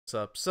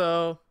What's up?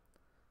 So,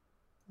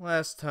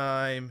 last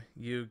time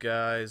you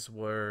guys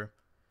were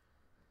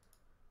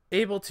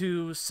able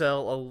to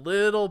sell a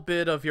little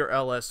bit of your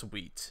LS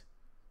wheat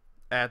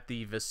at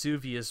the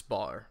Vesuvius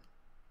bar.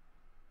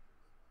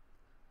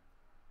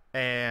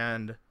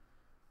 And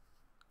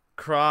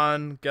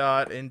Kron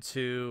got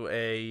into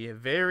a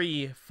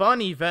very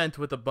fun event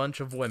with a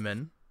bunch of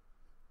women.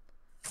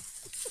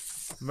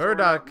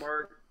 Murdoch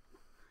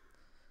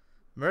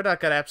Murdoch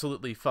got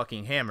absolutely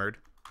fucking hammered,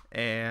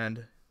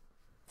 and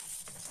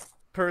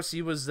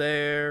Percy was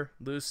there.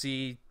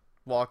 Lucy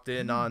walked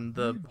in on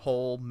the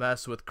whole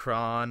mess with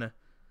Kron,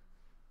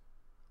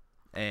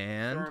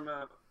 and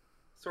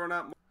sorting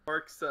out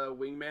Mark's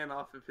wingman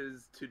off of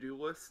his to-do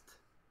list.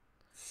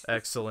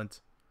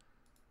 excellent.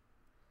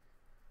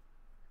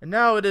 And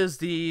now it is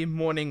the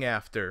morning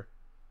after.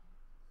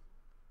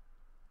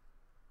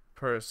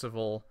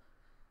 Percival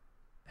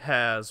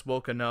has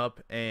woken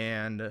up,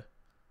 and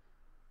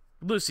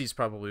Lucy's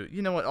probably...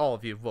 You know what? All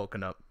of you have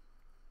woken up.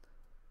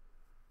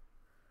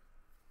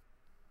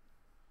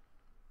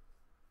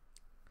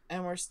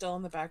 And we're still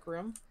in the back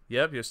room?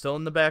 Yep, you're still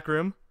in the back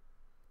room.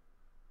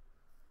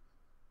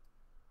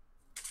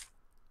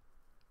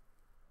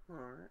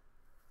 Alright.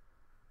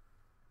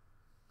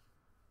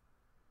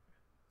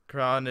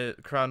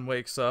 Kron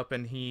wakes up,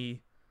 and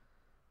he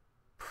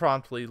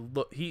promptly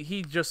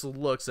he just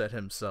looks at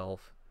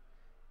himself,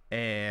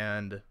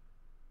 and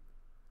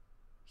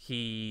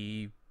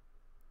he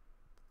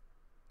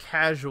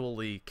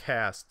casually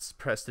casts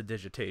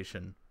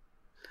prestidigitation.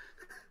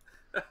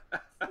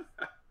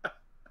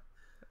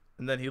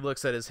 And then he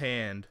looks at his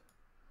hand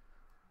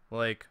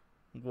like,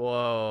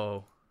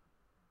 whoa.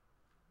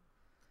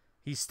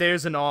 He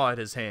stares in awe at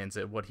his hands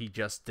at what he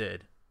just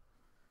did.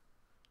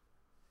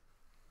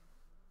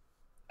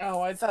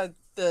 Oh, I thought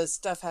the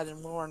stuff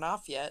hadn't worn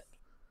off yet.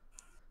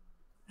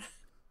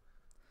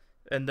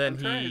 And then I'm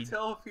trying to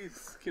tell if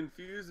he's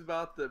confused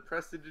about the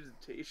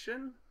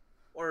prestidigitation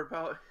or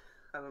about...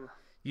 I don't know.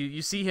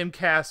 You see him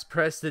cast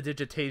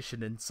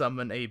prestidigitation and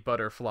summon a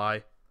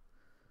butterfly.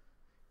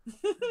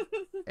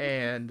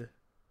 And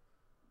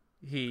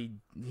he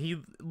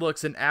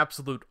looks in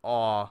absolute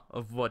awe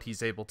of what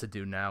he's able to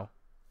do now.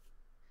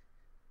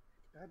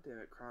 God damn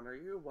it, Kron, are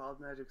you a wild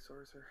magic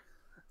sorcerer?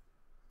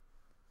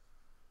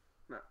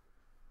 No.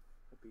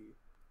 That'd be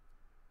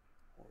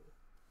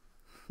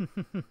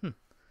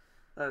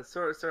horrible.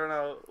 Sorting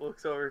out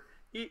looks over.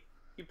 He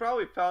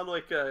probably found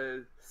like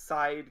a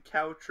side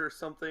couch or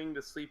something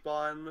to sleep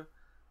on.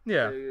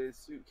 Yeah. A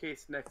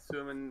suitcase next to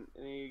him, and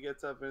he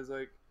gets up and is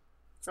like,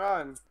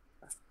 Kron,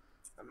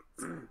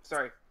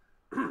 sorry.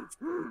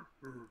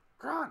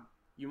 Kron,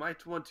 you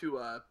might want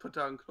to put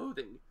on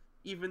clothing.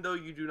 Even though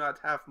you do not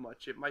have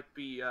much, it might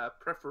be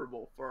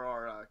preferable for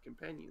our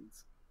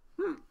companions.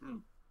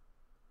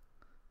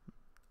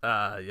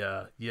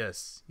 Yeah,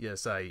 yes,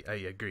 I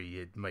agree.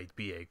 It might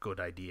be a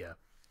good idea.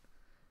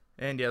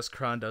 And yes,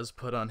 Kron does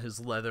put on his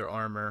leather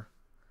armor.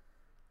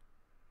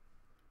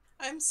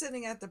 I'm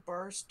sitting at the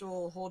bar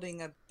stool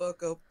holding a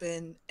book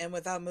open, and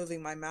without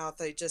moving my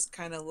mouth, I just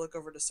kind of look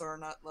over to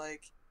Sornot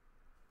like,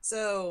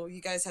 so,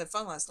 you guys had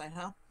fun last night,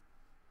 huh?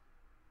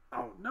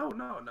 Oh, no.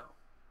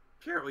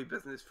 Purely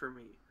business for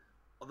me.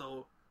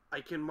 Although, I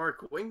can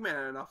mark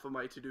Wingman off of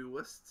my to-do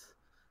list,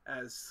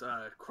 as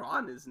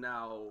Kron is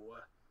now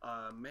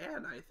a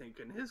man, I think,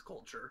 in his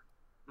culture.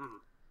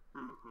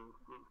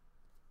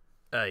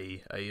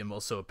 I am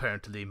also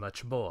apparently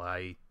much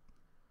more.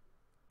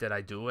 Did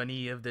I do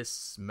any of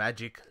this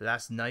magic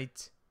last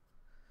night?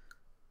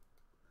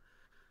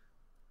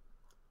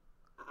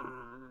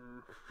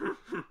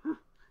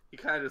 He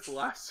kind of just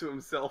laughs to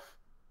himself.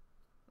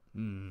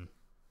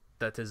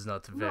 That is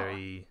not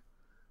very...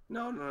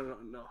 No.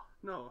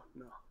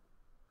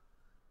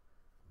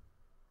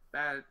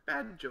 Bad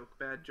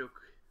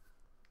joke.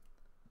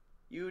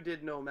 You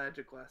did no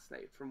magic last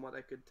night, from what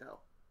I could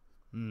tell.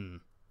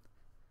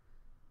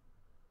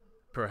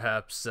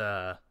 Perhaps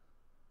that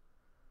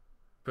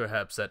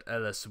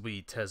Ellis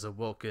Wheat has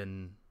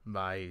awoken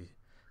my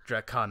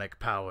draconic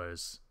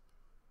powers.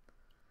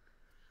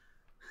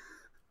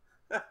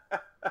 I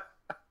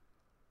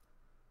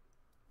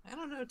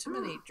don't know too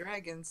many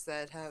dragons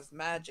that have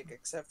magic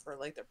except for,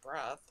 like, their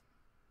breath.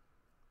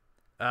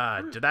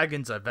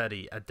 Dragons are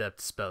very adept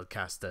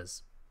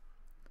spellcasters.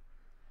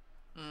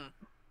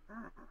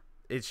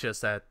 It's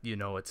just that,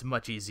 it's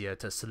much easier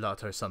to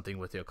slaughter something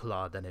with your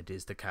claw than it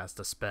is to cast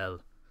a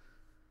spell.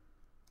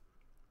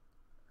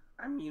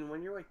 I mean,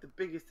 when you're like the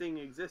biggest thing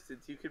in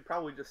existence, you could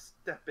probably just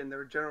step in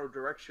their general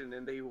direction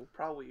and they will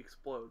probably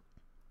explode.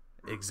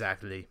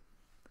 Exactly.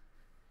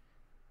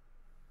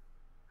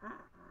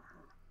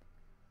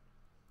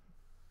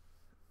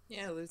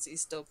 Yeah,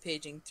 Lucy's still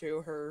paging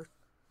through her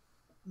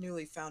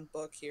newly found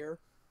book here.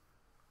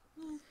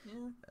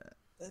 Yeah,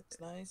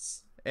 that's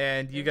nice.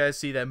 And you guys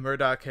see that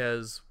Murdoch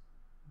has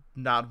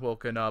not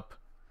woken up.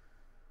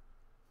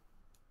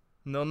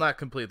 No, not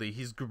completely.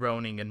 He's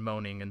groaning and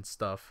moaning and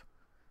stuff.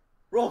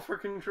 Roll for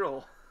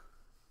control.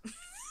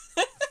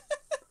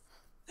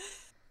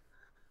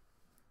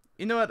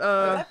 You know what, Would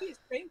that be a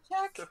strength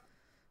check?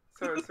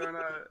 So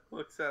Sorna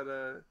looks at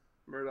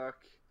Murdoch.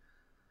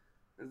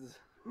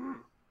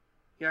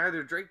 He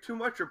either drank too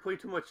much or played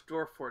too much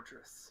Dwarf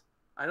Fortress.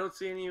 I don't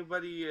see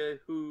anybody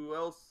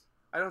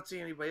I don't see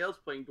anybody else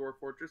playing Dwarf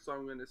Fortress, so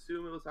I'm going to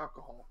assume it was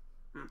alcohol.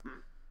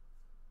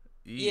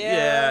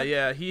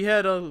 Yeah.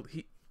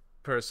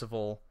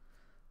 Percival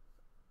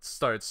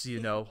starts,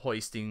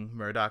 hoisting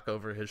Murdoch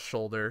over his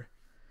shoulder.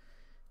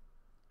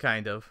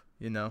 Kind of,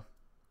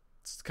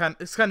 It's kind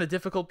of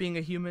difficult being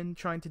a human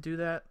trying to do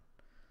that.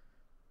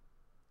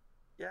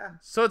 Yeah.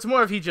 So it's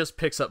more if he just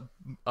picks up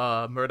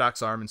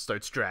Murdoch's arm and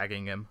starts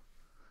dragging him.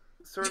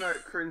 Sorna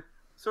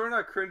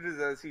cringes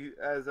as he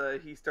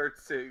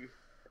starts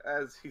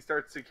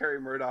to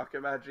carry Murdoch,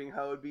 imagining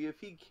how it would be if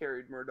he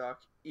carried Murdoch,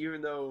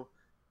 even though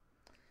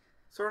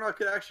Sorna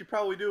could actually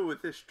probably do it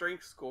with his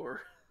strength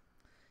score.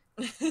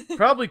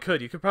 Probably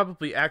could. You could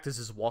probably act as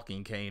his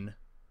walking cane.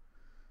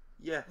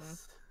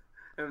 Yes.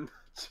 And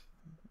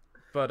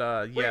but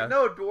yeah. Wait,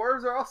 no,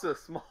 dwarves are also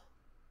small.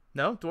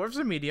 No, dwarves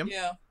are medium.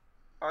 Yeah.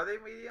 Are they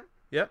medium?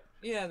 Yep.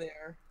 Yeah, they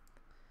are.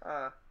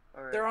 All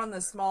right. They're on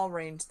the small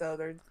range though.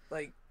 They're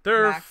like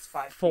They're max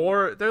 5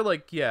 4. feet. They're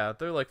like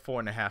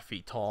 4.5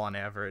 feet tall on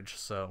average.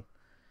 So,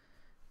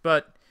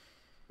 but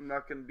I'm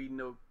not gonna be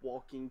no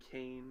walking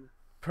cane.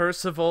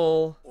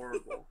 Percival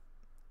Horrible.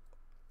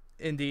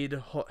 indeed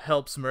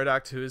helps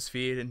Murdoch to his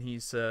feet, and he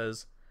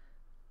says,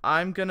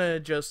 "I'm gonna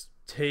just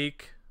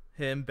take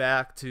him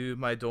back to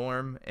my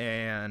dorm,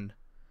 and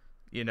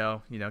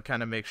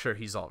kind of make sure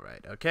he's all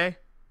right. Okay?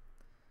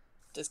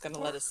 Just gonna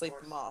let us sleep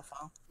him off,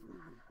 huh?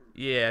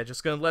 Yeah,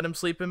 just gonna let him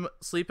sleep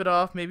it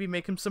off. Maybe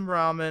make him some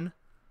ramen.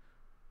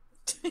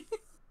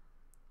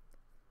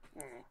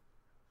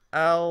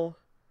 I'll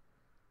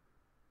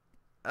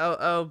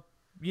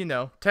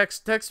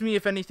text me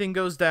if anything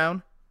goes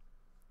down."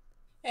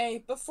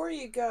 Hey, before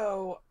you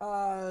go,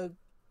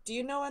 do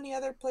you know any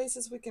other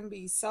places we can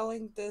be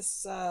selling this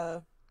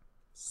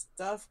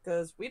stuff?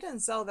 Because we didn't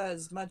sell that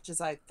as much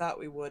as I thought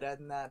we would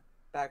in that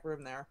back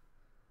room there.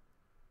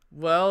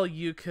 Well,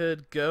 you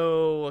could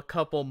go a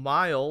couple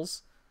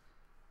miles,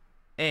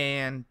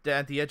 and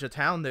at the edge of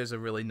town there's a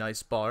really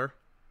nice bar.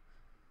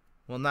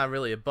 Well, not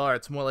really a bar,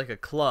 it's more like a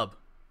club.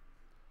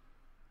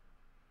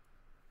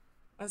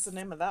 What's the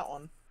name of that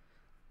one?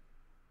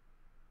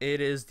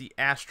 It is the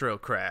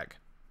AstroCrag.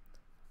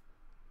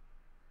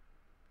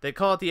 They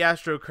call it the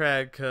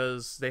AstroCrag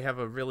because they have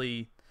a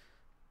really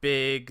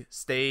big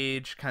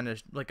stage, kind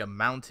of like a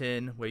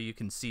mountain, where you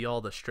can see all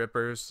the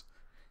strippers.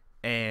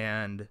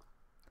 And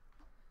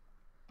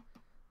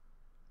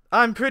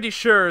I'm pretty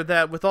sure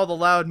that with all the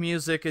loud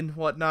music and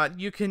whatnot,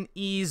 you can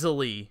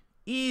easily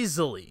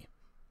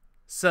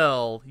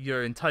sell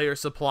your entire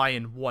supply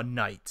in one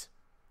night.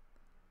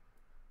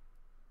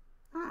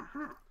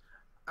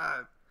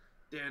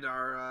 Did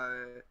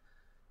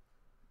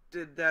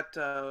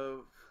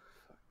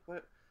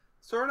what?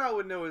 Sorna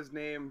would know his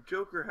name.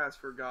 Joker has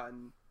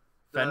forgotten.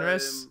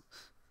 Fenris?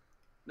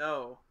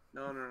 No.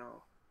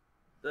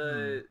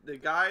 The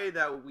guy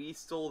that we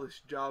stole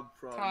this job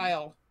from.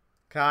 Kyle.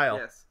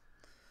 Yes.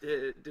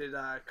 Did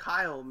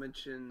Kyle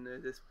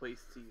mention this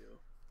place to you?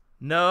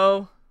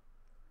 No,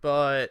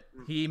 but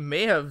he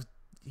may have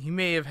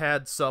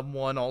had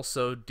someone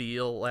also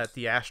deal at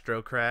the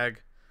AstroCrag.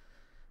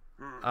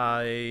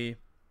 I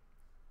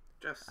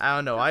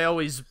don't know. I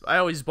always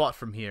bought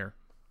from here.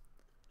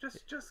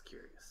 Just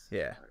curious.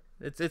 Yeah.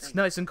 It's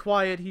nice and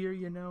quiet here,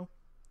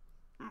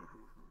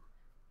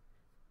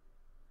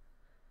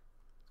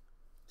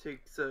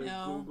 Takes a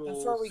Google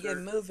before we get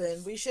search.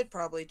 moving, we should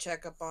probably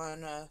check up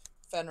on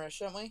Fenris,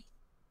 shouldn't we?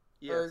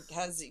 Yes. Or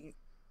has he?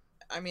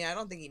 I mean, I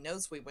don't think he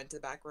knows we went to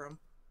the back room.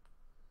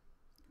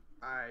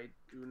 I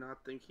do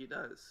not think he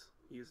does.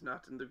 He's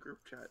not in the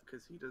group chat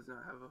because he does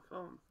not have a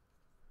phone.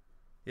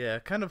 Yeah,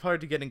 kind of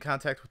hard to get in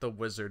contact with a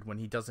wizard when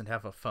he doesn't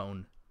have a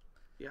phone.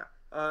 Yeah.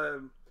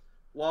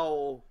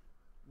 While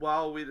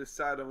we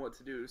decide on what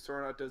to do,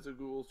 Sornot does a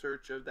Google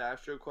search of the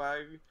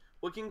AstroQuag,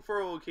 looking for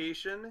a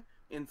location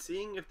and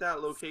seeing if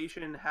that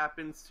location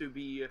happens to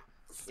be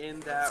in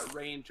that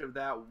range of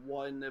that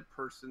one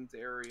person's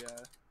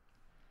area.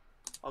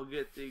 I'll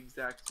get the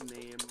exact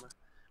name.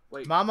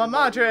 Wait, Mama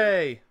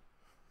Madre!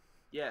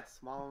 Yes,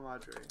 Mama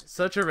Madre.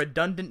 Such a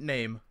redundant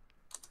name.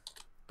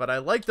 But I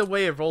like the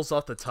way it rolls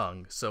off the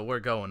tongue, so we're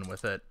going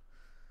with it.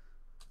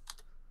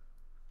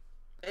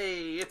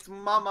 Hey, it's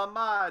Mama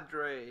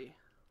Madre.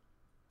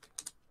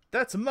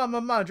 That's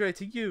Mama Madre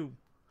to you.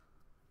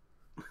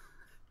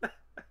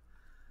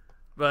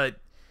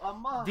 But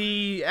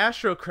the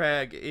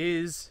AstroCrag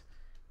is,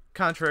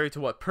 contrary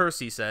to what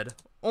Percy said,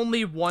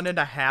 only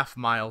 1.5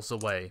 miles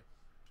away.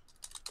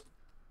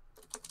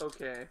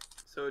 Okay,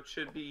 so it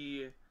should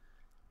be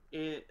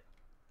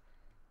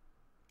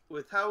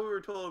with how we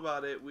were told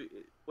about it,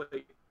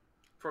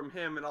 from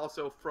him and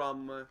also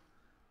from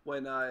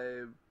when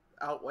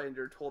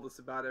Outlander told us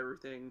about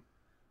everything,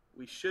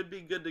 we should be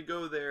good to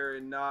go there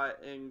and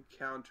not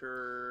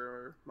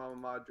encounter Mama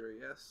Madre.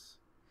 Yes.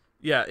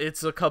 Yeah,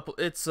 it's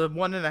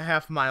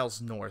 1.5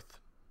 miles north.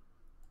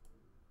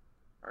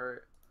 All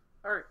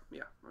right.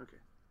 Yeah. Okay.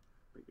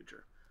 Making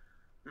sure.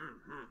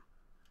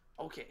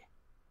 Okay,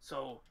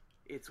 so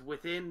it's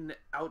within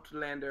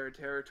Outlander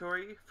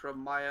territory, from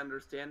my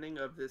understanding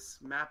of this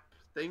map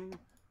thing.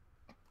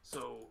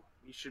 So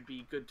you should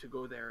be good to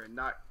go there and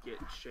not get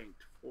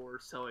shanked for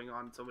selling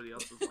on somebody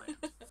else's land.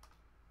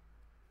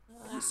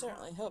 Well, I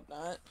certainly hope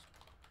not.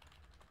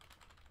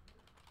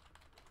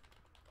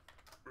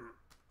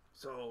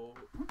 So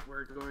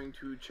we're going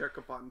to check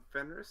up on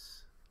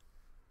Fenris.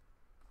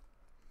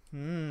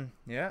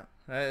 Yeah.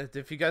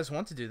 If you guys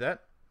want to do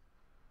that.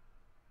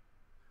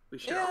 We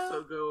should Yeah.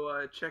 also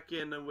go check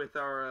in with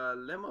our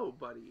limo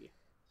buddy,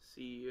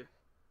 see if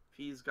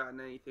he's gotten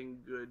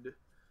anything good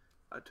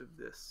out of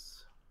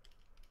this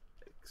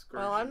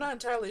excursion. Well, I'm not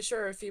entirely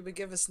sure if he would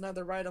give us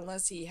another ride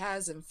unless he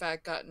has, in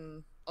fact,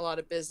 gotten a lot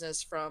of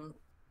business from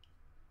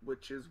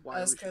Which is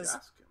why us, we should because,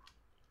 ask him.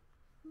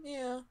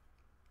 yeah.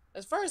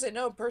 As far as I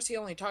know, Percy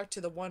only talked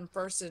to the one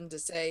person to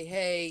say,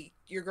 hey,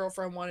 your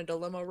girlfriend wanted a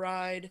limo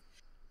ride.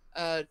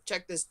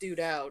 Check this dude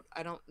out.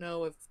 I don't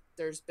know if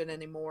there's been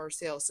any more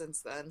sales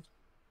since then.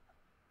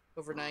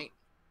 Overnight.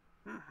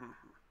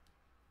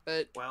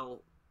 But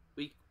Well,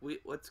 we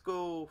let's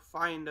go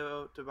find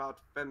out about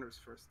Fenris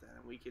first, then,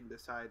 and we can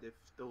decide if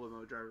the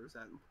limo driver is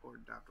that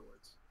important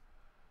afterwards.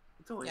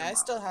 It's only yeah, a I mile.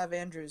 still have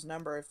Andrew's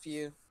number if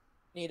you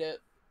need it.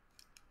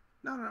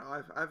 No,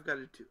 I've got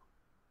it too.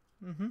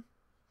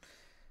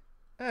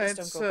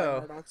 Just don't go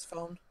by Murdoch's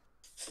phone.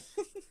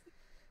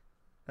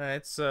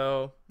 Alright,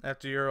 so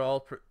after you're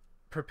all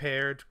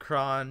prepared,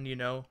 Kron,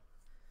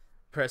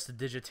 press the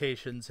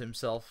digitations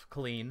himself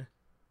clean.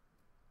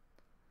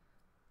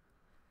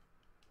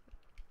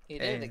 He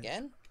did it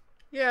again?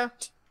 Yeah,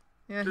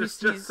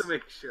 Just to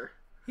make sure.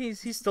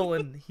 He's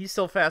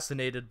still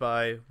fascinated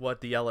by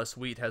what the LS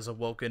wheat has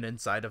awoken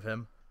inside of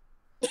him.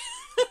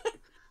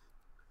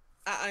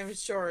 I'm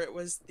sure it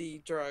was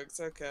the drugs,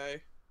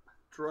 okay.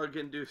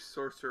 Drug-induced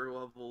sorcerer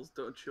levels,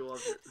 don't you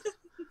love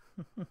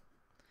it?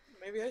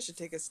 Maybe I should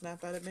take a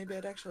snap at it. Maybe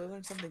I'd actually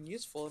learn something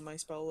useful in my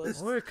spell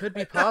list. Or it could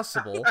be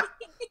possible.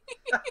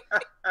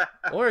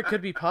 Or it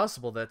could be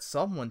possible that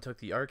someone took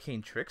the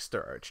arcane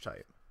trickster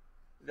archetype.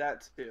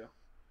 That too.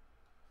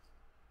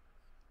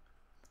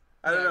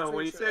 I don't know.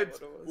 When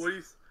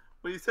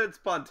you said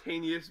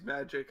spontaneous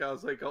magic, I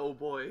was like, oh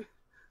boy,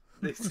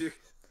 they serious.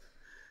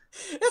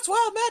 It's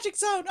wild magic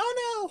zone. Oh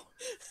no.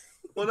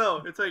 Well, no,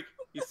 it's like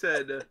you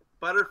said,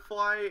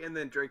 butterfly and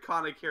then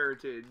draconic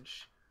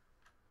heritage.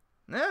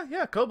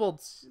 Yeah,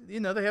 kobolds. They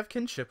have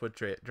kinship with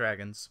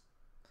dragons.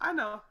 I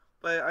know,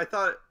 but I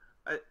thought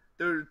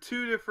there were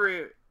two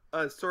different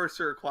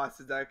sorcerer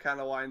classes that kind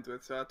of aligns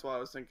with, so that's why I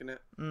was thinking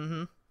it.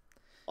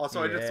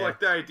 Also, Yeah. I just like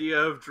the idea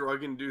of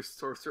drug-induced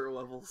sorcerer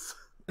levels.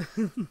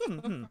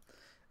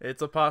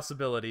 It's a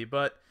possibility,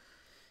 but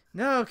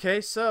no.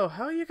 Okay, so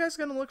how are you guys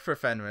gonna look for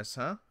Fenris,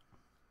 huh?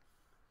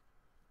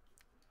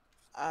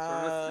 So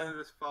I'm kind of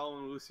just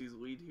following Lucy's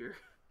lead here.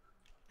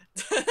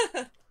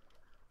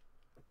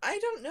 I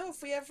don't know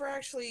if we ever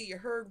actually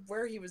heard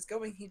where he was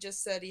going. He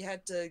just said he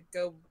had to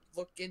go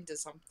look into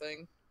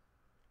something.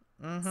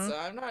 So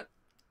I'm not...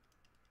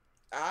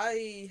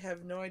 I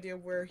have no idea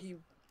where he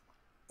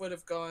would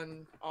have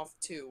gone off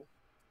to.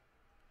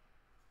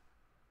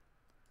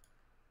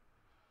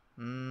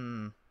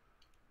 Something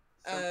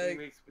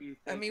makes me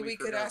think we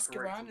could forgot ask to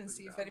write around and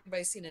see something if down.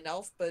 anybody's seen an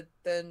elf, but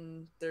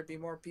then there'd be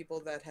more people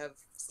that have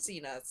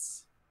seen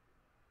us.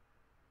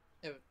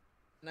 And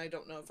I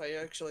don't know if I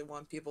actually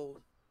want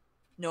people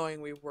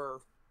knowing we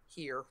were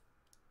here.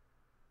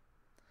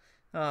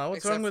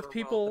 What's wrong with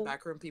people? The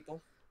backroom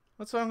people.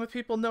 What's wrong with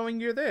people knowing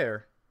you're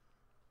there?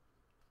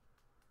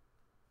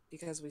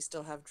 Because we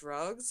still have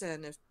drugs,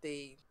 and if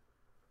they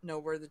know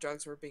where the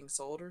drugs were being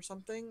sold or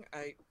something,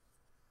 I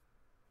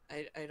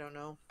don't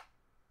know.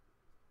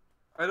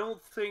 I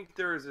don't think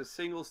there is a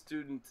single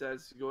student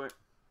that's going.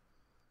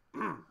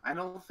 I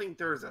don't think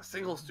there is a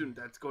single student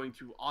that's going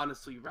to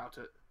honestly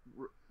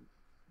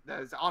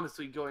that is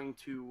honestly going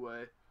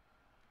to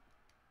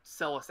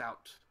sell us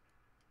out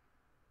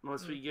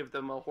unless we give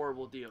them a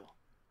horrible deal.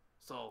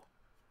 So,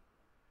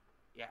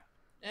 yeah.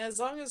 As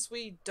long as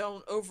we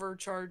don't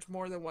overcharge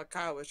more than what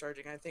Kyle was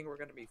charging, I think we're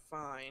going to be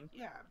fine.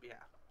 Yeah.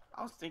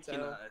 I was thinking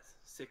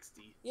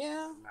 60.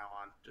 Yeah. From now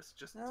on, just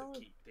to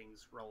keep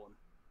things rolling.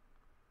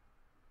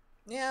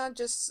 Yeah,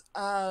 just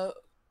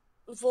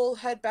we'll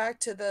head back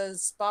to the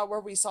spot where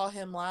we saw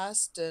him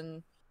last,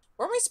 and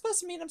weren't we supposed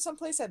to meet him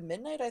someplace at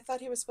midnight? I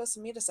thought he was supposed to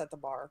meet us at the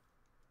bar.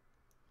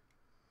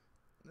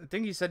 I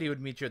think he said he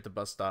would meet you at the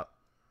bus stop.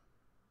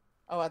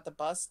 Oh, at the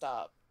bus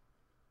stop.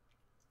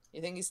 You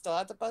think he's still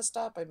at the bus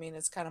stop? I mean,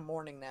 it's kind of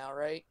morning now,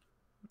 right?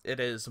 It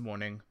is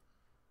morning.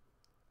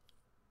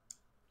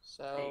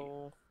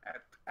 So... Hey,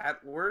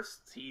 at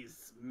worst,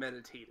 he's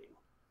meditating.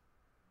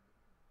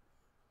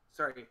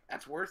 Sorry,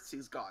 at worst,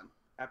 he's gone.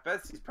 At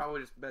best, he's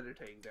probably just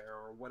meditating there,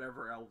 or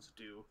whatever elves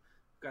do.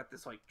 Got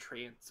this,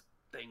 trance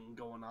thing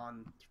going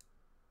on.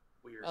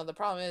 Weird. Well, the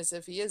problem is,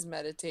 if he is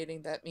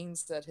meditating, that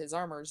means that his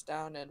armor's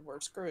down and we're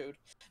screwed.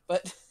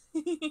 But...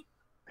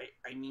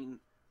 I mean...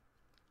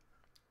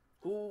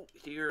 Who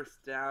here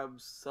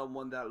stabs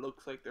someone that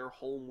looks like they're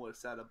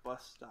homeless at a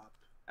bus stop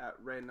at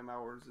random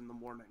hours in the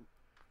morning.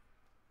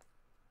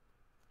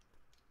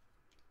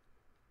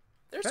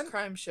 There's Fen-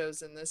 crime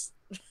shows in this.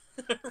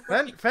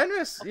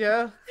 Fenris,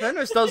 yeah.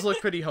 Fenris does look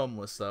pretty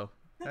homeless, though.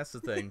 That's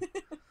the thing.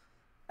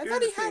 I Here's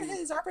thought he the had thing.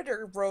 his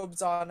arbiter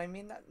robes on. I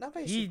mean,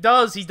 nobody He should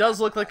does stop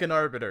look like that. an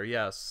arbiter,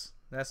 yes.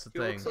 That's the He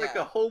thing. looks like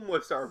Yeah. a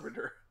homeless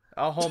arbiter.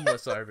 A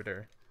homeless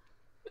arbiter.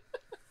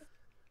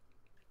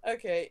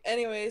 Okay,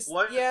 anyways,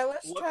 What- yeah,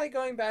 let's what- try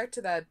going back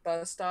to that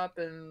bus stop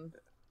and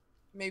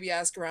maybe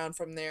ask around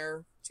from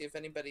there, see if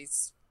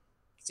anybody's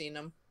seen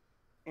him,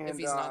 And, if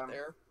he's not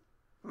there.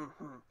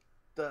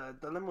 The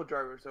limo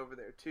driver's over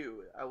there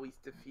too. At least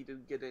if he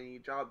didn't get any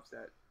jobs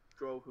that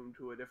drove him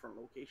to a different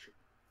location.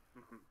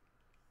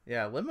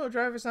 Yeah, limo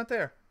driver's not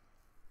there.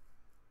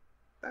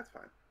 That's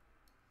fine.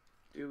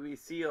 Do we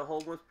see a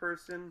homeless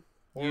person?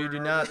 Or You an do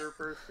not- arbiter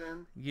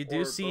person? You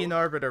do Or see an both?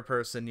 arbiter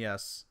person,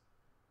 yes.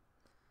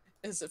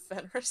 Is it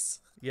Fenris?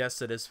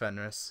 Yes, it is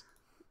Fenris.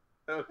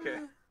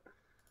 Okay.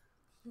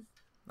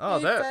 Oh,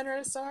 Hey, there.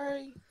 Fenris,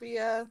 sorry. We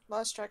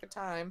lost track of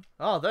time.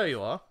 Oh, there you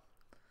are.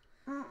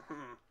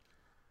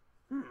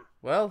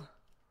 Well,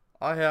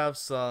 I have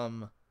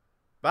some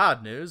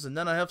bad news, and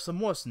then I have some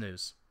worse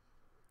news.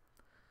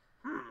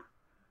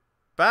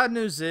 Bad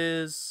news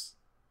is...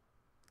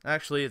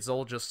 Actually, it's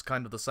all just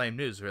kind of the same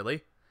news,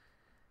 really.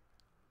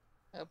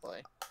 Oh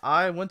boy.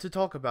 I went to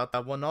talk about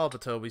that one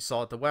arbiter we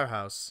saw at the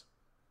warehouse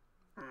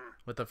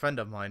with a friend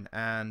of mine,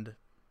 and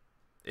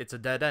it's a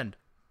dead end.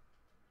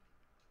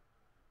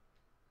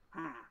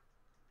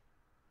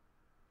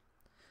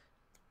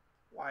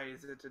 Why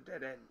is it a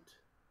dead end?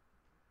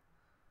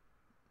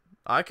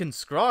 I can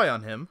scry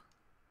on him.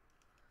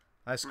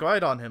 I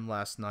scryed on him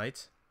last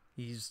night.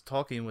 He's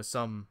talking with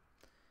some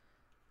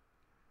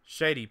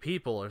shady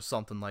people or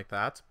something like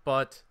that,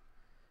 but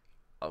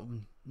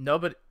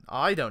nobody.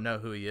 I don't know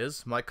who he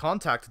is. My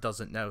contact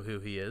doesn't know who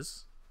he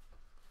is.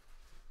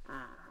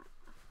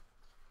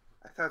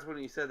 I thought when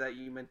you said that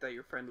you meant that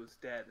your friend was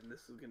dead, and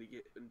this was gonna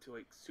get into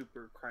like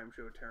super crime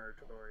show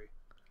territory.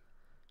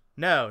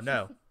 No.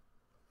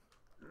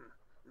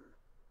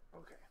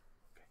 Okay.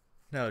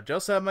 No,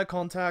 just that my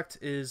contact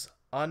is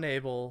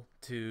unable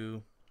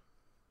to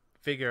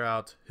figure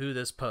out who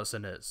this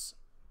person is.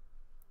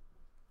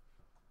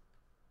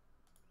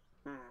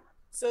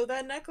 So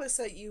that necklace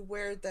that you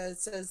wear that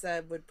says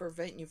that would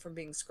prevent you from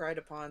being scryed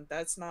upon,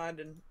 that's not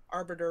an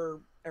arbiter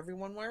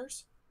everyone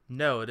wears?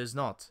 No, it is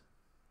not.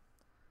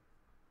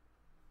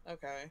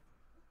 Okay.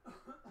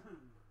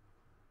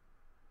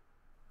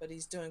 But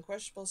he's doing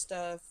questionable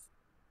stuff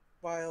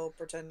while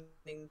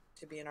pretending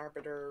to be an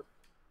arbiter,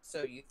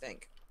 so you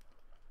think.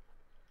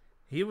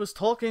 He was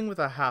talking with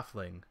a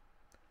halfling.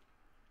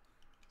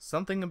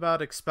 Something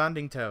about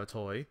expanding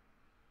territory.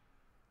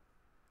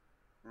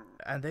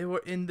 And they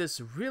were in this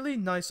really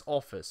nice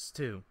office,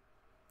 too.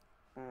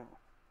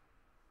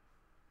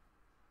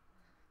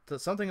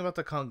 Something about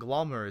the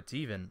conglomerate,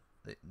 even.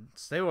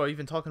 They were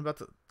even talking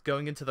about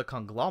going into the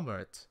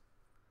conglomerate.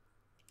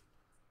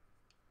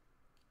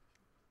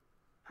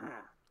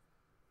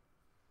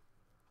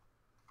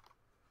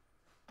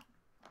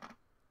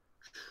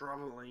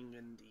 Troubling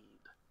indeed.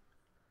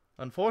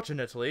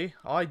 Unfortunately,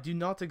 I do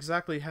not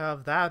exactly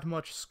have that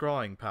much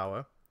scrying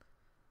power.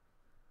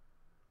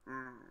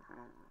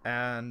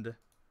 And,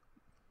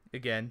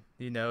 again,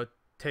 you know, it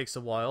takes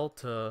a while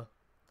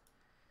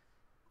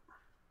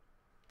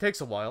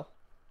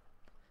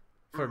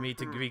for me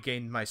to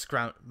regain my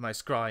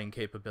scrying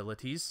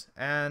capabilities,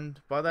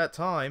 and by that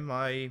time,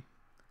 I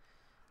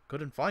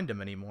couldn't find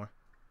him anymore.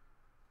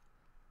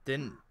 I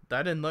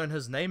didn't learn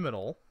his name at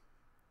all.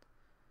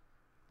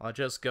 I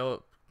just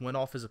went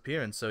off his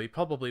appearance, so he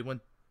probably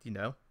went, you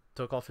know,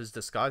 took off his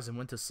disguise and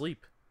went to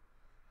sleep.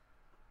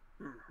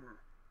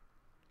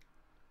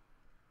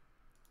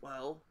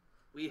 Well,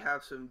 we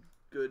have some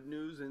good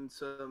news and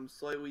some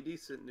slightly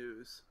decent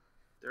news.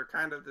 They're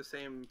kind of the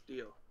same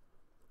deal.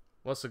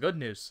 What's the good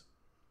news?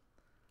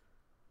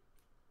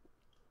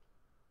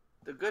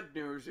 The good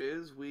news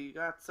is we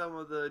got some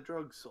of the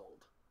drugs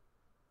sold.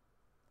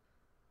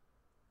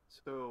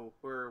 So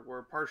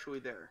we're partially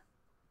there.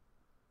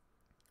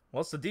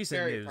 What's the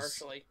decent Very news?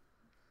 partially.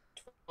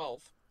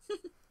 12.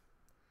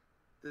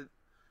 The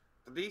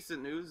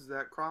decent news is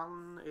that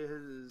Cron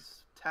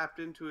is tapped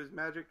into his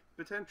magic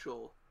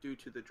potential due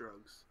to the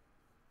drugs.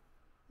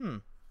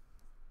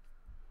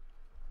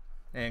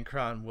 And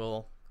Kron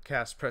will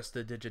cast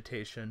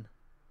Prestidigitation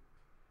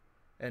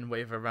and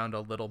wave around a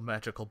little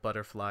magical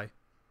butterfly.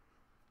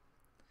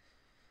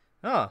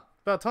 Ah,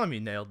 about time you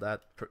nailed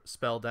that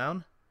spell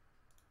down.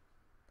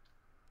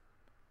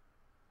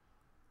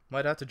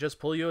 Might have to just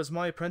pull you as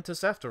my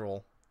apprentice after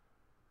all.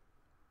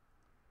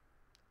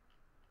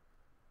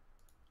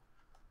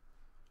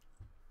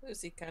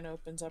 Lucy kind of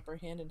opens up her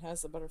hand and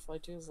has the butterfly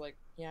too. Is like,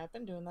 yeah, I've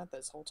been doing that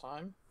this whole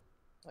time.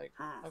 Like,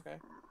 okay.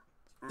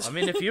 I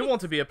mean, if you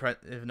want to be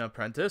an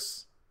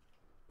apprentice.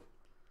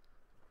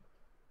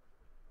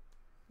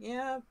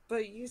 Yeah,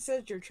 but you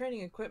said your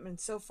training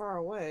equipment's so far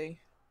away.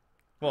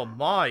 Well,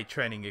 my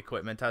training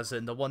equipment, as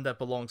in the one that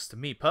belongs to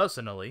me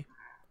personally.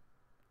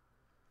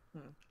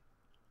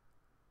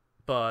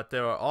 but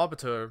there are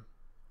orbital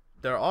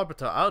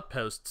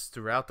outposts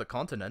throughout the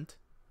continent.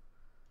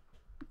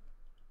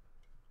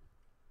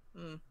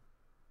 Hmm.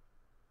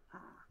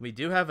 We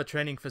do have a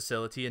training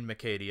facility in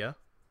Macadia.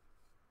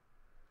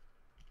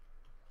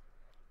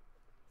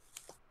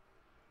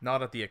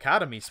 Not at the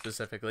academy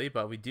specifically,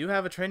 but we do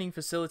have a training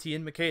facility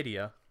in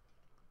Macadia.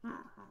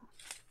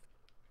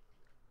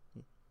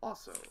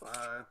 Also,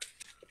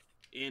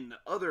 in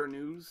other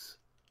news,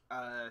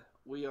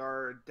 we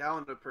are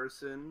down a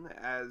person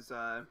as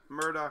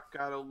Murdoch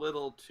got a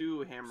little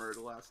too hammered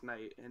last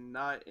night, and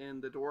not in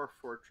the Dwarf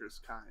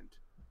Fortress kind.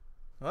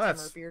 Well,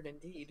 Hammerbeard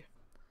indeed.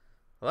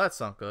 that's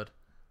not good.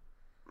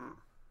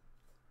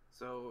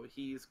 So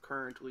he's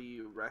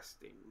currently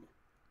resting.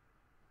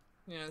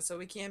 Yeah, so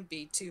we can't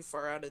be too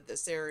far out of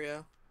this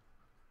area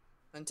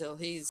until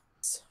he's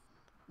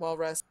well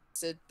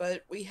rested.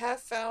 But we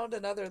have found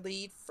another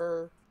lead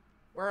for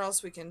where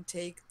else we can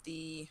take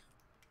the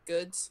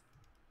goods.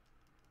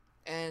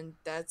 And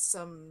that's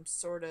some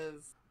sort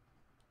of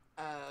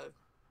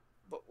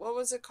what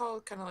was it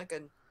called? Kind of like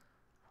a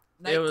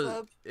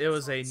nightclub? It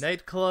was a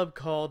nightclub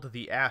called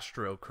the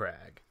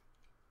AstroCrag.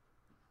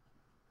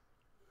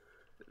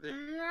 The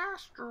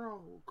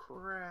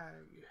AstroCrag.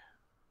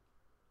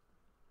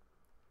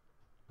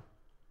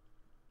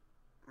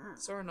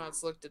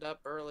 Soronauts looked it up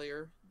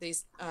earlier.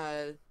 These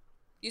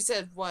you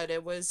said what?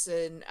 It was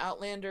in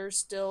Outlander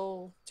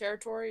still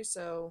territory,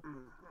 so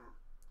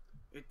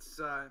It's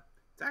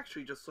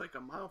actually just like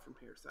a mile from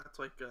here, so that's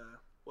like a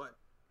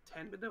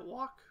 10-minute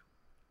walk?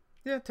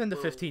 Yeah, 10 to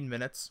 15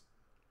 minutes.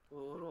 A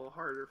little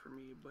harder for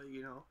me, but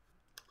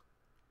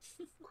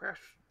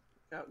crash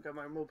got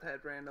my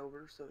moped ran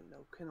over, so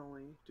can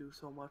only do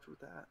so much with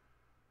that.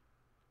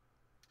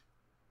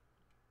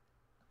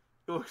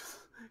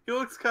 He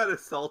looks kind of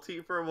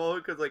salty for a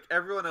moment because like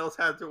everyone else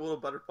has their little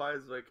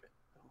butterflies, like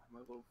my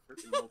little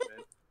freaking moped.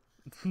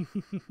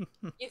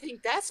 you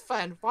think that's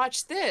fun?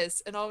 Watch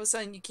this, and all of a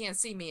sudden you can't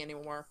see me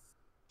anymore.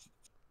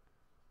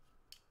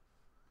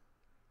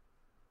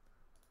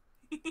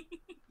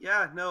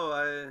 Yeah,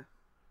 no,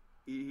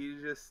 he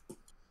just.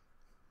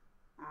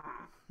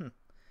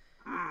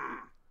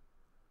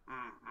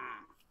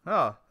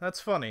 Oh, that's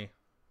funny.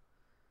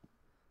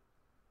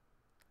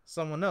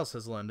 Someone else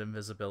has learned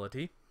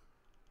invisibility.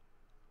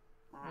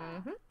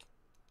 Mm-hmm.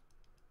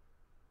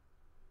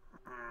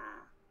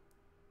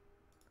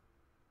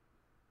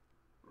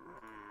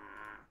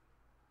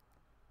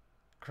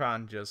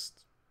 Kron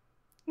just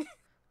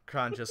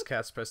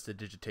cast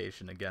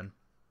prestidigitation again.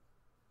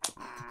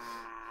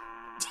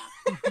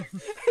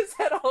 Is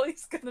that all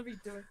he's gonna be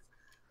doing?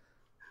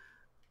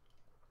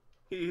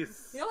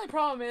 He's. The only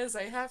problem is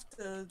I have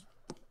to,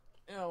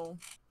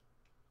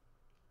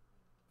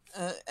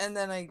 and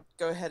then I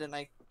go ahead and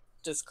I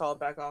just call it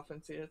back off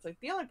and see. It's like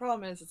the only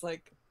problem is it's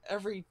like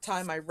every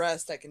time I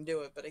rest I can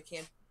do it, but I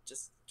can't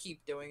just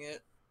keep doing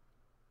it.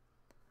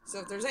 So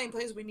if there's any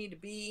place we need to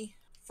be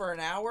for an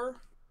hour,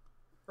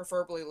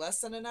 preferably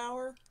less than an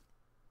hour,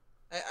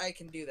 I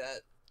can do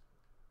that.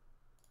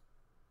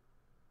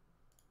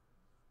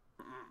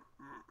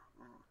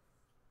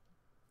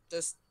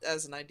 Just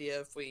as an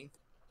idea, if we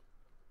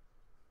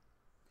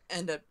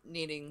end up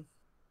needing,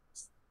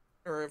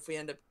 or if we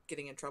end up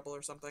getting in trouble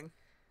or something.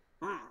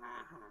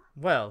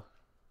 Well,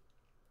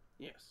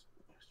 Yes.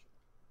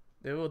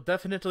 it will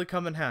definitely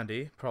come in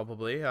handy,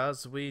 probably,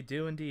 as we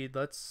do indeed.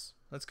 Let's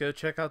go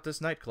check out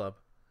this nightclub.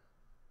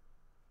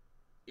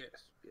 Yes.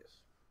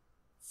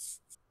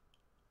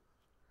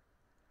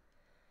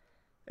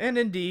 And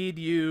indeed,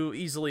 you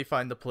easily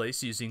find the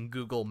place using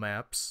Google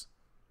Maps.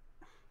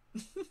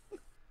 This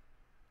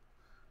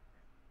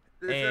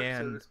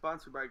episode is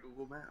sponsored by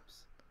Google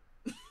Maps.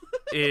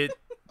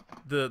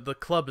 The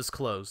club is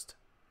closed.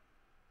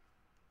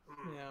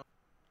 Yeah.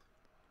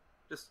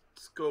 Just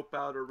scope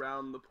out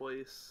around the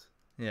place.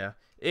 Yeah.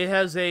 It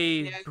has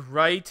a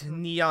bright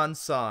neon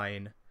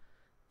sign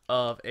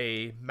of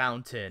a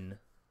mountain.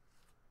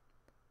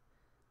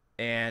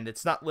 And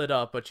it's not lit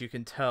up, but you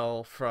can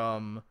tell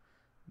from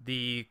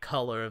the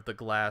color of the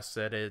glass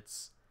that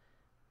it's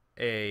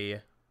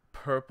a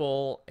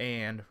purple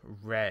and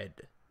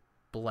red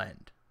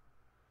blend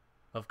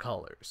of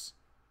colors.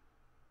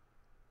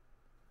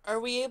 Are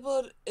we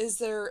able to, is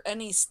there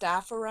any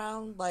staff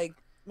around, like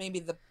maybe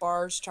the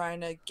bar's trying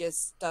to get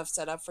stuff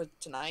set up for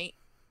tonight?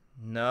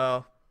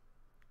 No.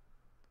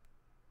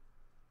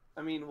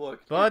 I mean,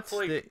 look, But it's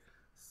like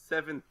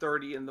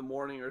 7:30 in the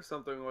morning or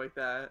something like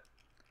that,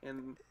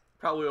 and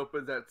probably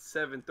opens at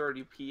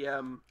 7:30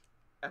 p.m.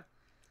 at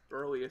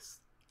earliest.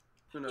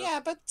 Who knows? Yeah,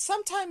 but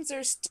sometimes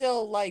there's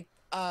still like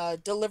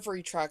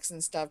delivery trucks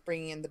and stuff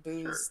bringing in the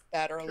booze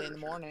that early in the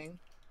morning,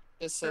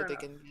 just so Fair they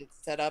enough. can get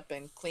set up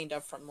and cleaned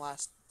up from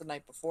the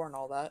night before and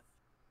all that.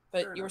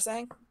 But Fair you were enough.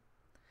 saying?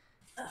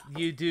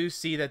 you do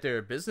see that there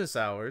are business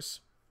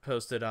hours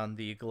posted on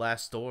the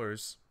glass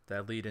doors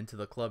that lead into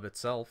the club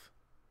itself.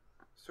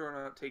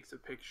 Sorna takes a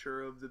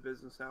picture of the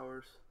business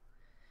hours.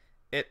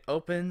 It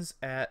opens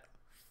at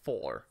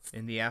 4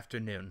 in the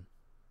afternoon.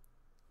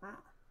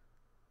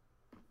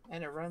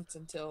 And it runs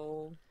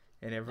until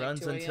And it Like runs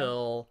 2 a.m.?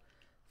 until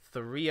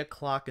 3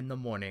 o'clock in the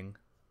morning.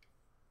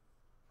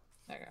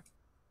 Okay.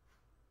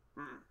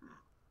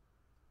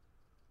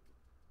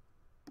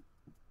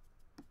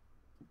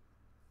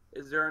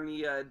 Is there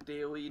any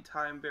daily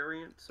time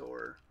variance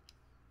or?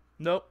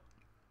 Nope.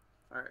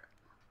 All right.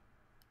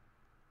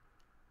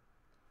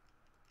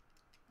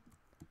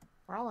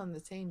 We're all in the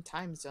same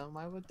time zone.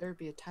 Why would there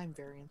be a time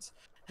variance?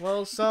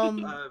 Well, he's Oh,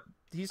 talking about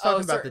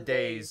the certain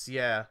days. days.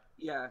 Yeah.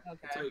 Yeah.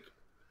 It's Okay. like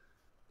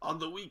on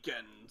the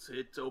weekends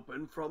it's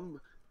open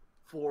from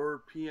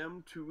 4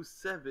 p.m. to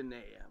 7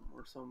 a.m.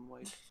 or something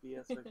like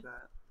BS like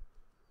that.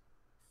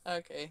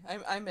 Okay.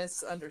 I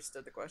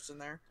misunderstood the question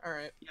there. All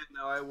right. Yeah,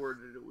 no, I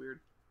worded it weird.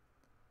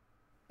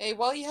 Hey,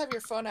 while you have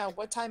your phone out,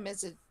 what time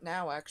is it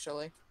now,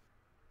 actually?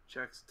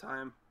 Checks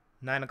time.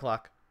 9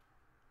 o'clock.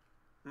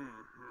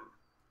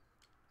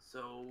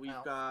 So we've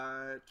Oh.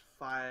 got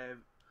 5.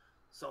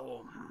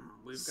 So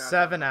we've got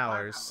 7 5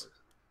 hours.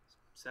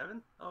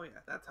 7? Oh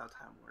yeah, that's how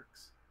time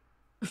works.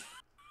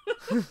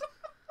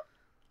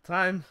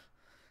 Time.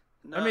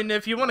 No, I mean,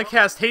 if you want to no,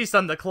 cast haste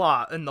on the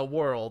clock in the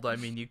world, I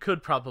mean, you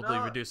could probably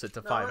No, reduce it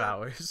to no, 5 no.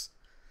 hours.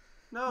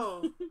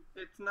 No,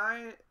 it's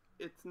 9.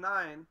 It's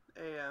 9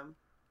 a.m.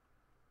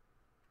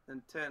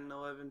 and 10,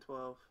 11,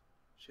 12.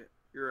 Shit,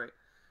 you're right.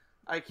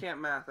 I can't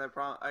math. I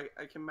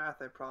can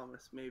math. I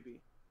promise.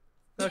 Maybe.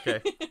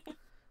 Okay.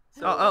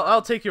 So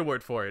I'll take your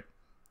word for it.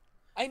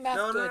 I math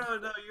no, good.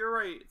 no. You're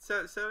right.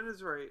 7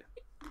 is right.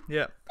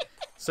 Yeah.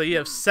 So you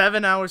have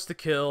 7 hours to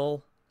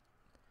kill.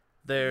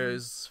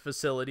 There's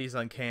facilities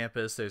on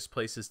campus. There's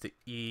places to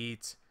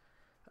eat.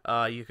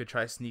 You could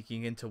try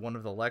sneaking into one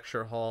of the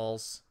lecture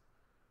halls.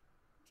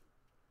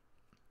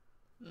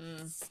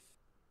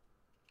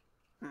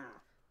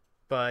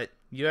 But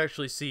you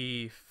actually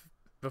see,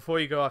 before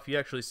you go off, you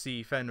actually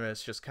see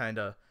Fenris just kind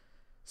of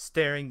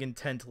staring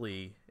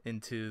intently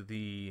into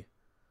the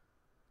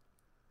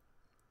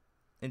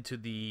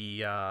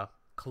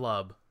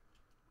club.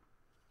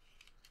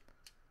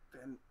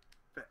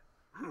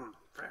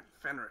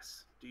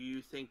 Fenris, do you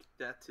think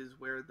that is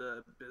where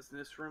the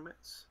business room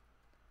is?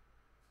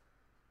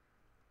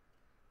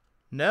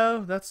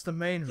 No, that's the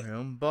main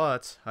room,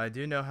 but I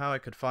do know how I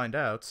could find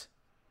out.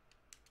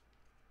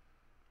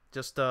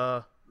 Just,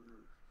 let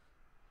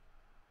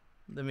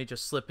me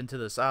just slip into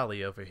this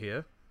alley over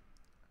here.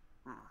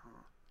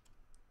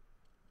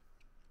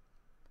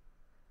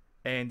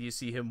 And you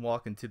see him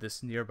walk into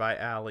this nearby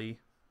alley.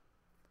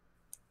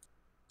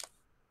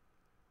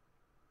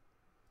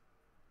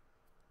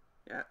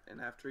 Yeah,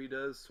 and after he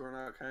does,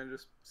 Sornak kind of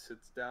just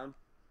sits down.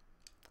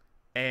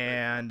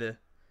 And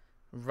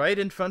right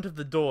in front of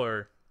the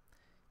door,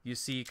 you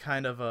see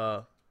kind of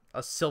a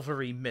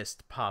silvery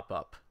mist pop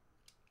up.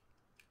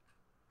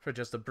 For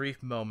just a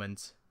brief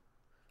moment.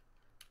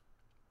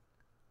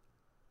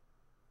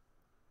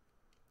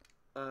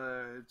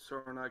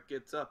 Sornak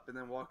gets up and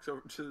then walks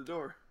over to the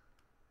door.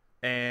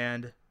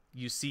 And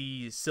you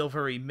see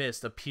silvery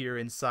mist appear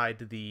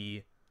inside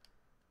the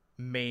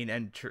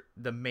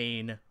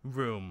main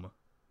room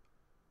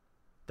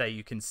that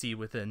you can see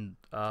within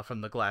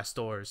from the glass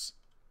doors.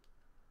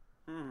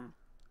 Do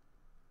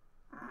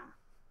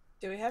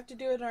we have to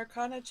do an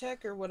Arcana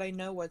check, or would I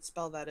know what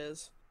spell that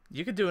is?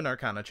 You could do an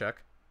Arcana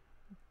check.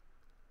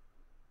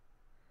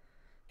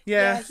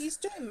 Yeah, he's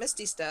doing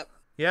Misty Step.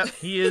 Yep,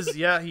 he is.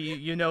 Yeah,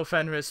 you know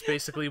Fenris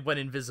basically went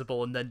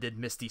invisible and then did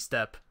Misty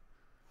Step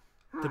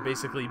to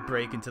basically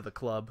break into the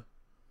club.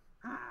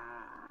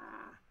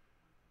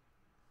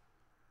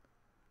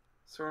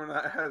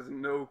 Sornak has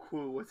no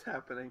clue what's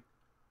happening.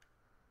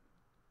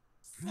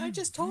 I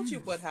just told you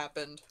what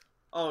happened.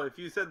 Oh, if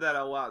you said that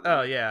out loud.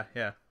 Oh, yeah.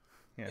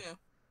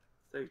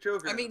 Like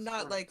Joker. I mean,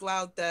 not like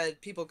loud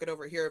that people could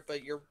overhear it,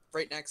 but you're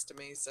right next to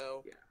me,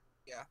 so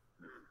yeah.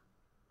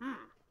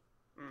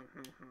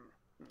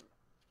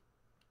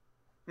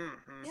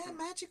 Yeah,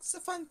 magic's a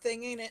fun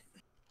thing, ain't it?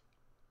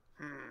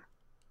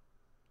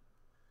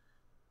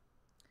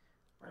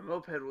 My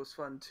moped was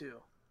fun too.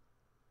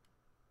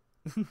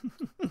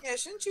 Yeah,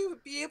 shouldn't you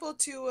be able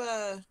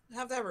to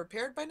have that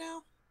repaired by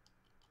now?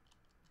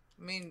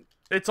 I mean,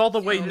 It's all the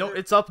way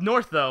it's up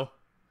north though.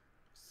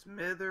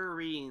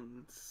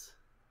 Smithereens.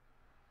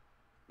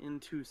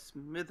 Into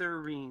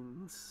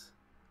smithereens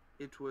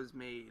it was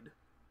made.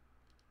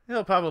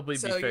 It'll probably be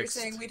so fixed. you're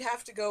saying we'd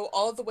have to go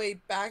all the way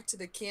back to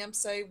the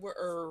campsite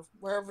or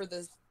wherever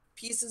the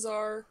pieces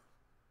are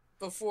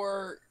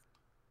before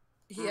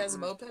he has a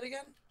moped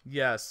again?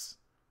 Yes.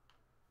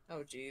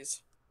 Oh,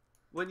 jeez.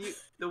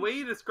 The way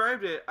you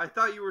described it, I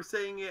thought you were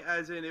saying it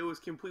as in it was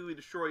completely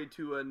destroyed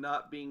to a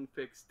not being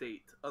fixed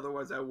state.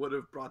 Otherwise, I would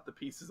have brought the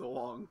pieces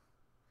along.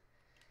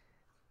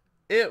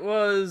 It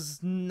was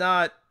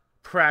not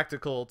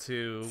practical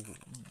to,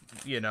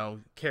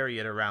 carry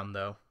it around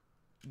though.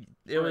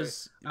 It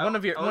was one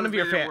of your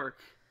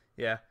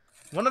Yeah.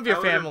 One of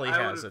your family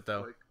has it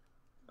though.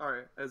 All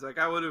right, as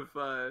I would have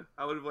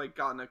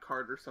gotten a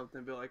cart or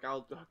something, be like,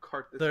 I'll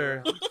cart this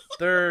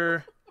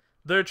around.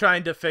 They're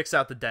trying to fix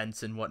out the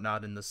dents and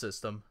whatnot in the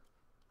system.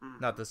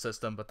 Not the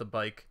system, but the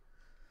bike.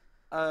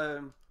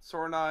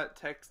 Sornot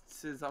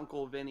texts his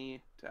Uncle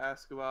Vinny to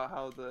ask about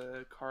how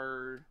the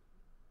car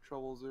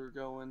troubles are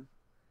going.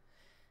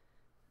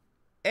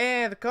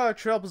 The car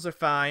troubles are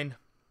fine.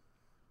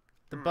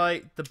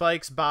 The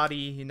bike's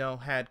body,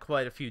 had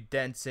quite a few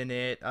dents in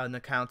it on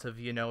account of,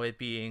 it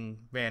being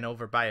ran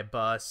over by a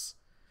bus.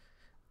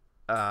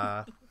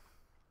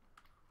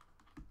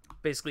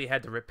 Basically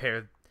had to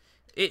repair.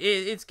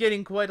 It's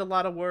getting quite a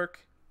lot of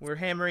work. We're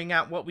hammering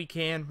out what we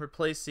can,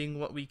 replacing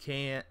what we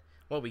can't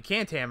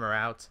hammer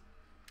out.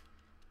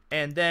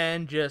 And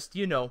then just,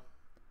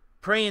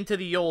 praying to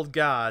the old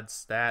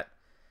gods that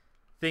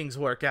things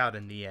work out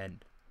in the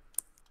end.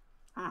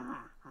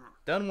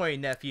 Don't worry,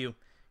 nephew.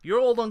 Your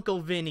old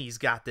Uncle Vinny's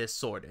got this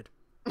sorted.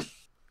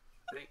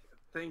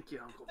 Thank you,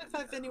 Uncle I Vinny.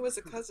 thought Vinny was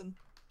a cousin.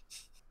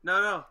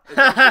 No.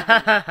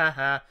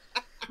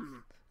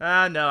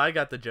 No, I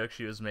got the joke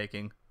she was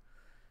making.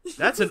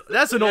 That's an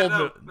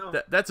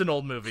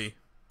old movie.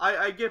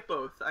 I get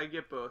both.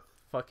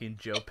 Fucking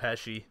Joe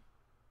Pesci,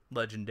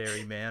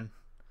 legendary man.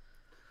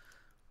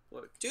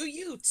 Look. Do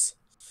Utes.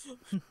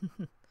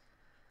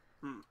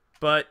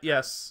 But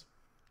yes.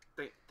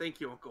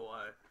 Thank you, Uncle.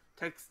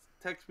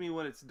 Text me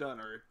when it's done,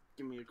 or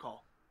give me a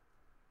call.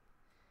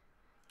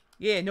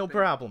 Yeah, no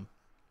problem.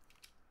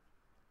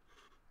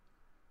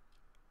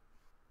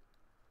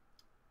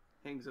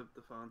 Hangs up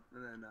the phone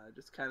and then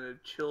just kind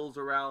of chills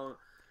around,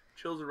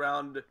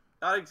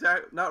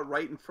 not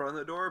right in front of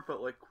the door,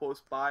 but like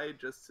close by,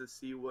 just to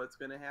see what's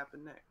gonna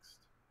happen next.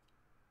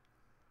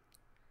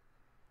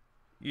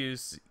 You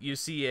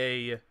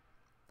see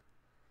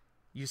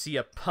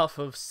a puff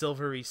of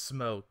silvery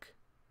smoke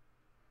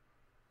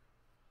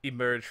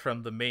emerge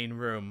from the main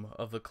room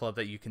of the club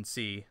that you can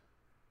see,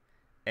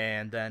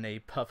 and then a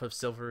puff of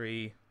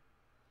silvery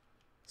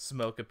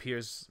smoke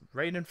appears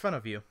right in front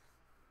of you.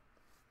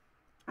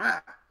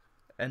 Ah!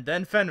 And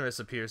then Fenris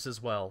appears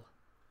as well.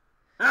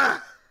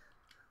 Ah!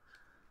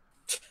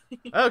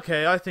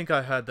 Okay, I think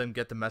I had them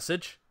get the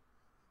message.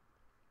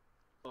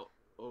 Oh,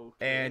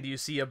 okay. And you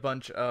see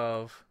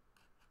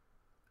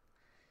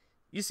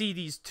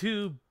these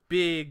two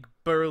big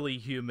burly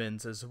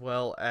humans as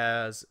well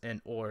as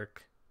an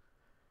orc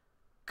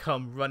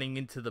come running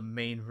into the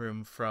main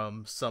room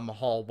from some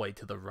hallway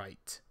to the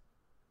right.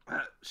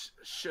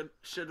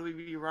 Should we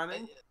be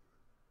running?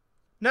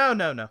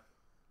 No.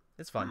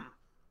 It's fine.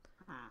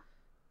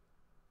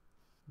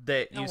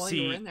 That you While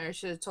see. you were in there, I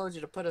should have told you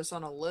to put us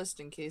on a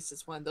list in case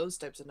it's one of those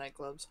types of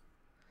nightclubs.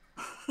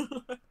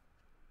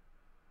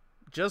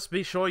 Just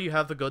be sure you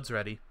have the goods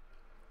ready.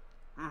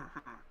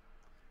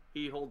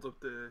 He holds up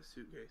the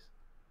suitcase.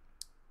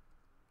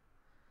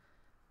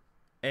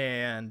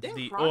 And Didn't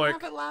the Ron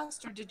orc. have it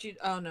last, or did you?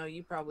 Oh no,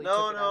 you probably.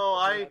 No, took it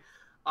off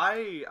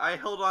I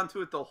held on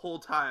to it the whole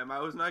time. I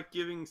was not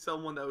giving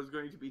someone that was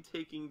going to be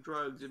taking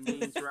drugs and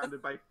being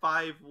surrounded by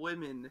 5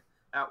 women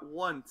at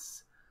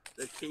once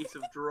the case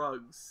of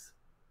drugs.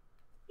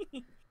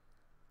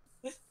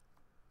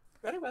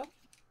 Very well.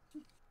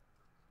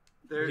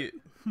 There.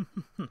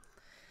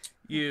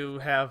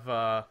 You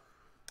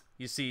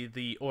see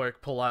the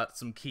orc pull out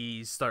some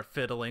keys, start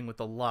fiddling with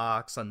the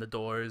locks on the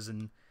doors,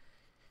 and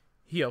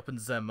he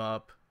opens them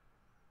up.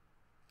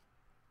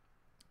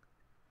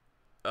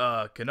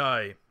 Could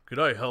I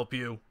help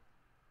you?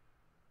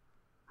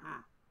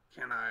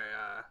 Can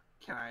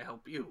I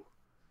help you?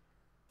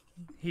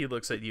 He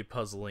looks at you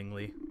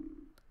puzzlingly.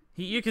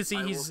 You can see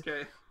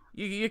Okay.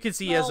 You can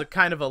see he has a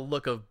kind of a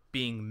look of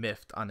being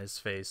miffed on his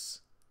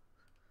face.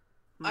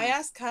 I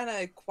asked kind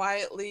of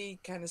quietly,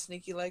 kind of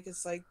sneaky like,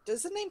 it's like,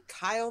 does the name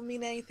Kyle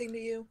mean anything to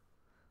you?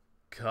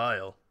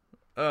 Kyle?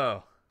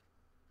 Oh.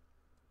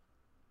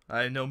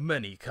 I know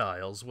many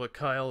Kyles. What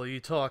Kyle are you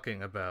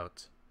talking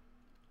about?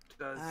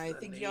 I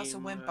think he also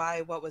went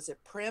by, what was it,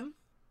 Prim?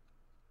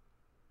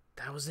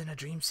 That was in a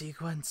dream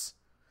sequence.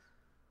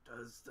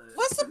 What's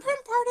the Prim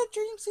part of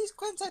dream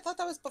sequence? I thought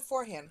that was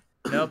beforehand.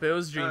 Nope, it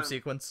was dream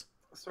sequence.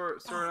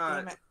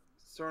 Sornot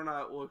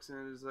looks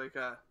and is like,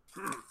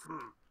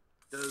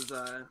 does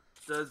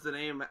the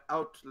name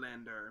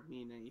Outlander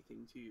mean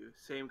anything to you?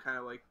 Same kind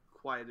of like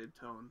quieted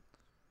tone.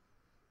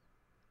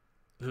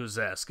 Who's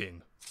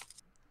asking?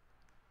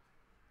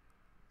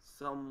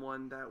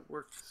 Someone that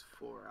works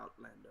for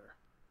Outlander.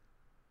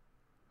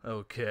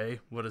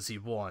 Okay, what does he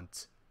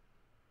want?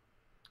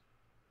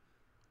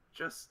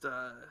 Just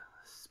a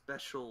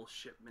special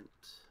shipment.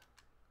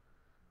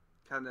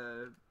 Kind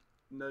of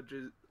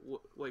nudges,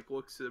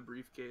 looks at the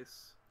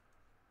briefcase.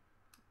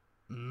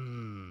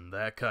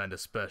 That kind of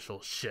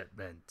special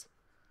shipment.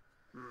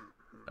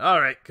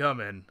 Alright, come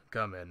in.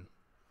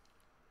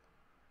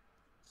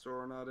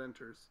 Sornot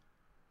enters.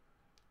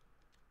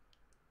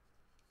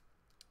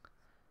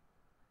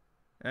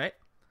 Alright.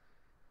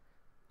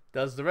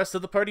 Does the rest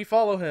of the party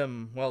follow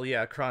him? Well,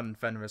 yeah, Kron and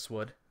Fenris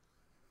would.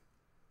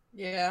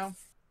 Yeah.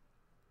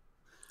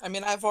 I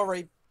mean, I've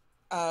already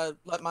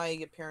let my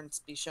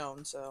appearance be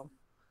shown, so.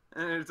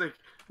 And it's like,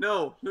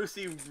 no,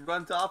 Lucy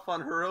runs off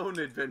on her own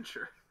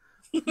adventure.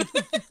 To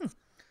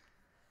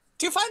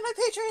find my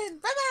patron!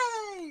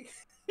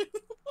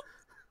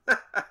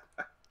 Bye-bye!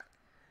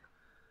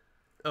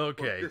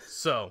 Okay,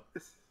 so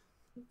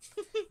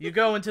You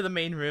go into the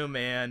main room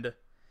and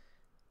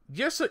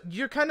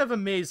you're kind of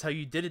amazed how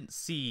you didn't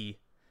see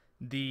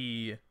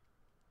the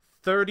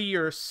 30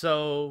 or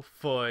so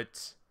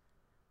foot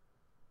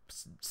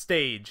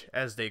stage,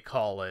 as they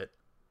call it,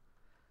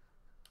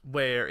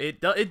 where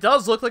it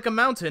does look like a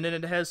mountain,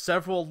 and it has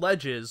several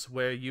ledges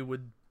where you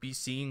would be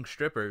seeing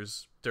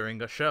strippers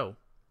during a show.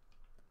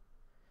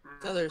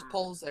 So there's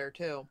poles there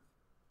too.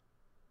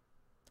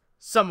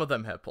 Some of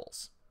them have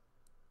poles.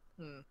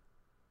 Hmm.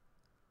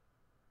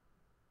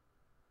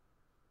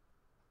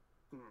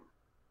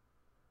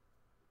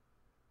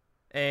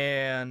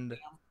 And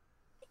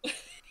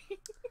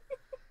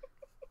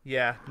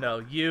yeah, no,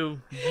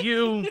 you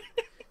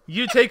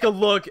take a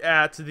look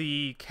at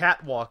the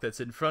catwalk that's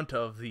in front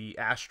of the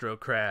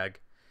AstroCrag,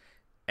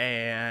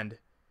 and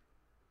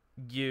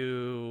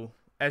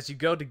as you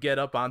go to get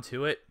up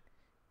onto it,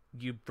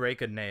 you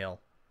break a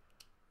nail.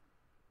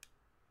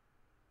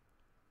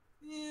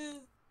 Yeah.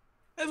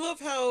 I love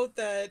how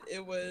that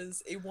it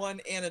was a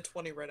 1 and a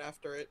 20 right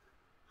after it.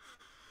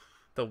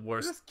 The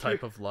worst Just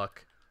type of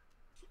luck.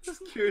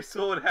 Just curious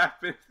what would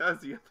happen if that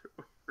was the other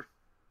way.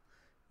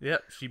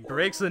 Yep, she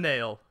breaks a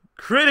nail.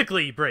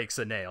 Critically breaks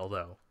a nail,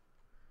 though.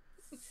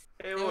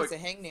 Hey, It look. was a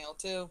hangnail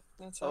too.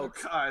 That's Oh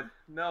God,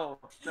 no,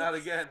 not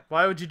again.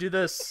 Why would you do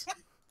this?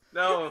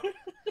 No.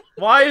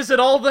 Why is it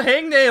all the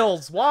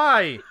hangnails?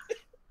 Why?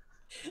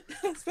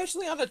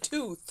 Especially on a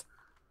tooth.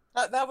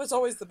 That was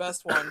always the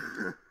best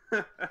one.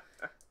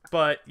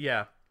 But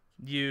yeah,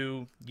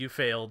 you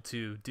failed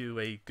to do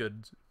a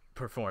good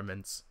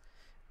performance.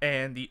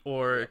 And the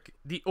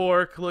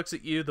orc looks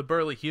at you, the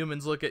burly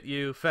humans look at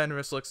you,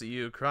 Fenris looks at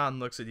you, Kron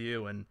looks at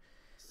you, and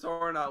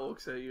Sorna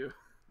looks at you.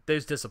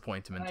 there's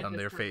disappointment I on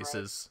their just turned red.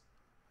 faces.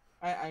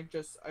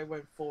 I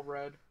went full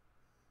red.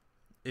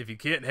 If you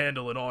can't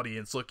handle an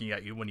audience looking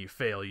at you when you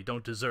fail, you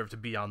don't deserve to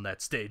be on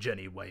that stage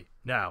anyway.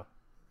 Now.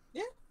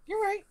 Yeah, you're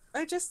right.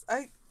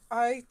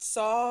 I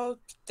saw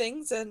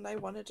things and I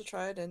wanted to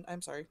try it, and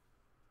I'm sorry.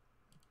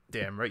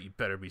 Damn right, you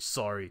better be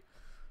sorry.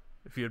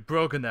 If you had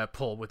broken that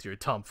pole with your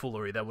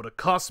tomfoolery, that would have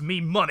cost me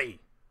money.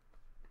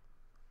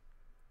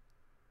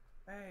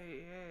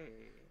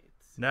 Hey,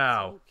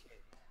 Now, it's okay.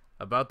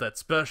 about that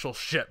special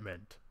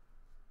shipment.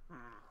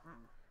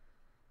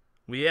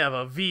 We have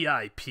a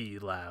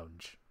VIP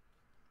lounge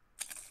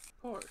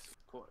Of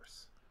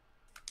course.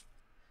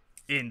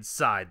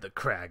 inside the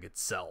crag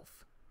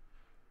itself.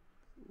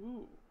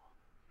 Ooh.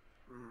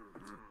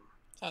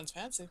 Sounds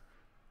fancy.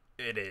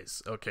 It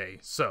is. Okay,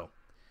 so.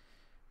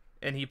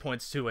 And he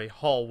points to a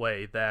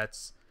hallway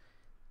that's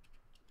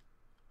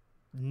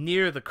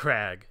near the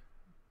crag.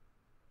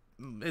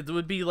 It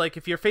would be like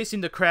if you're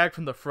facing the crag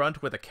from the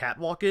front where the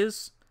catwalk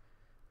is.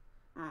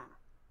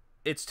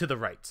 It's to the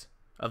right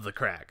of the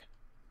crag.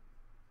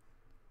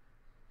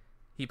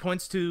 He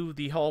points to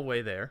the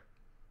hallway there,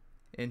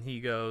 and he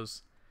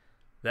goes,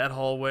 that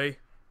hallway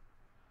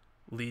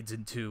leads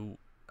into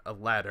a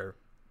ladder,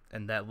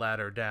 and that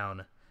ladder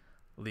down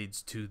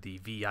leads to the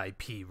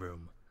VIP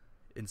room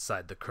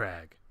inside the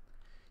crag.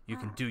 You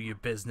can do your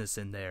business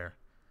in there.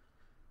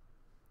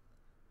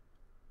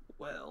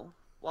 Well,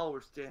 while we're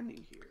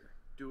standing here,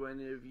 do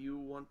any of you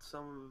want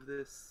some of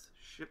this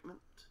shipment?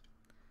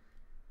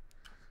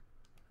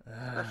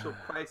 Special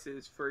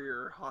prices for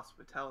your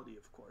hospitality,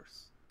 of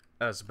course.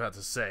 I was about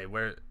to say,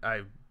 where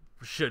I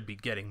should be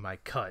getting my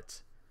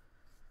cut.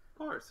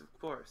 Of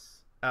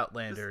course.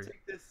 Outlander. Just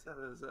take this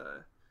as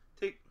a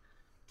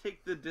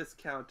take the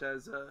discount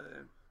as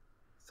a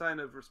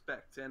sign of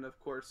respect, and of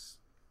course,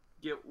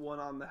 get one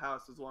on the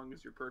house as long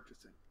as you're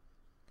purchasing.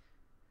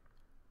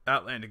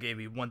 Outlander gave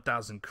me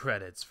 1,000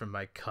 credits for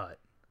my cut.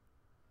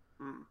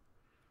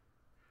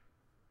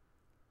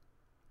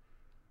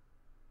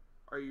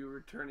 Are you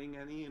returning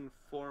any in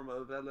form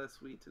of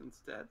LS wheat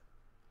instead?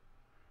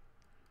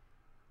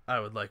 I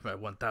would like my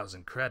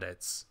 1,000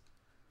 credits.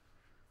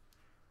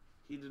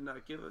 He did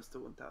not give us the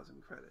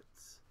 1,000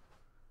 credits.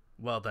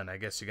 Well then, I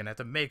guess you're gonna have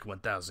to make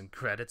 1,000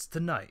 credits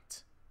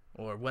tonight.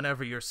 Or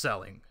whenever you're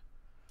selling.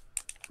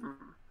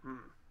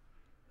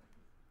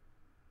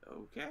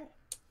 Okay.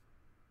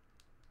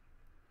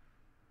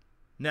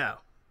 Now,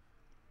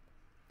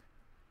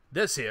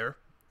 this here,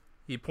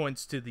 he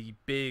points to the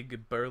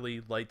big,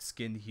 burly,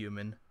 light-skinned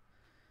human.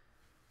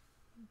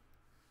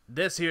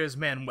 This here is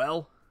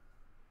Manuel.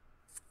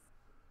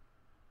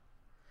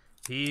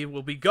 He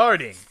will be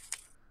guarding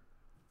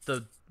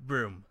the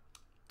room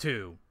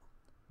to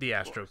the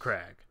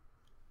AstroCrag.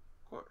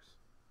 Of course.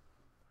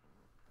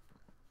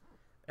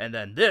 And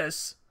then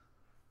this,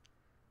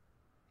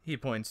 he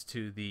points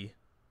to the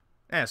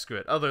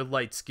Askrit, other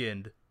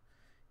light-skinned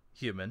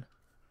human.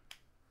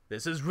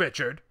 This is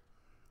Richard.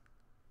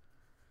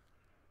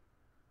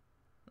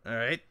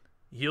 Alright?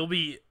 He'll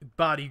be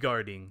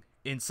bodyguarding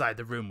inside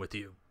the room with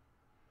you.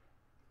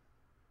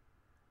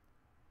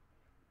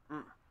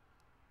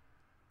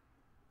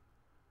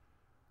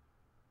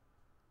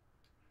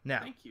 Now,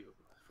 Thank you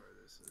for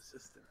this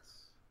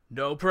assistance.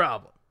 no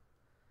problem.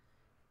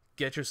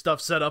 Get your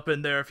stuff set up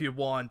in there if you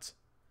want.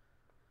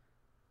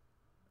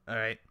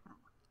 Alright?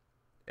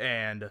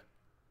 And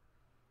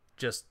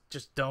Just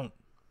don't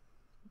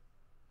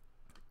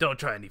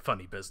try any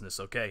funny business,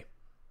 okay?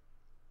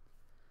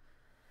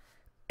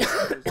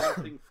 There's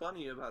nothing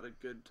funny about a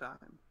good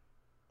time.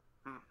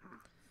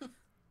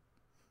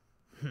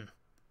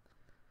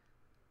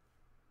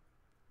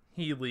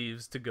 He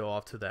leaves to go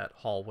off to that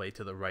hallway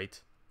to the right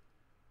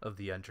of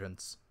the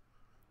entrance.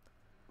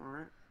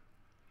 Alright.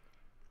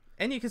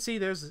 And you can see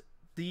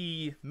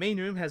the main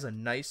room has a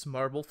nice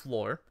marble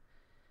floor.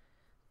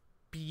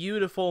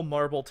 Beautiful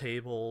marble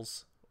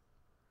tables.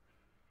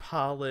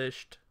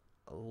 Polished,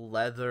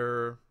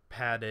 leather,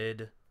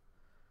 padded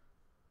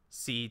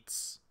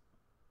seats.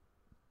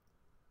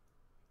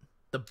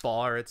 The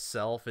bar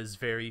itself is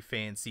very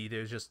fancy.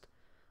 There's just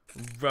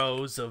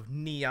rows of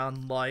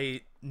neon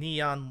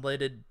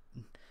lighted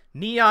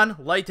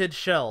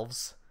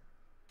shelves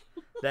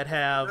that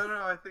have No,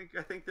 I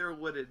think they're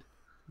lidded.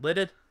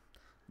 lidded.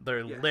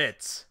 They're Yes.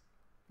 lit.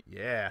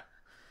 Yeah.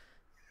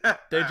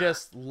 They're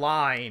just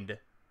lined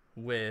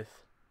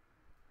with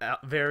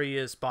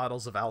various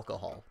bottles of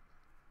alcohol.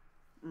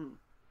 Mm.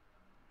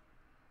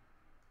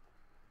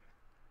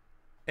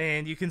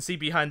 And you can see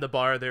behind the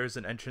bar there's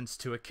an entrance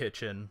to a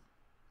kitchen.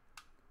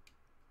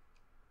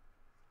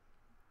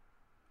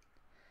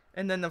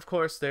 And then, of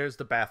course, there's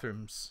the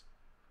bathrooms.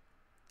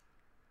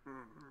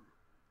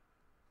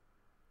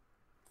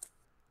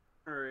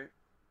 Alright.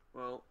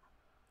 Well,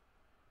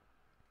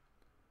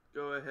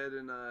 go ahead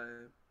and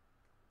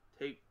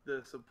take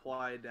the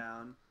supply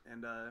down,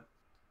 and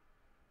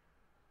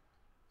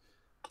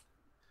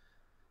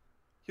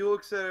he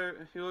looks at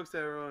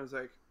everyone and is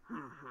like,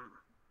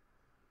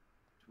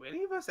 do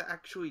any of us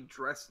actually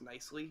dress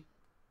nicely?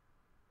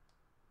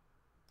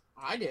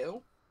 I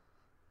do.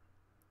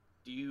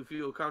 Do you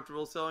feel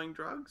comfortable selling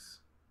drugs?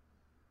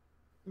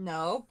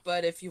 No,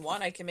 but if you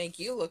want, I can make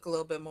you look a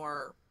little bit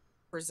more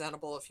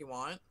presentable if you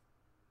want.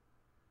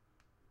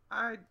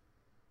 I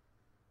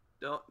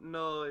don't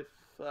know if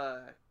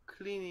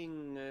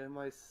cleaning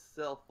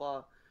myself.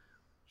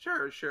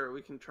 Sure,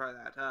 we can try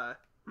that.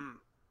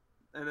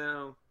 And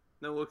then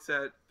looks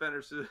at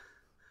Fenris.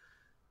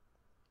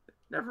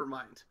 Never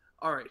mind.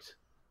 All right.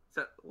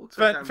 So, looks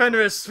like I'm-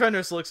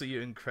 Fenris looks at you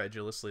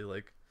incredulously,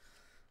 like,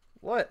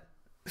 what?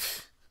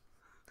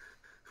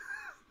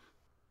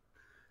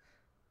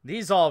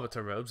 These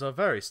arbiter robes are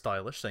very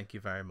stylish, thank you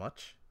very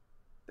much.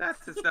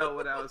 That's just not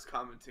what I was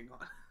commenting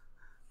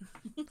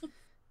on.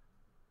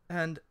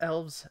 And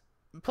elves,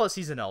 plus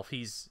he's an elf.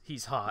 He's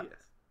hot.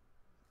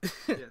 Yes.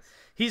 Yes.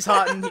 He's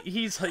hot and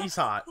he's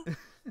hot.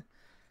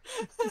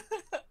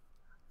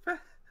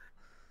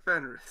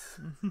 Fenris,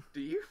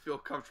 do you feel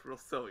comfortable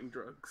selling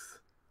drugs?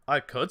 I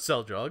could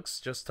sell drugs.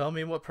 Just tell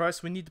me what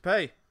price we need to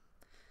pay.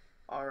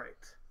 All right.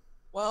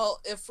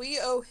 Well, if we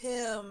owe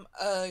him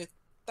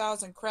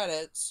 1,000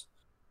 credits,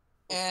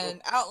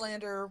 and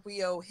Outlander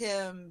we owe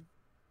him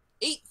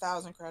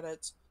 8,000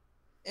 credits,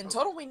 in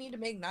total we need to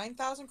make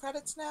 9,000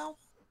 credits now.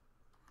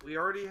 We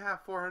already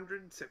have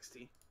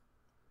 460.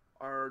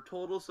 Our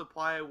total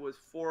supply was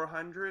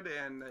 400,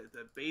 and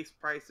the base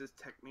price is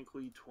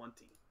technically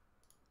 20.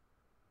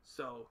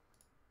 So,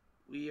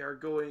 we are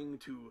going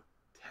to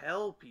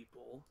tell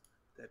people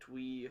that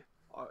we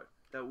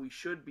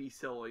should be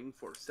selling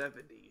for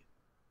 70,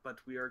 but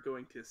we are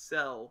going to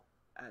sell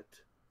at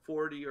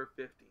 40 or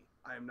 50.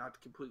 I am not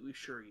completely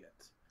sure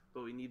yet,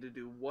 but we need to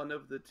do one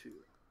of the two.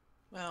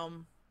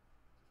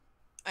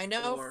 I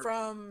know Or-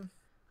 from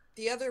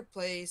the other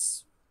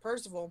place,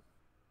 Percival,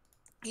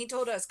 he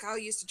told us Kyle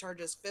used to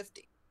charge us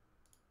 50.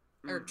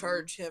 Or Mhm.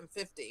 charge him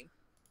 50.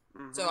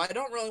 Mhm. So I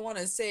don't really want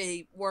to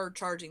say we're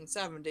charging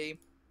 70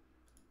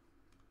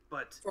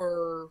 But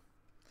for...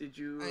 did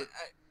you?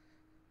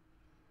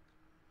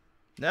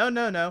 No.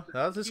 That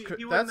was just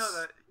You wouldn't know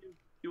that.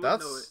 You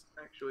wouldn't know it that's-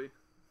 actually.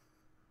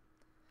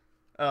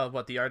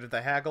 what, the art of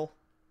the haggle?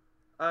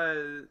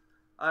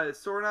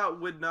 Sornout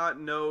would not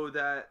know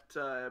that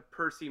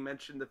Percy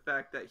mentioned the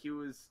fact that he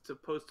was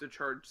supposed to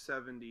charge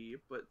 70,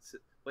 but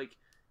like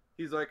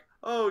he's like,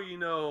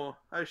 oh,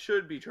 I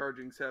should be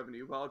charging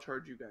 70, but I'll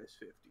charge you guys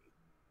 50.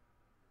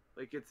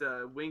 Like it's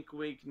a wink,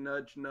 wink,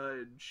 nudge,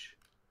 nudge.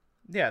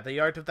 Yeah, the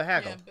art of the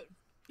haggle.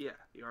 Yeah,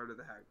 the art of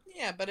the haggle.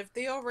 Yeah, but if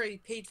they already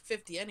paid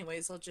 50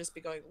 anyways, they'll just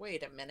be going,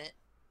 wait a minute.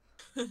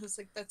 It's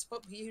like, that's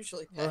what we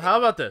usually pay. Well, how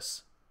about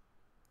this?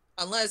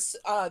 Unless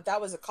that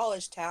was a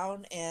college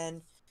town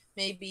and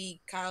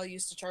maybe Kyle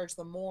used to charge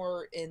them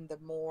more in the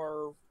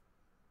more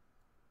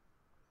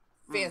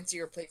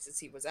fancier places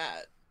he was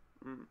at.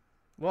 Mm.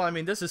 Well, I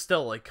mean, this is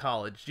still like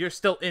college. You're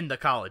still in the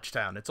college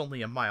town. It's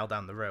only a mile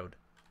down the road.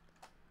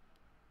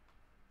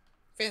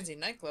 Fancy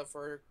nightclub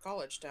for a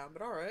college town,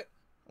 but alright.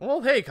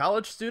 Well, hey,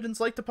 college students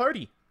like to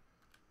party.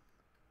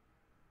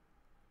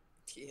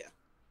 Yeah.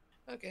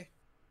 Okay.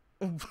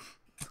 I'm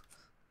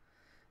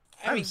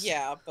I mean, s-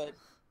 yeah, but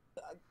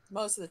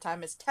most of the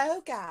time it's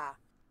toga.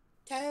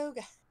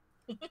 Toga.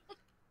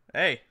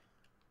 Hey,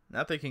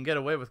 now they can get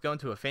away with going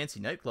to a fancy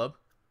nightclub.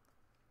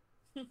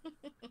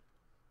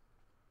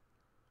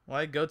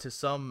 Why go to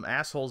some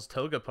asshole's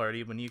toga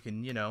party when you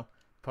can,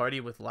 party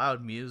with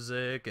loud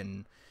music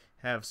and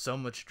have so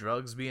much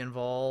drugs be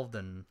involved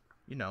and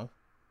you know,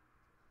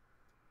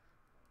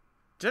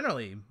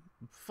 generally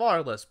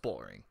far less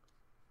boring.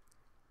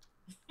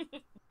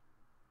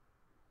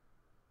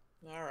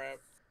 All right.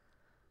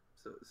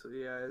 So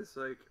yeah, it's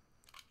like,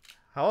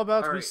 How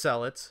about all we right,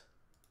 sell it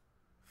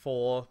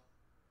for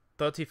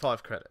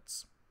 35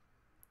 credits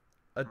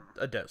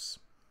a dose?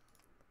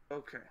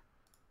 okay.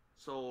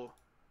 So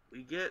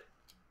we get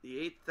the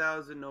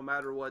 8,000 no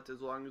matter what,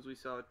 as long as we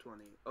sell at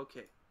 20.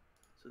 Okay.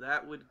 So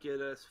that would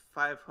get us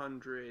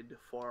 500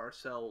 for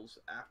ourselves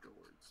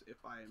afterwards, if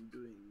I am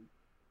doing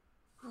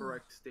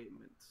correct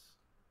statements.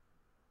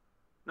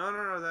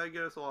 No, that'd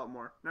get us a lot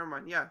more. Never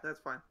mind. Yeah, that's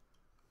fine.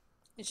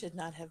 I should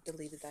not have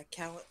deleted that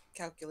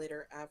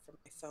calculator app from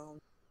my phone.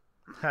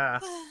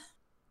 Ha.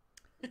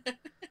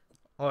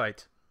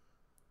 Alright.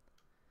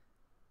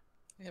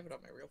 I have it on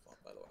my real phone,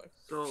 by the way.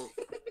 So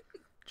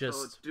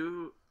Just.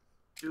 do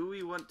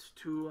we want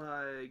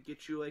to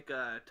get you like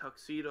a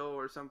tuxedo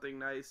or something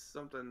nice,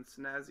 something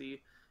snazzy?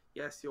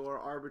 Yes, your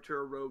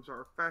arbiter robes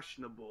are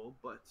fashionable,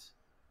 but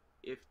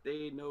if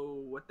they know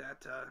what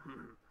that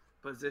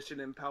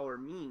position and power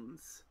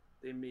means,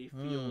 they may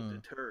feel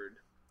deterred.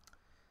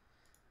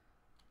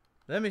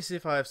 Let me see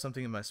if I have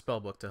something in my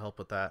spellbook to help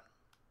with that.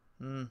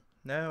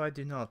 No, I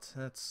do not.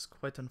 That's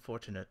quite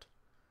unfortunate.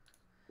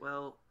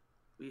 Well,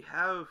 we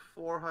have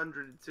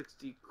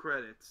 460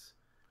 credits.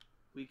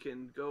 We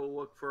can go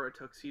look for a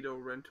tuxedo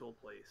rental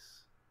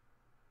place.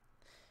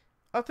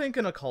 I think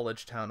in a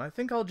college town. I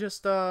think I'll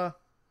just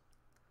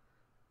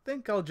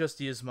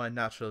use my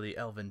naturally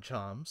elven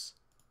charms.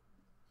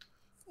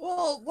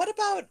 Well, what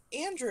about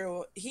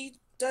Andrew? He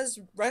does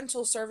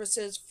rental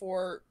services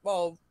for,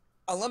 well,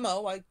 a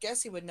limo. I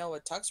guess he would know a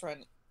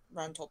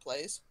rental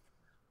place.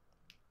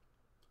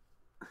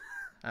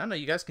 I don't know,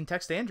 you guys can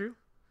text Andrew.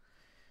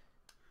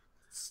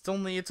 It's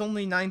only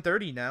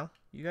 9:30 now.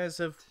 You guys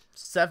have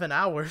 7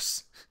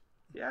 hours.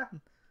 Yeah.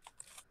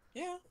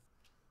 Yeah.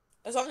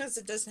 As long as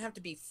it doesn't have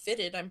to be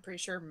fitted, I'm pretty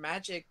sure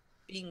magic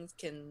beings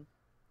can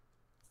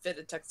fit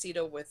a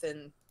tuxedo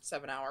within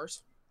 7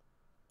 hours.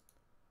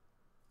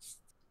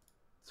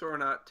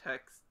 Sornot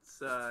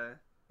texts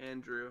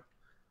Andrew.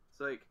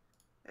 It's like,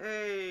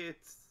 hey,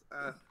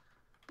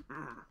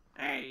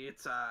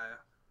 it's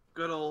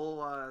good old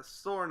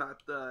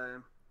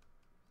Sornot.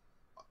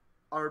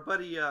 Our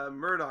buddy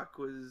Murdoch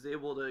was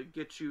able to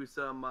get you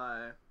some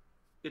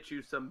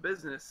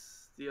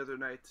business the other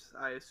night,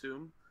 I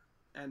assume,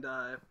 and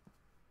I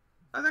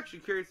was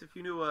actually curious if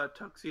you knew a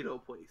tuxedo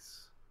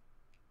place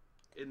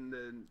in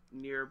the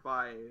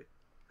nearby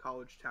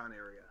college town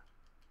area.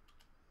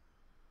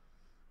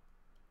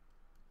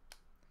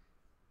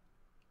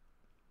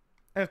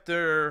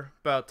 After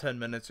about 10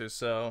 minutes or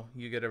so,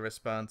 you get a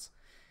response.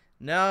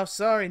 No,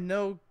 sorry,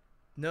 no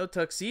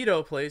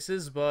tuxedo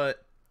places,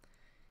 but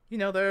you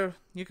know,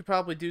 you could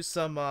probably do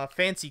some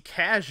fancy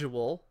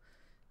casual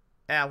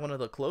at one of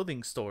the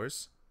clothing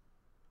stores.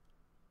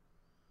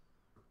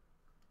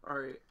 All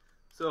right.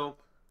 So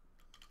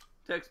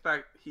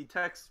he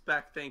texts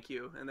back thank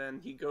you, and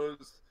then he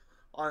goes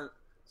on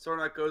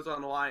Sornak goes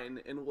online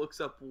and looks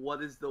up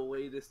what is the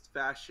latest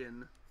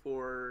fashion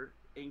for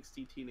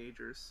angsty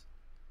teenagers.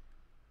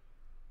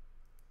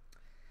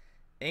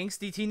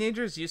 Angsty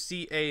teenagers, you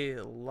see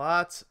a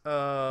lot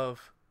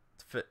of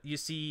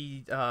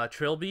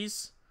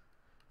trilbies,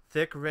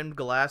 thick rimmed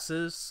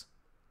glasses,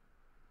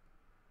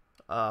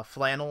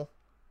 flannel,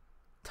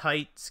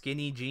 tight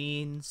skinny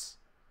jeans.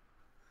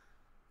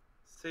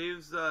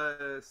 Saves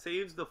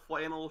the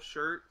flannel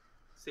shirt,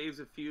 saves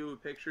a few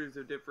pictures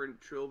of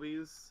different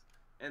trilbies,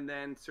 and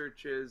then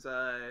searches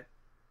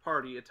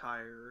party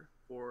attire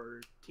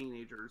for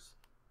teenagers.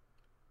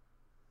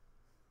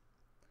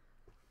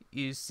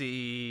 You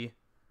see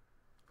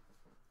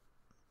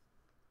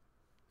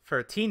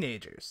for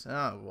teenagers.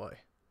 Oh boy.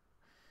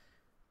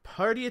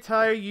 Party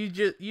attire, you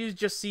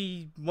just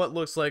see what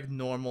looks like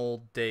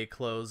normal day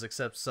clothes,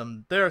 except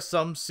there are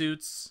some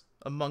suits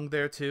among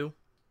there too.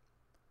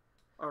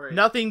 All right.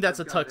 Nothing that's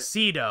I've a got it.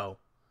 tuxedo.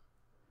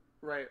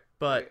 Right.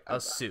 But right.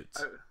 a suit.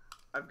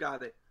 I've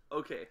got it.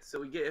 Okay, so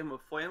we get him a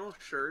flannel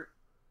shirt,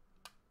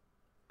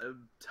 a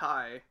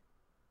tie,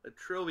 a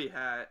trilby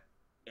hat,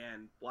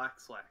 and black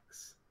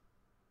slacks.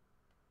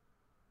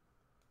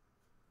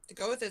 To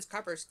go with his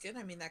copper skin,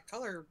 I mean, that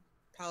color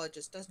palette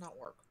just does not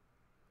work.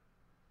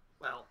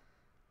 Well,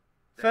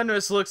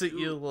 Fenris looks at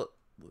you.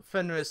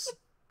 Fenris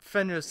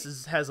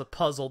has a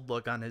puzzled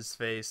look on his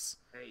face.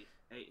 Hey,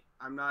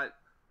 I'm not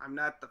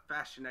the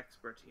fashion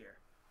expert here,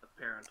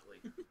 apparently.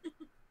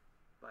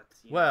 But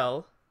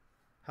well,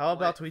 how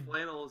about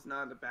flannel is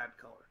not a bad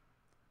color.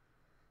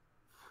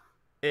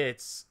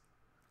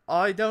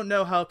 I don't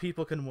know how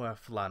people can wear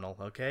flannel,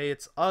 okay?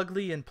 It's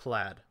ugly and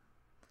plaid.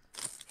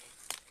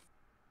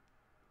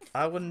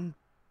 I wouldn't...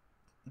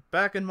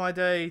 Back in my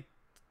day,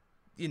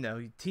 you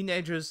know,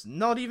 teenagers,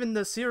 not even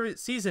the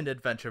seasoned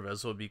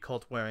adventurers would be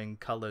caught wearing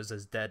colors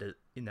as dead,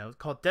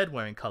 caught dead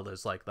wearing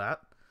colors like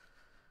that.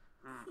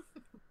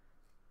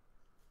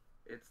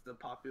 It's the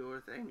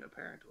popular thing,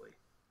 apparently.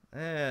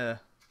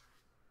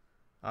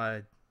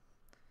 What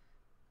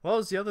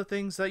was the other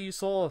things that you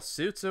saw?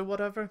 Suits or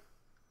whatever?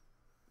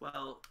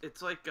 Well,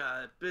 it's like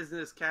a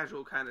business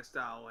casual kind of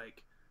style.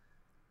 Like,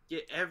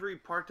 get every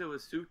part of a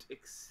suit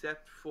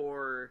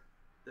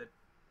the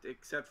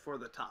except for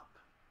the top.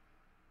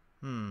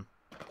 Hmm.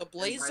 A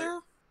And by blazer?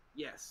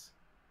 yes,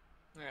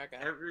 Okay.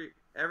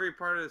 every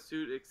part of the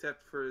suit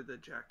except for the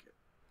jacket.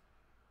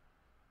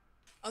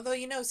 Although,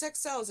 sex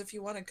sells if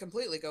you want to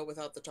completely go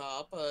without the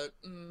top, but...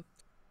 I mean,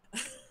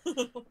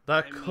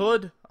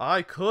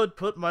 I could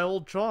put my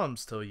old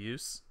charms to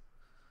use.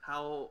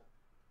 how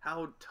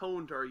how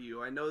toned are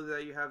you? I know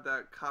that you have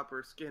that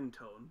copper skin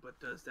tone, but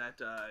does that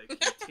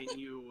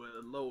continue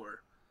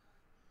lower?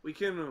 We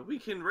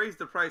can raise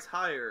the price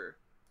higher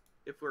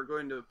if we're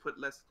going to put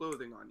less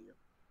clothing on you.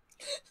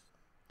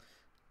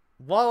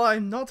 While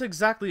I'm not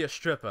exactly a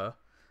stripper,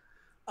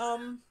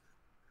 um,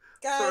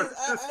 So guys,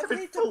 it's just I'd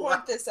going hate to to point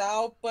laugh. this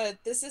out,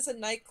 but this is a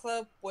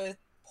nightclub with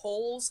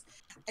poles.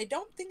 I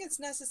don't think it's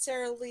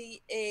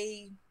necessarily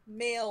a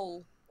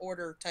mail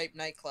order type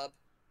nightclub.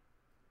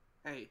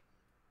 Hey,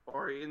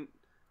 Orion.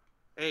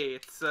 Hey,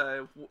 it's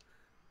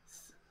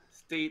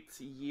state's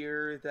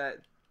year that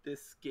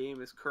this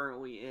game is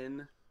currently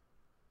in.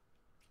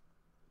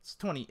 it's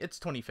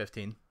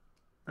 2015.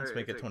 Let's Alright,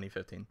 make it's it like,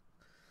 2015.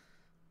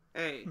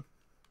 hey,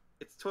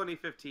 it's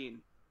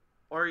 2015.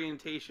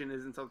 Orientation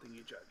isn't something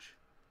you judge.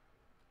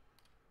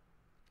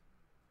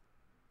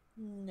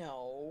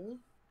 No,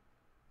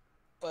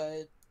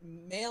 but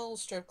male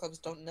strip clubs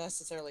don't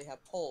necessarily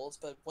have poles,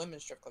 but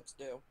women's strip clubs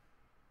do.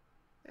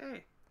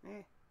 Hey,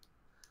 eh.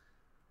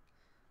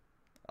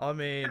 I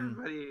mean,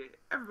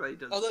 Everybody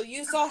does. Although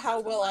you saw Everybody how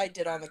does well something. I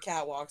did on the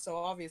catwalk, so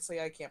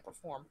obviously I can't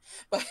perform.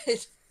 But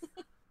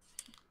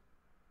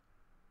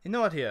you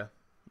know what?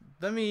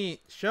 Let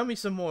me show me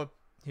some more.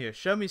 Here,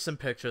 show me some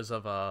pictures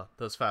of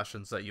those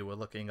fashions that you were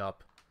looking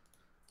up.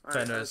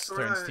 Alright, Fenris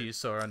turns to you,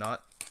 so or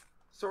not.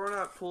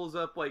 Sorna pulls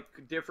up like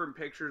different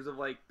pictures of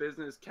like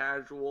business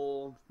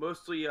casual,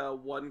 mostly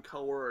one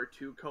color or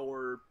two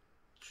color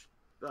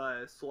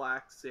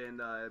slacks and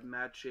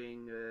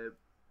matching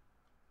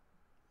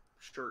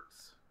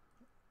shirts.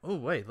 Oh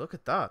wait, look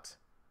at that.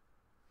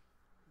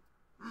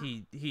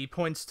 He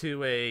points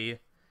to a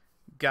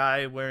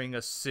guy wearing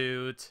a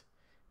suit,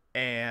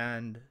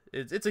 and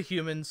it's a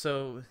human,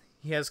 so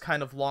he has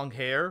kind of long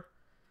hair,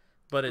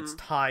 but it's Mm.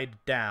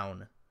 tied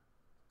down.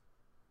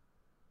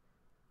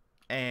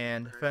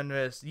 And Okay.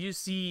 Fenris,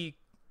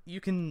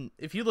 you can,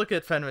 if you look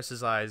at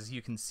Fenris's eyes,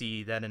 you can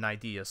see that an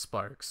idea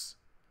sparks.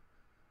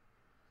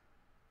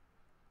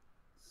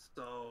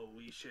 So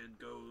we should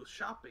go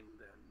shopping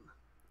then.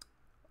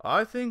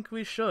 I think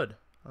we should.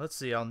 Let's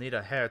see, I'll need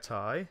a hair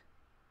tie.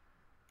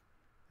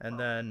 And Oh.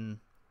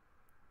 then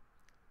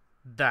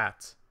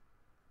that.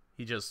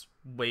 He just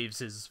waves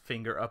his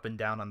finger up and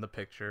down on the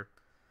picture.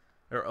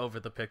 Or over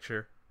the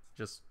picture.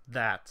 Just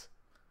that.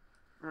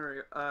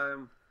 Alright,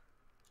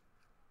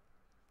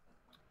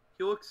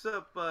 he looks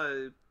up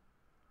the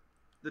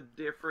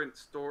different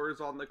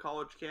stores on the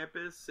college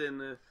campus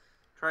and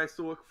tries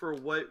to look for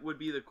what would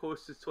be the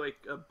closest to like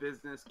a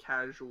business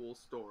casual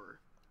store.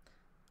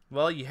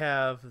 Well, you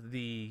have the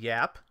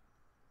Yap.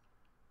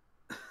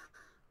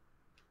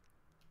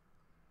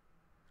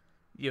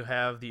 You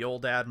have the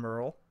Old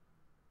Admiral.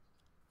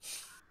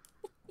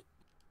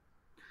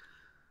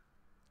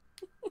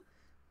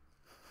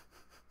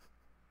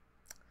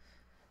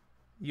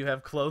 You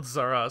have Clothes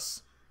Are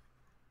Us.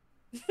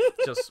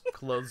 Just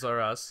Clothes Are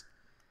Us.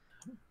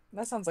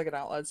 that sounds like an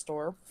outlet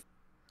store.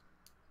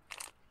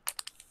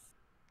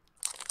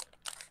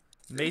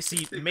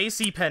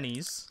 Macy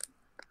Pennies.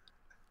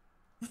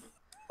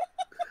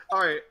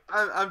 Alright,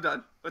 I'm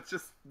done. Let's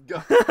just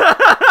go.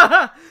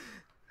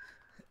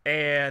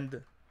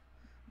 And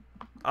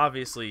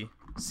obviously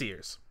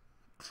Sears.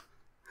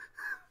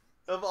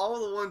 Of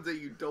all the ones that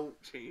you don't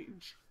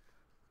change.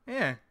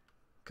 Yeah,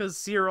 because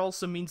sear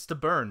also means to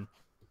burn.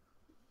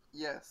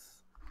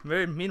 Yes.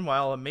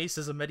 Meanwhile, a mace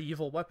is a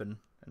medieval weapon,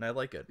 and I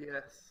like it.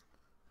 Yes.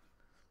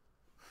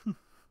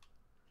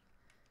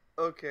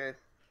 Okay.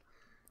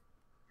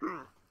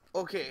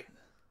 Okay.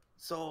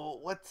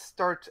 So let's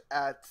start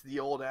at the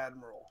Old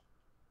Admiral.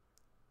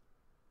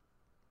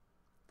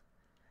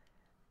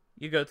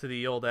 You go to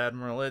the Old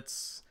Admiral.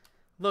 It's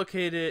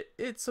located.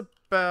 It's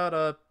about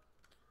an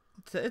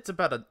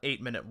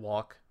 8-minute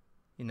walk.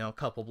 You know, a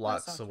couple That's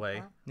blocks not too away.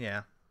 far.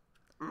 Yeah.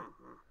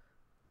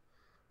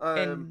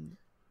 Um.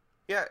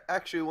 Yeah.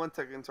 Actually, one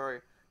second. Sorry.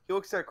 He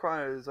looks at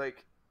Kron and is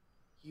like,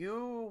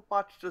 "You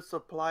watched a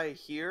supply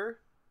here,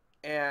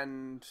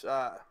 and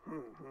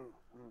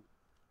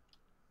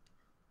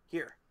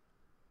here."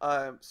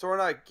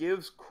 Sorna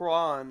gives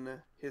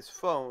Kron his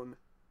phone,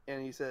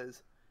 and he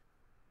says,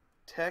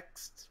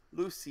 "Text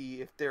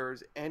Lucy if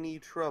there's any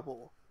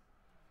trouble."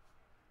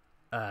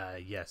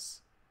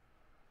 Yes.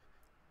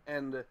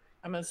 And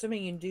I'm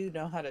assuming you do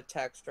know how to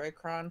text, right,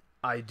 Kron?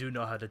 I do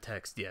know how to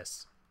text,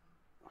 yes.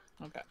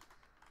 Okay.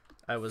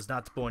 I was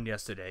not born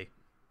yesterday.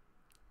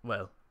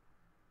 Well,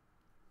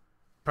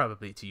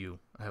 probably to you,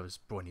 I was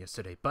born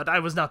yesterday, but I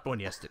was not born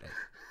yesterday.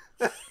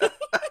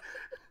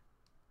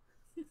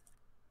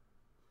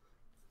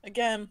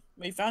 Again,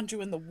 we found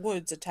you in the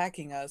woods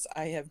attacking us.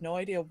 I have no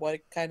idea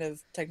what kind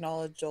of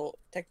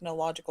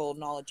technological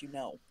knowledge you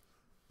know.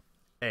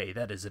 Hey,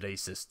 that is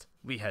racist.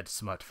 We had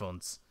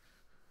smartphones.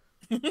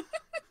 All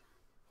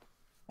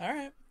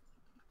right.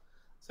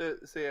 So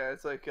yeah,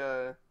 it's like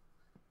and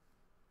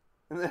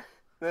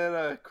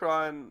then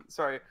Kron,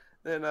 sorry,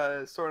 then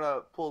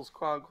Sorna pulls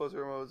Kron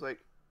closer and was like,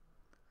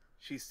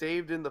 "She's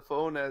saved in the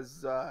phone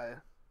as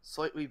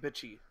slightly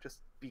bitchy. Just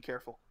be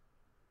careful.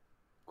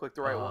 Click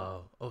the right one."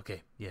 Oh,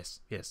 okay.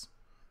 Yes, yes.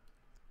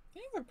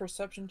 Can you have a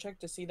perception check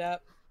to see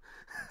that?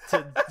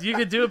 You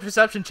could do a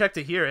perception check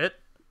to hear it.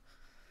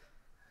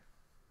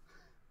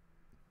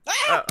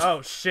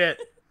 Oh, shit.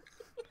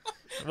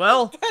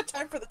 Well, Bad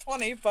time for the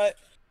 20, but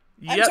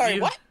I'm yep, sorry,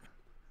 what?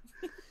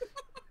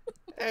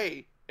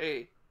 Hey,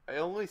 I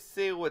only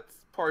say what's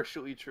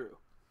partially true.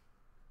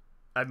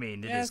 I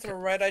mean, it Yeah, is. that's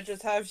right. I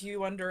just have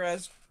you under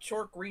as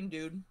short green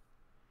dude.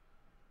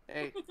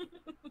 Hey,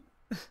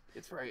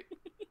 it's right.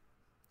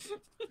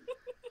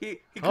 He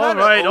All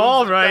kinda right, owns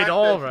all the right, fact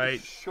all that right.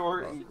 he's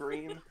short and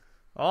green.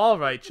 All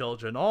right,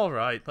 children. All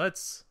right.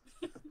 Let's.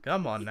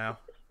 Come on now.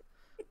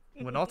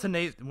 We're not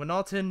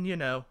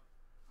in,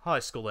 high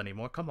school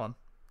anymore. Come on.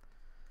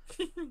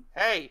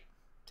 Hey,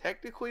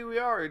 technically we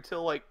are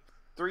until like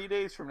 3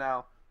 days from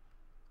now.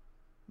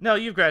 No,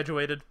 you've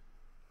graduated.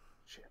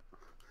 Shit.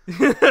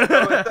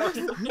 That was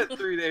still at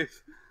 3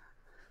 days.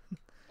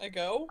 I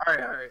go. All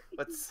right.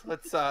 Let's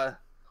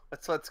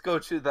go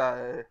to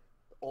the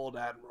old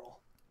admiral.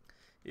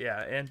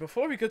 Yeah, and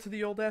before we go to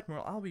the old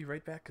admiral, I'll be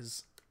right back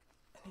because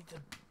I need to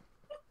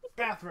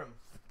bathroom.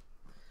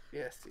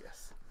 Yes.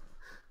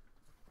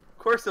 Of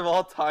course, of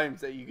all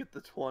times that you get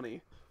the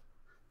 20.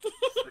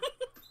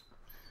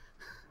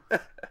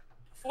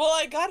 Well,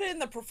 I got it in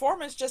the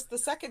performance just the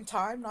second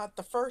time, not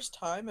the first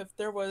time. If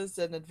there was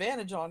an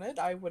advantage on it,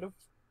 I would have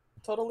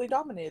totally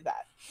dominated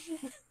that.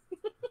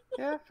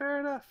 Yeah, fair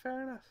enough.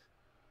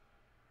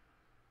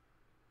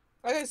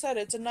 Like I said,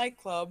 it's a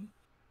nightclub,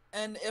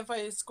 and if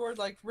I scored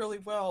like really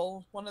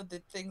well, one of the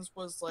things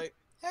was like,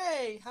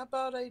 "Hey, how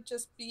about I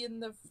just be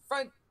in the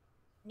front,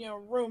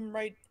 room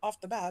right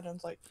off the bat?" And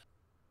it's like,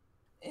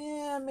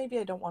 maybe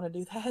I don't want to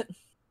do that.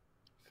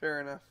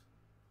 Fair enough.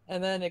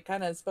 And then it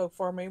kind of spoke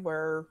for me,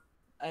 where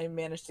I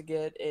managed to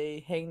get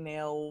a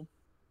hangnail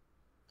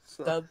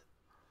So, stub.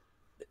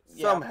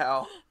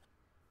 Yeah,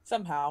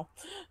 somehow.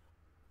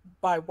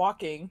 by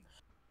walking,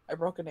 I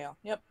broke a nail.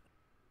 Yep.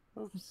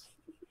 Oops.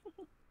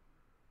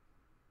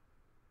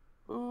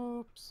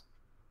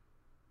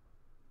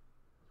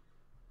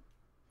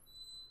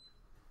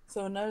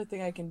 So another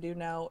thing I can do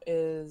now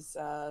is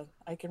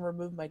I can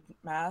remove my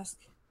mask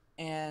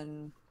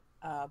and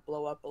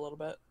blow up a little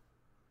bit.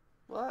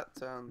 Well, that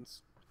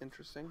sounds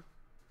interesting.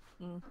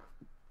 Mm.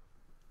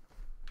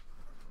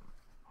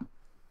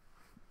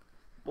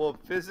 Well,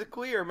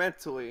 physically or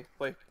mentally?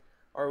 Like,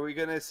 are we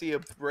gonna see a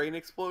brain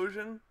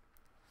explosion?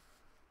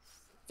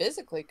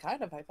 Physically,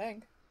 kind of, I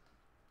think.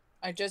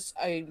 I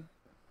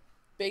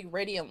big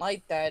radiant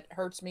light that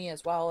hurts me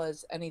as well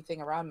as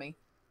anything around me.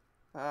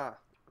 Ah,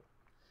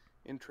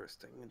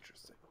 interesting.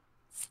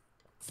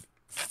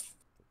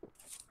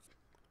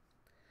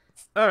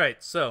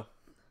 Alright, so.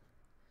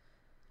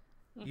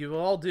 You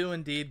all do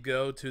indeed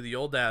go to the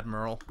old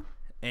admiral,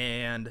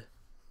 and.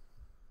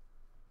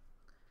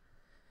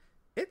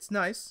 It's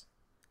nice.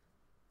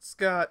 It's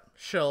got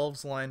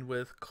shelves lined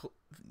with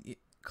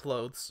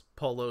clothes,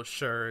 polo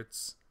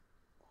shirts,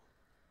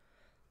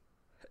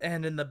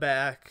 and in the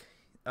back,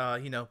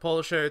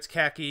 polo shirts,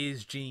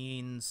 khakis,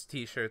 jeans,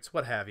 t-shirts,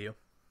 what have you.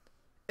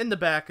 In the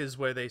back is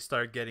where they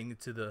start getting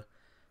into the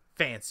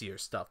fancier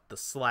stuff. The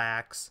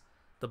slacks,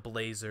 the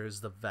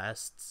blazers, the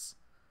vests.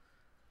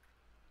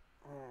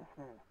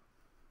 Mm-hmm.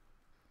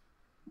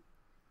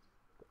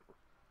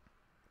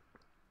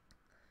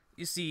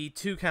 You see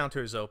two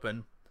counters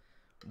open.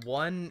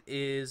 One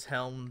is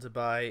helmed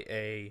by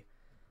a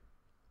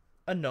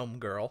gnome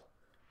girl.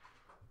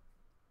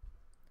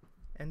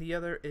 And the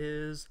other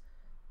is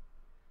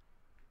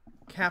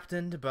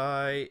captained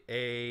by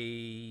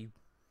a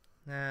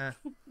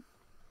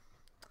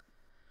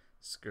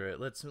screw it.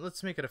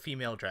 Let's make it a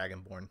female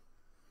dragonborn.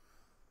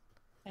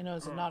 I know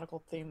there's a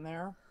nautical theme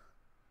there.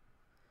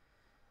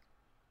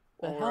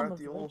 The Well, helm of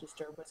the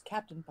register was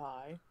captained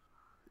by.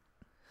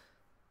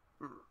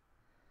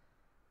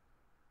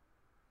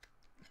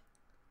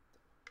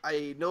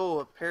 I know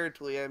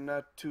apparently I'm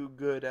not too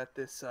good at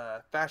this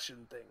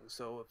fashion thing,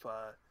 so if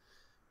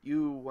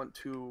you want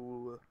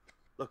to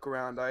look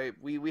around,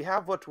 we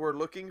have what we're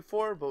looking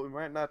for, but we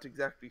might not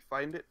exactly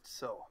find it,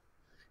 so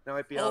that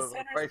might be out of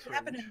the price do you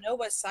happen range. to know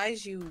what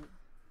size you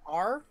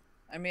are?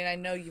 I mean, I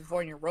know you've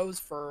worn your robes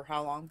for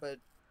how long, but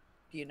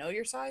do you know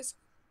your size?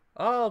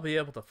 I'll be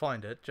able to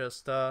find it.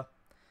 Just,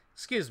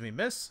 excuse me,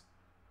 miss.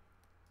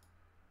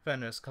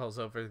 Fenris calls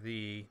over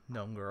the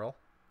gnome girl.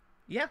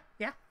 Yeah.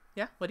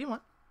 What do you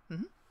want?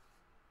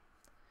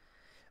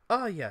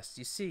 Yes,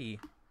 you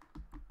see,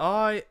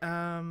 I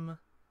am...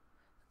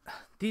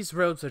 These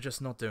robes are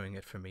just not doing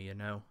it for me, you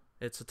know?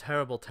 It's a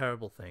terrible,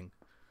 terrible thing.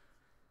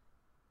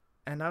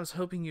 and I was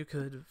hoping you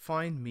could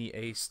find me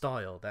a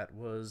style that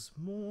was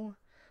more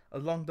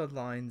along the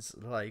lines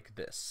like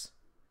this.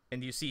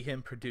 And you see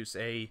him produce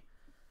a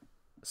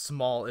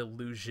small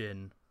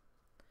illusion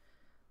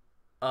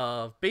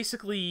of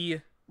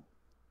basically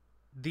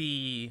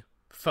the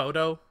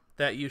photo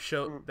that you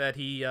show that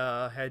he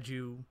had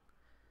you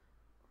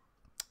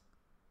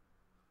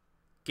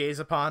gaze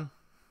upon,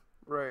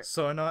 Right.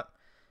 so or not,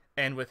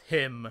 and with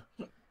him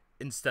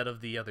instead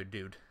of the other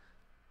dude.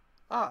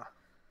 Ah.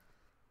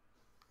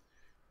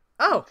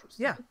 Oh,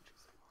 Interesting. yeah.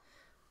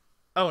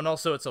 Oh, and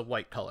also it's a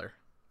white color,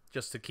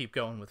 just to keep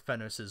going with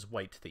Fenris's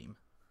white theme.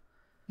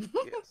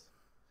 Yes.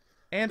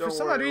 And Don't for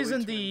some worry, odd it'll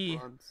reason, turn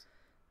bronze.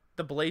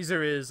 the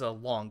blazer is a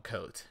long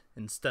coat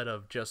instead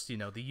of just,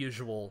 the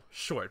usual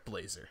short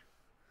blazer.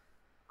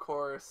 Of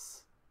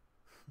course.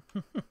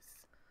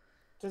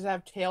 Does it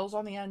have tails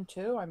on the end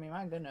too? I mean,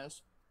 my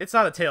goodness. It's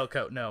not a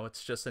tailcoat, no.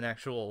 It's just an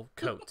actual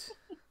coat.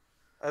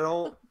 I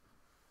don't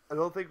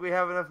think we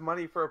have enough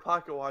money for a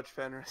pocket watch,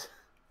 Fenris.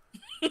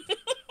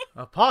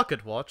 A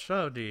pocket watch?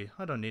 Oh,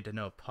 I don't need to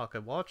know a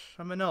pocket watch.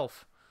 I'm an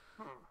elf.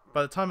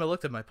 By the time I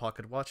looked at my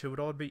pocket watch, it would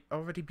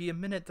already be a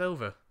minute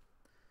over.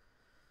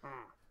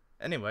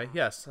 Anyway,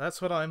 yes,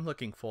 that's what I'm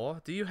looking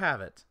for. Do you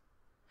have it?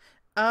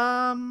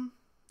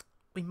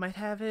 We might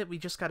have it. We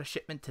just got a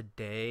shipment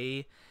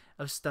today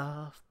of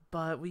stuff,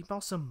 but we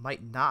also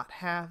might not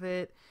have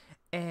it.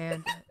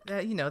 And,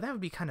 that would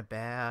be kind of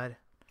bad.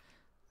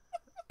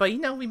 But,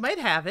 we might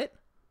have it.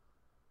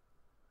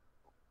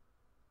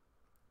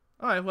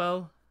 Alright,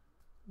 well,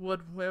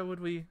 where would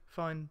we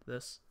find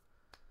this?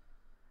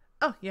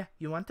 Oh, yeah,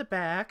 you want the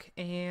back,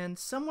 and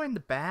somewhere in the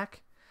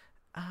back,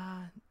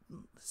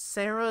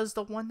 Sarah's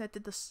the one that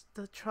did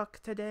the truck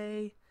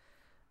today.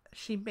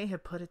 She may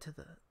have put it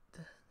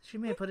she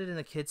may have put it in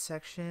the kids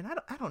section.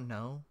 I don't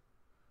know.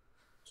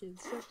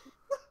 Kids section?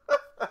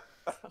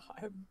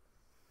 God.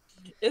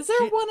 Is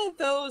there one of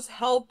those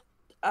help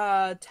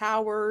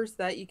towers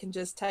that you can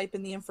just type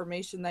in the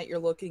information that you're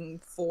looking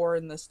for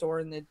in the store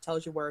and it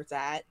tells you where it's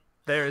at?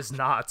 There is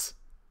not.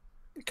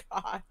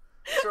 God.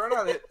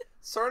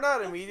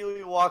 Sarnat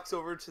immediately walks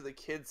over to the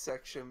kids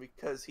section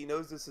because he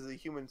knows this is a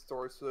human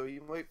store, so he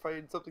might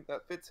find something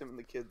that fits him in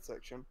the kids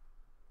section.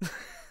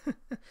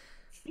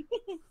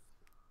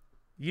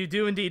 You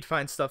do indeed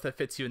find stuff that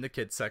fits you in the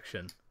kids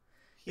section.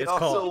 He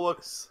also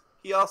looks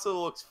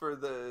for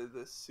the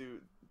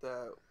suit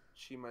that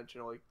she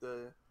mentioned, like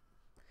the.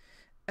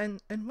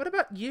 And what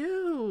about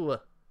you?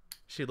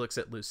 She looks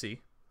at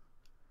Lucy.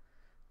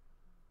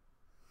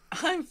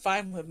 I'm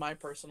fine with my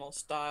personal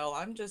style.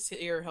 I'm just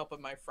here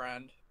helping my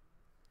friend.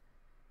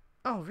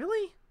 Oh,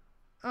 really?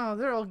 Oh,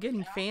 they're all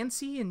getting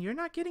fancy and you're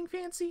not getting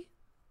fancy?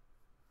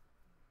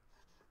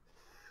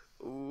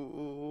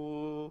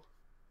 Ooh.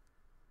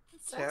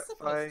 What's Cat that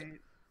supposed to...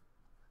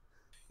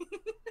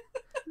 fight.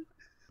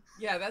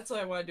 Yeah, that's what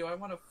I want to do. I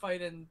want to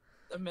fight in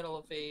the middle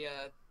of a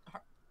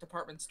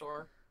department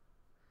store.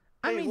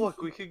 Hey, I mean,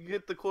 look, we could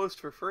get the clothes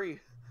for free.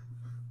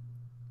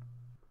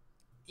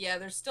 Yeah,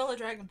 there's still a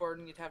dragon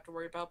board you'd have to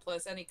worry about,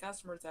 plus any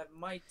customers that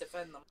might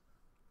defend them.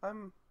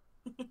 I'm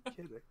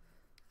kidding.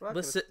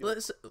 Listen.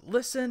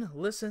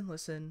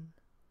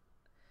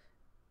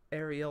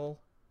 Ariel,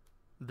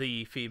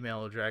 the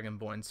female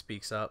dragonborn,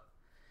 speaks up.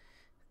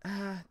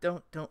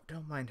 Don't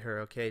mind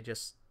her, okay?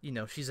 Just,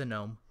 she's a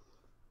gnome.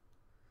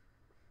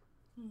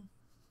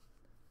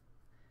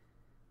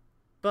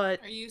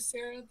 But are you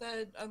Sarah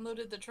that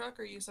unloaded the truck,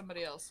 or are you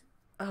somebody else?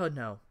 Oh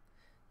no.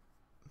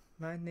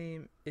 My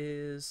name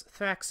is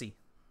Thraxy.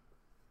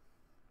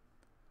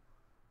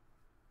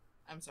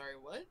 I'm sorry,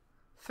 what?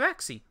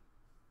 Thraxy.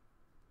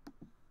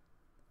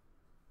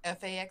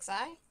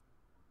 Faxi?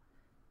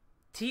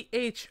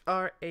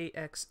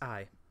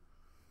 Thraxi.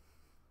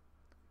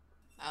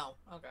 Oh,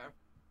 okay.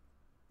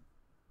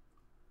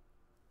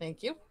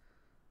 Thank you.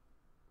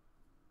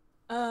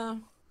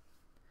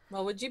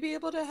 Well, would you be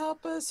able to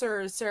help us,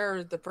 or is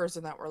Sarah the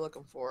person that we're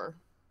looking for?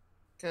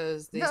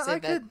 Because they say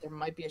that there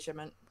might be a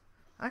shipment.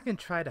 I can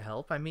try to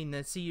help. I mean,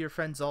 I see your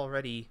friends are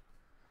already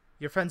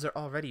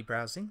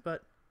browsing,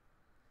 but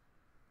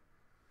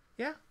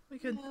yeah, we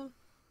could. Yeah.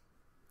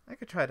 I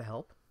could try to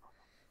help.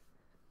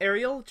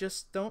 Ariel,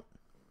 just don't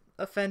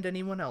offend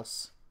anyone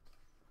else.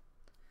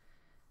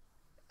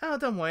 Oh,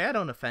 don't worry, I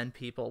don't offend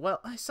people. Well,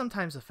 I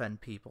sometimes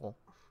offend people.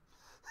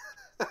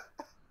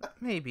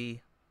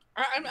 Maybe.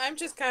 I'm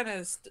just kind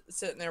of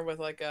sitting there with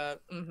like a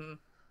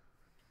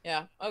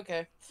yeah,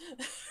 okay.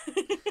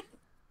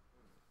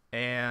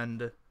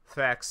 And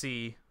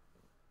Thraxy,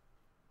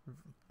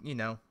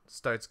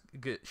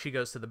 she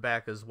goes to the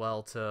back as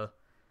well to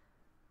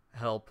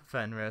help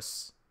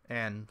Fenris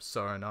and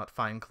Soranot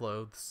find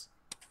clothes.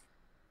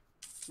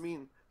 I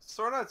mean,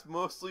 Soranot's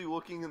mostly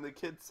looking in the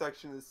kids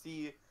section to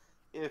see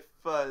if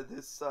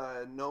this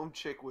gnome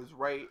chick was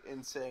right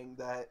in saying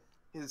that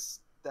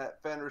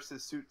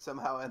Fenris's suit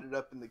somehow ended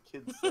up in the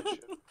kids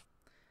section.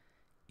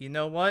 You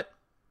know what?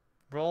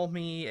 Roll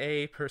me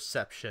a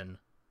perception.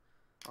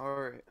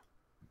 Alright.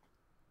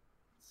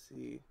 Let's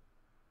see.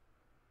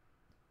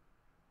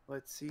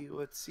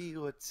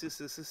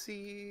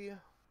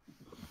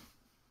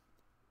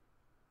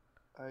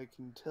 I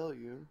can tell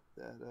you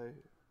that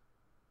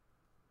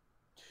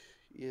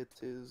it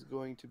is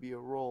going to be a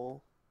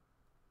roll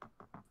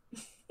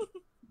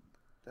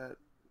that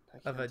I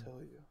Of can't a tell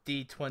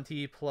you.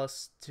 D20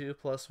 plus 2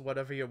 plus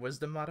whatever your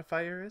wisdom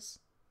modifier is?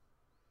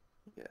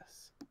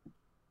 Yes,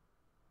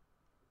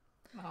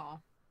 Aw.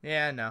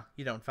 Yeah, no,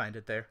 you don't find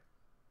it there.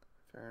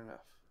 fair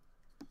enough.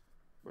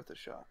 Worth a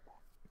shot.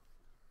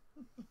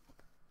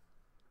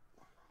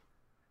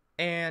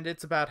 And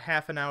it's about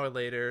half an hour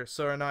later,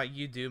 so or not,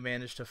 you do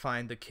manage to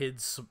find the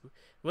kids.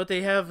 What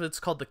they have, it's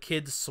called the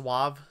kids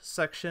suave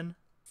section,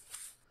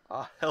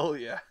 Ah, hell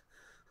yeah.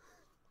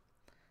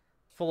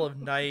 full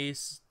of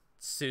nice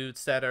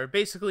suits that are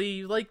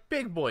basically like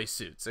big boy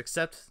suits,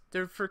 except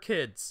they're for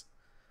kids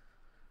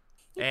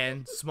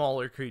and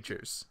smaller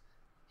creatures.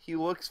 He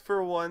looks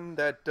for one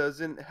that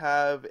doesn't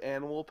have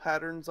animal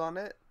patterns on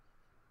it.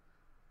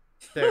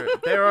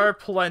 There are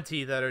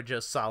plenty that are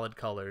just solid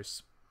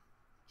colors.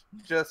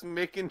 Just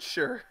making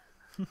sure.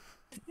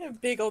 A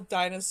big old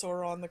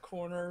dinosaur on the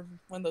corner.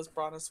 One of those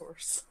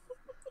brontosaurs.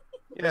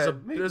 Yeah,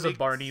 There's a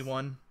Barney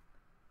one.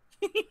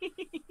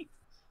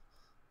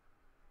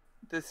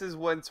 This is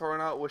when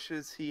Tornaut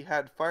wishes he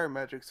had fire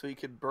magic so he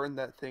could burn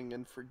that thing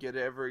and forget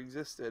it ever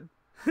existed.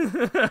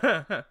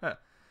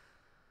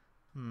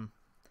 Hmm.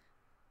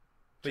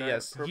 But Giant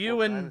yes, purple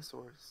you and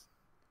dinosaurs.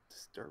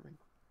 Disturbing.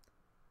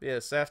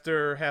 yes,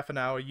 after half an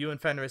hour, you and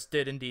Fenris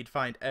did indeed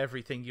find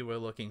everything you were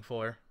looking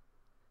for.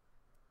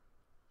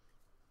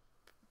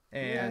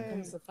 And That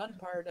comes the fun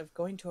part of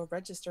going to a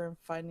register and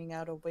finding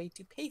out a way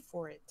to pay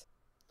for it.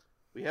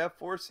 We have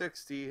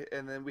 460,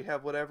 and then we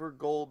have whatever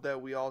gold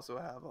that we also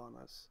have on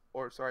us.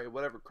 Or, sorry,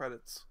 whatever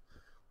credits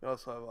we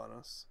also have on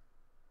us.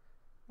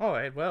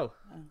 alright, well,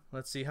 Oh.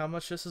 let's see how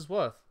much this is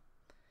worth.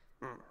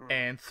 Mm-hmm.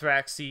 And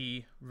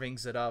Thraxi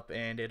rings it up,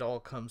 and it all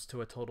comes to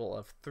a total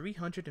of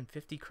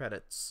 350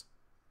 credits.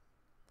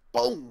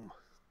 Boom!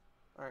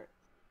 Alright.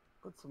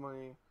 Put some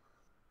money.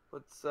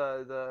 Let's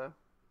the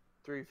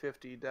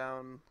 350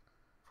 down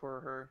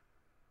for her.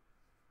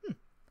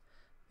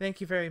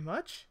 Thank you very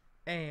much,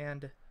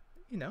 and,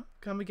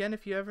 come again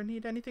if you ever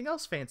need anything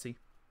else fancy.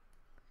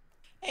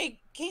 Hey,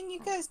 can you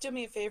guys do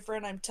me a favor?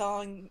 And I'm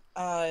telling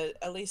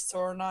at least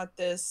Soranot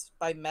this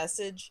by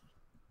message.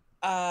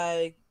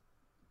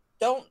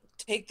 Don't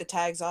take the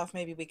tags off.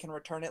 Maybe we can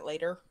return it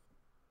later.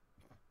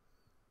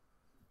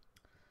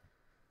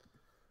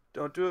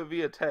 Don't do it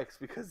via text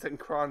because then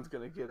Kron's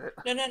gonna get it.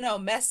 No.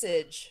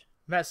 Message.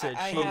 Message,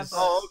 I she's, have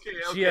Oh, okay.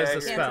 she has I the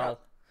hear you. spell.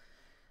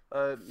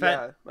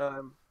 Yeah.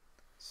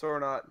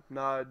 Sornot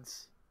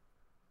nods.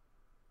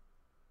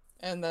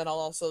 And then I'll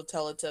also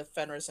tell it to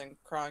Fenris and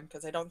Kron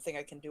because I don't think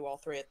I can do all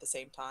three at the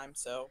same time.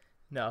 So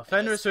No, I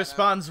Fenris just kinda-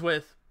 responds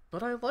with,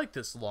 "But I like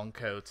this long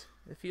coat.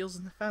 It feels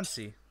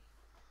fancy."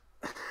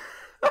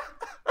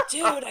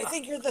 dude, I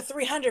think you're the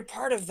 300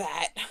 part of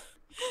that.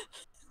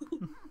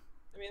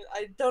 I mean,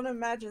 I don't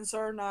imagine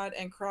Soranot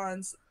and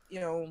Kron's,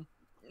 no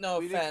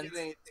We didn't offense, get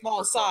anything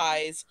small for Kron.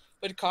 size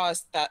would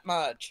cost that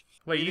much.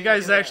 Wait, We you didn't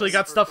guys get actually anything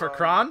got for stuff for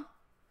Kron. Kron?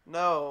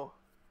 No.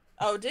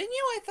 Oh, didn't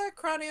you? I thought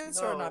Kron and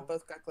No. Soranot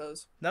both got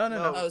clothes. No.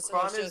 Oh, so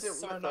Kron it's just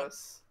isn't with Sornot.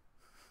 us.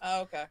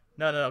 Oh, okay.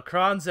 No.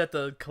 Kron's at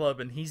the club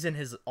and he's in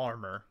his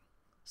armor.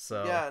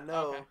 So Yeah,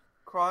 no. Okay.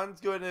 Kron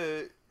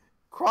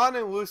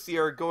and Lucy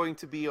are going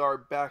to be our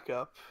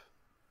backup.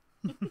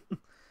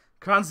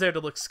 Kron's there to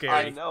look I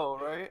scary. know,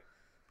 right?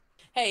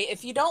 Hey,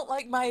 if you don't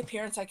like my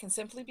appearance, I can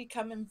simply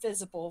become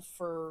invisible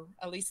for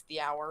at least the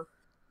hour.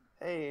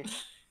 Hey,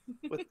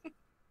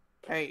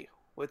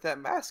 with that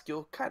mask,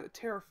 you're kind of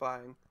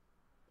terrifying.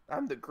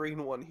 I'm the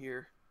green one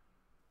here.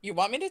 You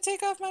want me to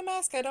take off my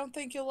mask? I don't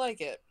think you'll like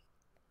it.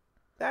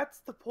 That's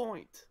the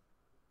point.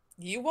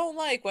 You won't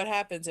like what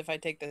happens if I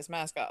take this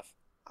mask off.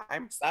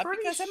 I'm It's not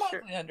pretty because I'm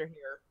sure. ugly under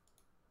here.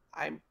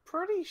 I'm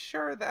pretty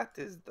sure that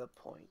is the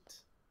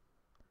point.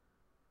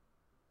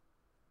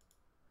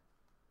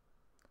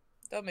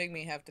 Don't make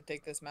me have to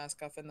take this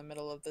mask off in the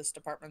middle of this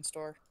department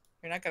store.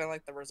 You're not gonna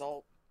like the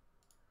result.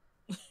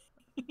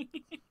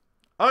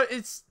 Oh,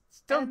 it's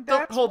don't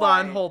that's hold why-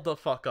 on, hold the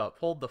fuck up.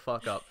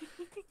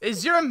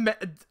 Is your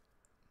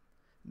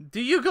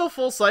do you go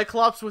full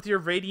Cyclops with your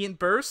radiant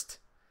burst?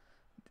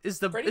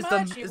 Pretty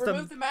much. You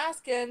remove the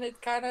mask and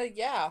it kind of,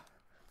 yeah.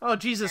 Oh,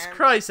 Jesus And-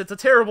 Christ, it's a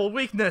terrible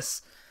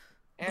weakness.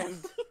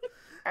 And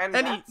And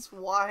that's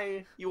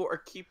why you are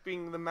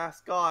keeping the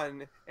mask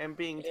on and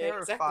being Exactly.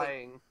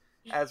 terrifying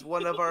as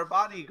one of our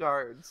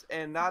bodyguards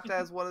and not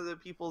as one of the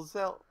people's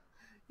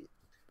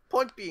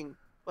Point being,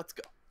 let's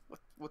go.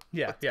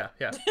 Yeah.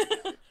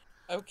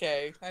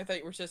 Okay, I thought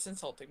you were just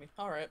insulting me.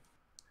 All right.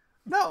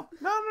 No.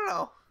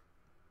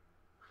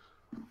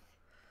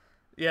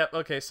 Yep,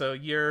 okay, so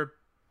you're,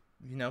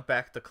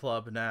 back at the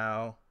club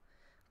now.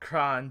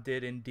 Kron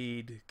did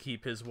indeed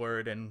keep his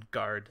word and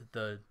guard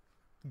the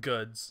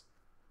goods.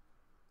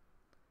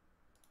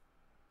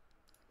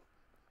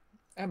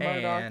 And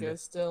Murdoch And-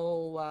 is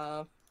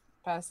still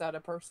passed out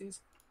at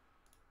Percy's.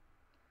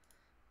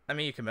 I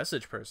mean, you can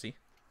message Percy.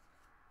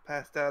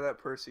 Passed out at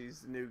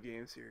Percy's new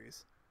game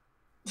series.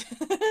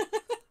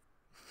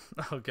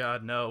 Oh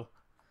God, no!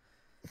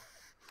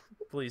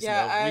 Please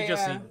Yeah, no. We I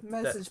just need that.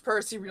 message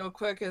Percy real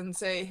quick and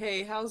say,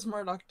 hey, how's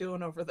Murdoch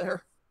doing over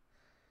there?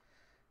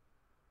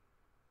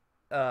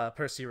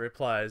 Percy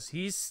replies,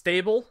 "He's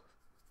stable.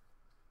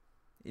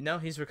 You know,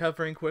 he's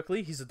recovering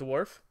quickly. He's a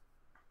dwarf.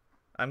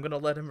 I'm gonna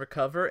let him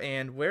recover.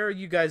 And where are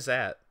you guys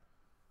at?"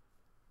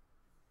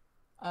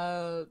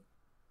 Uh,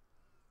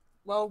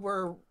 well,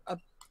 we're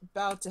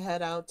about to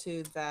head out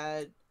to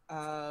that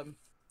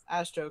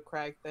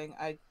AstroCrag thing.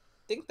 I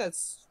think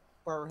that's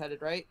where we're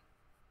headed, right?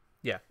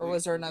 Yeah. Or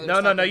was there another No, no,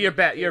 stop no. we You're needed to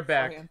back. do You're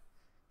back. beforehand?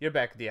 You're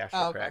back at the Oh,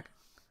 AstroCrag. okay.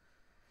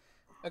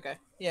 Okay.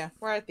 Yeah,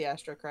 we're at the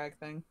AstroCrag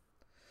thing.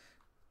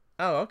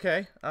 Oh,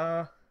 okay.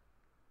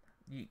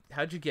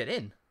 How'd you get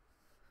in?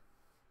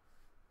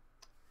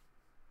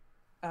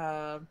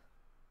 Uh,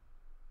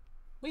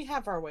 we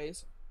have our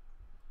ways.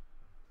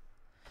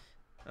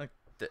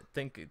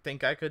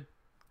 Think I could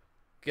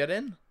get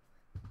in?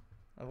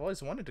 I've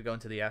always wanted to go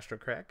into the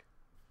AstroCrag.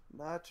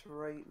 Not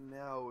right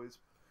now. Is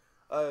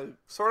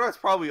Sornak's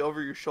probably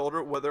over your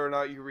shoulder, whether or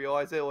not you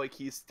realize it. Like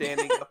he's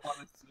standing up on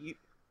a seat,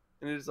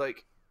 and it's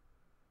like,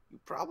 you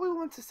probably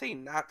want to say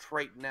not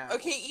right now.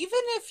 Okay, even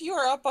if you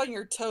are up on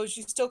your toes,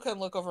 you still couldn't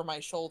look over my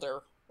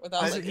shoulder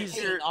without like He's-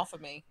 hanging off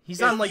of me.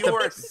 He's If on like you the.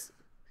 were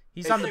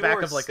He's if on the you back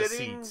were of like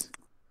sitting- a seat.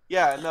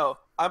 Yeah, no,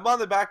 I'm on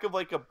the back of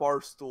like a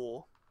bar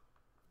stool,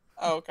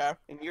 Oh, okay.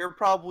 and you're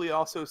probably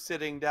also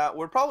sitting down.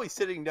 We're probably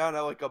sitting down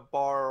at like a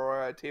bar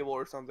or at a table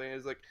or something.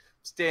 It's like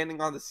standing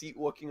on the seat,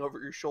 looking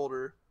over your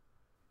shoulder.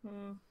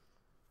 Hmm.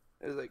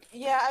 It's like,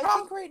 Yeah, I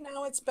think right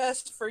now it's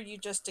best for you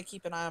just to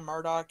keep an eye on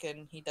Murdoch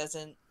and he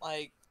doesn't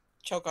like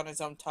choke on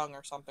his own tongue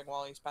or something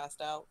while he's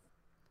passed out.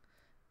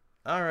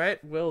 All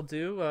right, will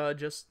do.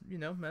 Just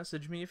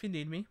message me if you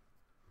need me.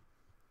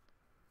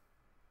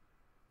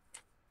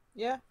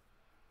 Yeah,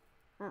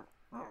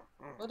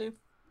 will do.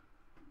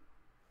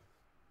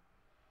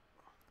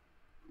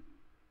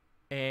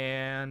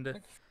 And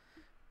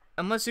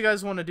unless you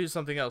guys want to do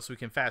something else, we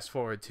can fast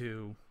forward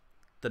to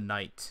the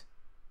night.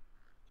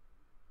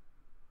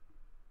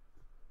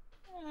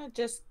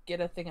 Just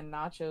get a thing of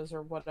nachos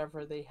or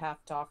whatever they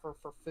have to offer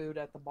for food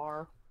at the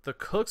bar. The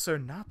cooks are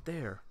not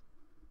there.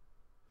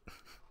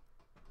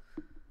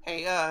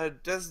 hey,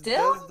 does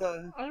Still?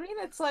 the I mean,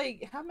 it's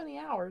like how many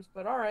hours?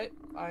 But all right,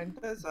 fine.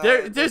 does,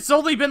 There's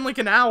only been like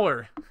an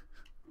hour.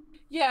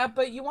 Yeah,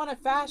 but you want to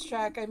fast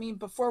track. I mean,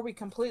 before we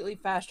completely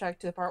fast track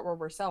to the part where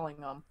we're selling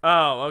them.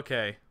 Oh,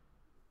 okay.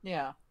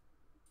 Yeah,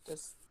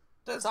 just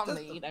does something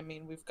does to the- eat. I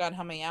mean, we've got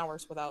how many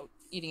hours without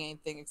eating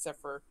anything except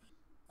for,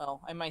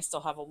 well, I might still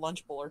have a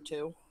lunch bowl or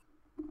two.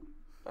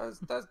 Does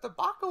the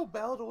Baco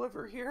Bell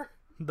deliver here?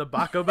 The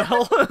Baco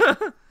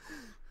Bell.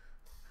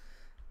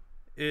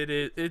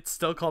 It's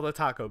still called a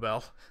Taco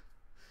Bell.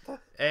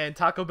 And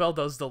Taco Bell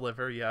does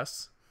deliver,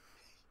 yes.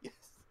 Yes.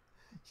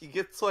 He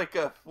gets like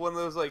one of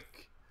those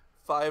like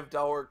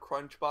 $5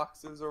 crunch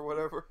boxes or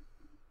whatever.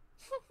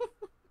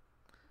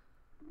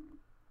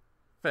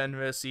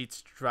 Fenris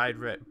eats dried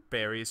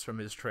berries from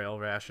his trail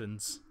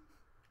rations.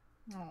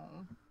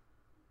 Oh.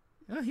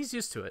 Yeah, he's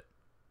used to it.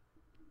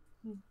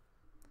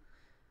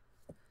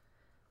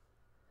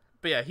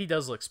 But yeah, he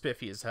does look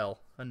spiffy as hell.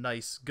 A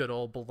nice, good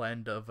old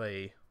blend of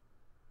a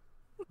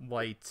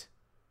white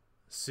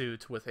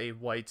suit with a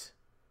white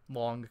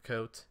long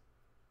coat.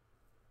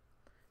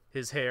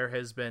 His hair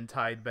has been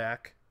tied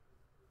back.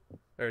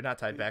 Or not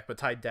tied back, but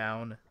tied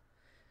down.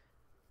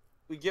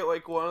 We get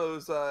like one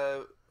of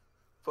those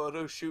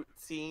photo shoot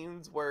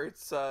scenes where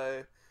it's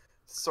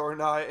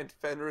Sorna and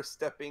Fenris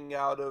stepping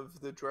out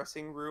of the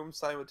dressing room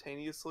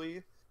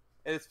simultaneously.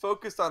 And it's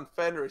focused on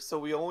Fenris, so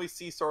we only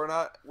see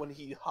Sorna when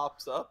he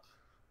hops up.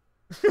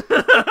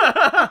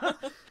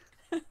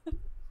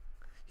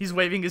 He's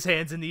waving his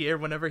hands in the air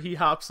whenever he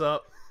hops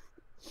up.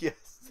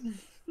 Yes.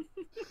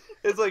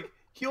 It's like,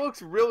 he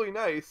looks really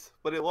nice,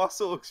 but it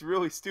also looks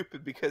really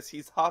stupid because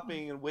he's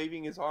hopping and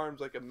waving his arms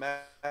like a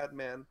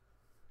madman.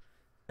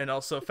 And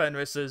also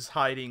Fenris is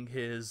hiding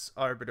his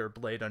arbiter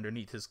blade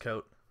underneath his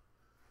coat.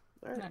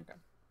 Alright, Okay.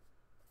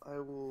 I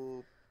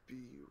will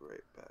be right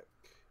back.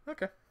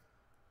 Okay.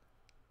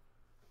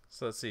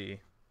 So let's see.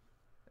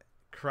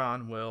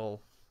 Kron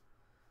will...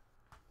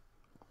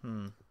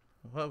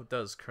 What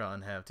does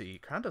Kron have to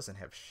eat? Kron doesn't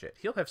have shit.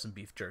 He'll have some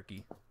beef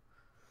jerky.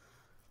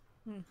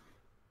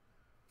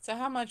 So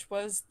how much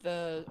was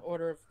the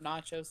order of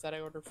nachos that I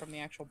ordered from the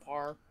actual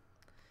bar?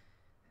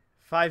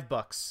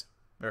 $5.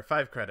 Or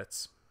 5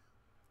 credits.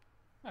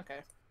 Okay.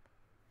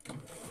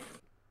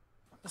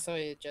 So I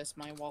adjust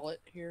my wallet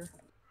here.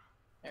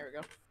 There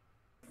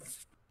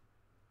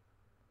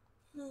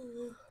we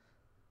go.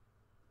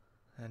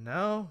 And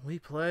now we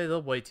play the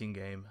waiting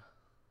game.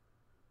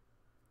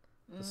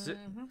 This is it.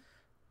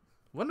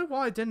 Wonder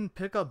why I didn't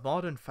pick up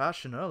modern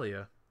fashion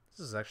earlier.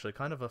 This is actually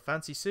kind of a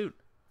fancy suit.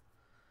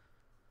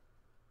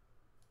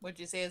 Would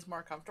you say it's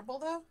more comfortable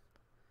though?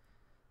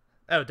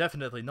 Oh,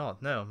 definitely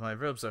not. No, my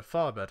robes are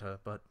far better,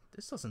 but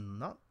this doesn't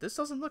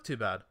look too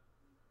bad.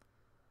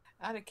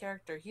 Out of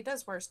character, he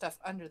does wear stuff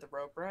under the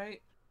robe,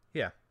 right?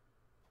 Yeah.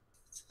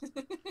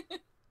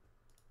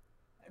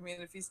 I mean,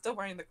 if he's still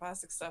wearing the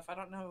classic stuff, I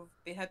don't know.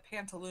 They had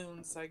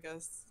pantaloons, I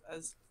guess,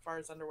 as far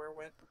as underwear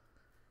went.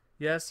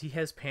 Yes, he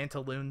has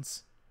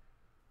pantaloons.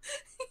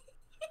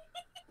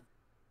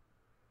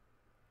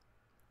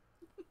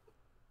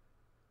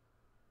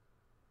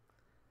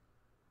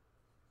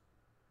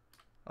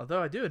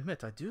 Although I do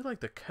admit, I do like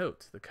the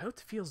coat. The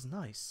coat feels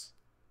nice.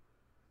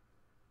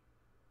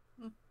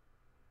 Hmm.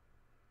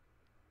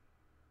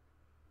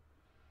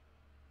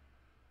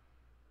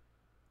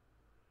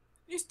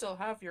 You still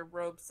have your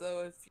robes,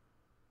 though. If you...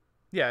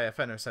 Yeah,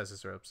 Fenris has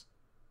his robes.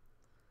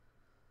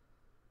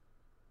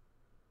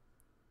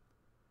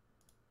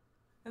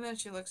 And then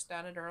she looks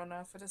down at her own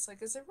outfit. It's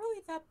like, is it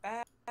really that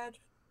bad?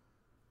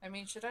 I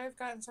mean, should I have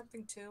gotten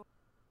something too?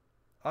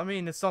 I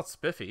mean, it's not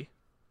spiffy.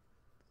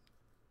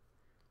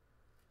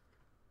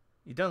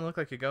 You don't look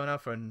like you're going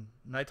out for a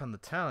night on the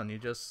town. You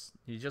just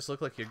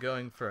look like you're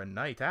going for a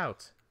night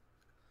out.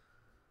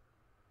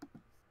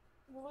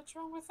 Well, what's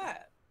wrong with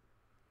that?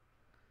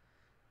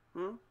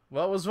 Hmm?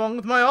 What was wrong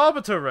with my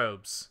arbiter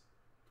robes?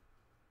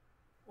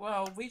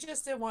 Well, we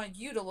just didn't want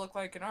you to look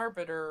like an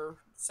arbiter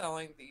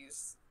selling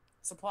these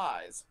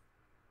supplies.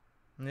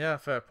 Yeah,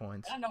 fair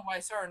point. I don't know why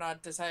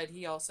Saranad decided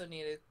he also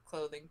needed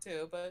clothing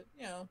too, but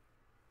you know.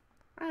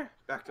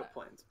 Backup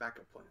plans.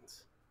 Backup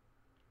plans.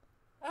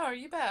 Oh, are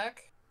you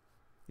back?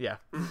 Yeah.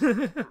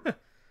 Backup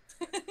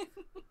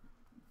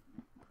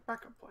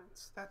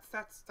plans.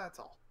 That's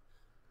all.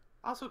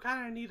 I also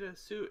kind of need a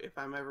suit if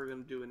I'm ever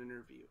gonna do an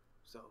interview.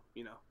 So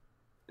Also,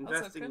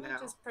 investing couldn't I now.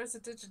 just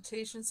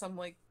prestidigitation some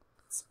like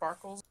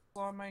sparkles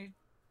on my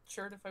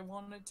shirt if I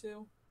wanted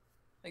to?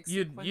 Like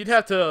You'd sequins?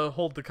 have to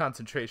hold the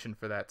concentration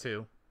for that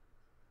too.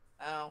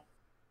 Oh,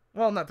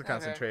 Well, not the okay.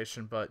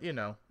 concentration, but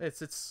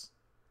it's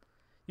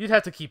you'd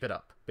have to keep it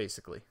up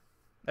basically.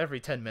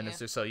 Every 10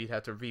 minutes Yeah. or so, you'd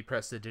have to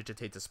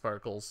represtidigitate the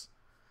sparkles.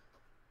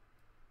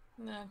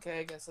 Okay,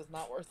 I guess it's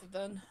not worth it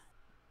then.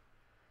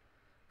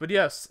 But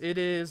yes, it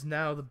is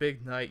now the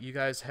big night. You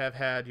guys have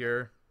had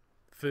your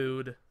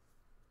food,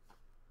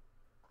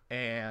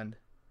 and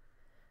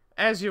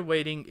as you're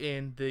waiting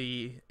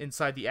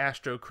inside the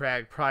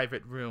AstroCrag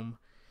private room,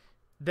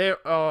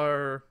 there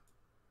are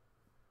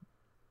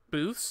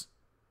booths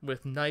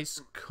with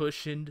nice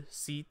cushioned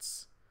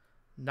seats.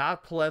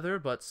 Not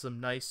pleather, but some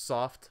nice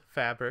soft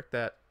fabric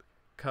that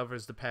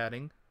covers the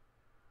padding.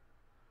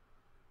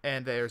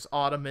 And there's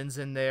ottomans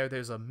in there.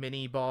 There's a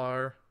mini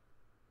bar.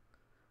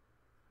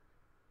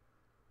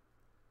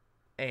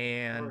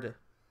 And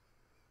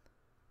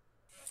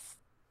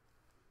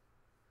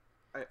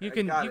I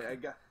I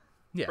got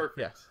yeah, perfect.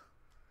 yeah.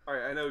 All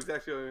right, I know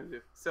exactly what I'm gonna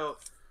do. So,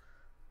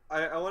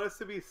 I want us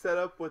to be set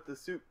up with the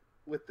suit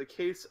with the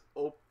case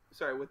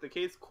with the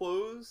case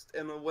closed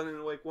and one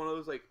in like one of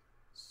those like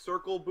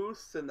circle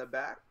booths in the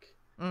back.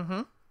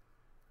 Mm-hmm.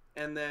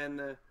 And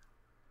then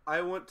I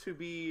want to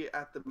be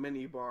at the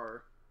mini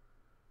bar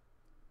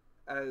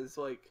as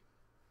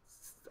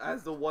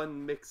the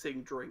one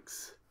mixing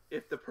drinks.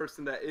 If the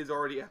person that is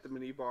already at the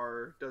mini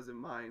bar doesn't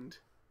mind.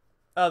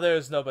 Oh,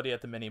 there's nobody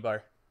at the mini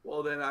bar.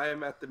 Well, then I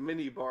am at the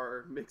mini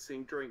bar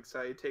mixing drinks.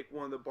 I take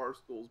one of the bar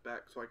stools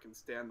back so I can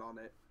stand on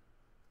it.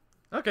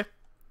 Okay.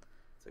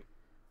 It's like,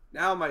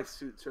 now my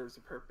suit serves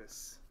a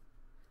purpose.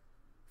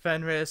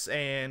 Fenris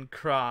and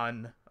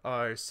Kron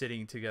are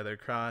sitting together.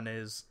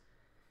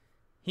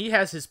 He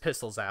has his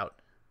pistols out.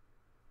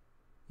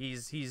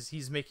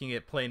 He's making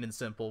it plain and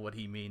simple what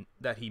he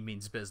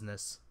means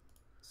business.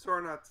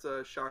 Sornat's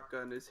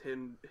shotgun is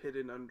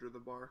hidden under the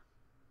bar.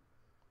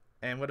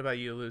 And what about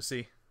you,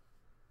 Lucy?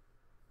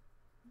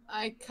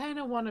 I kind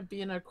of want to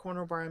be in a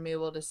corner where I'm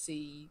able to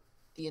see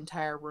the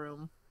entire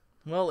room.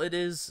 Well, it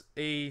is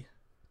a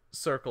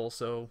circle,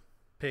 so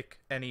pick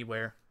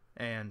anywhere,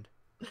 and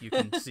you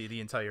can see the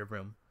entire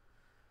room.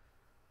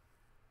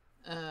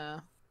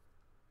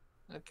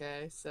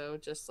 Okay, so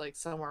just like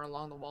somewhere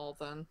along the wall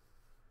then.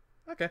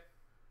 Okay.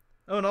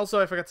 Oh, and also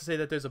I forgot to say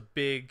that there's a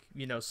big,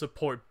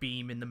 support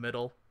beam in the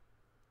middle.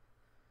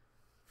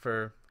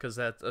 Because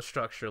a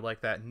structure like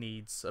that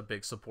needs a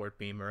big support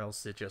beam, or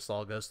else it just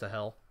all goes to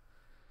hell.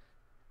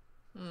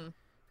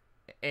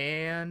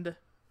 And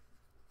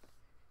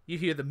you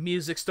hear the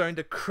music starting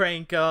to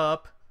crank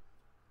up.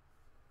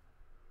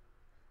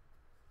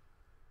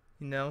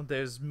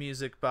 There's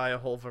music by a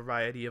whole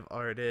variety of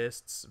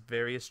artists,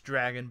 various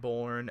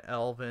Dragonborn,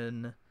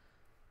 Elven,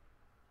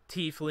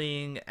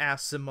 Tiefling,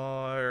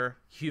 Aasimar,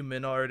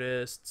 human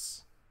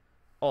artists,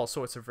 all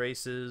sorts of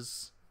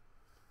races.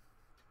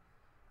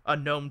 A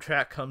gnome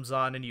track comes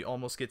on and you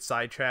almost get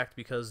sidetracked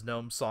because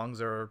gnome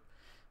songs are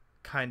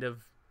kind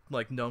of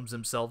like gnomes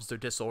themselves. They're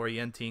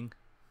disorienting.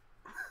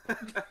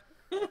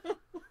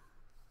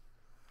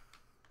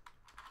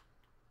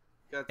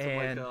 Got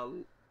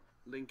some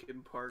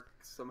Linkin Park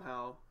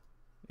somehow.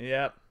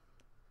 Yep.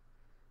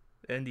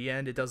 In the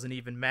end, it doesn't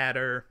even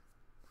matter.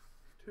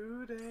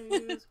 Today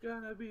is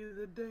gonna be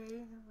the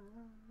day.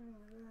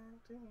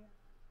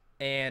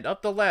 And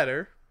up the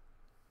ladder,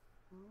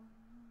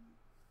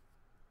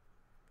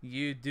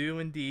 you do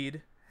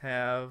indeed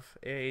have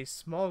a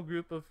small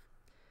group of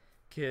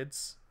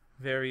kids,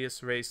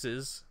 various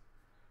races,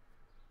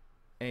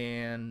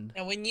 and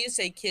And when you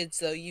say kids,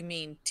 though, you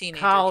mean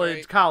teenagers, college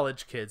right?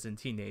 college kids and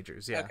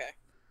teenagers. Yeah. Okay.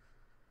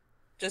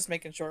 Just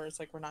making sure it's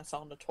like we're not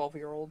selling to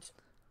 12-year-olds.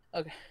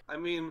 Okay. I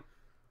mean,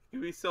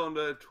 you'd be selling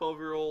to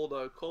 12-year-old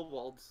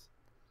kobolds.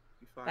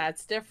 Be fine.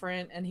 That's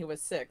different, and he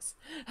was 6.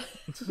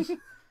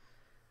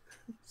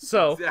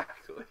 So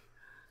Exactly.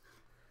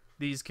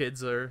 these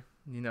kids are,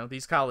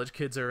 these college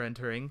kids are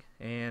entering,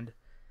 and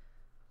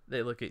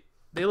they look at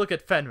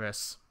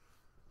Fenris.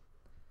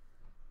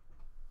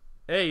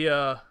 Hey,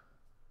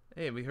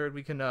 we heard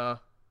we can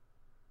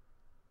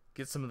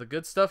get some of the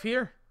good stuff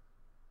here.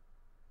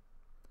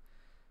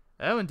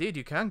 Oh, indeed,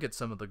 you can get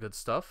some of the good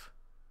stuff.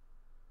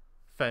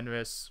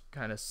 Fenris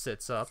kind of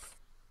sits up.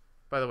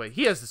 By the way,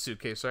 he has the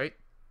suitcase, right?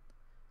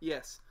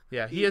 Yes.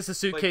 Yeah, he has the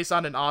suitcase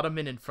on an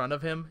ottoman in front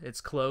of him.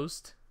 It's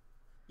closed.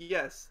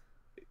 Yes.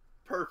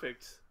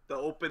 Perfect. They'll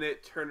open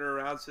it, turn it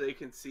around so they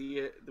can see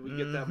it. We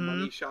get that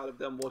money shot of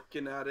them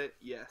looking at it.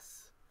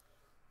 Yes.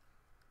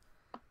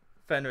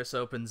 Fenris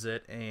opens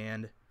it,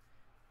 and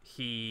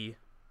he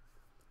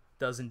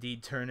does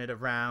indeed turn it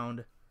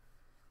around.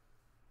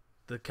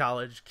 The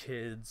college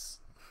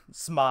kids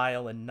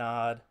smile and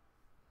nod.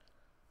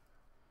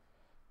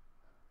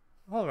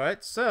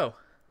 Alright, so,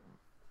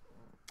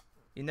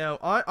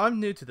 I'm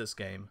new to this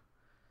game,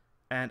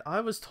 and I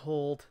was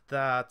told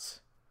that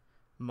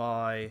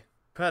my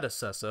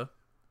predecessor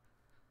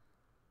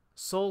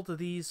sold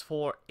these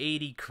for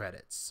 80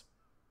 credits.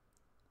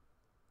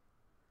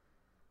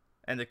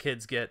 And the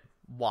kids get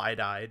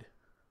wide-eyed.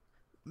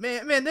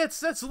 Man,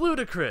 that's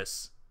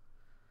ludicrous.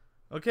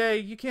 Okay,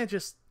 you can't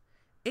just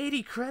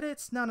 80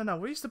 credits? No.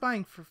 We're used to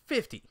buying for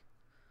 50.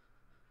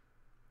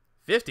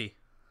 50?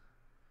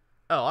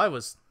 Oh, I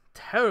was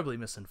terribly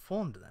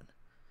misinformed then.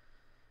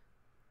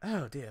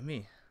 Oh, dear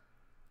me.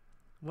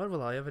 What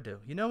will I ever do?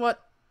 You know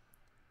what?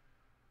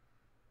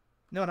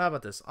 How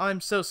about this?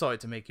 I'm so sorry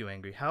to make you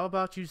angry. How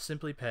about you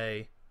simply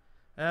pay...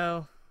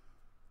 how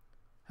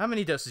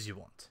many doses you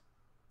want?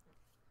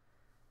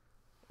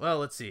 Well,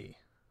 let's see.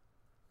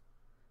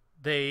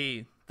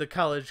 The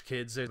college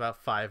kids, there's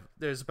about 5.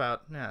 There's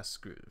about,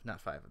 screw,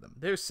 not 5 of them.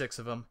 There's 6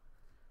 of them.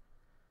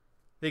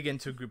 They get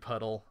into a group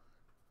huddle.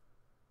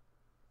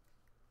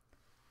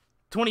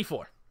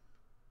 24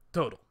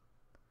 total.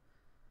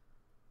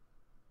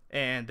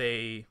 And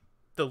the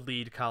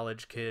lead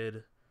college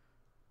kid,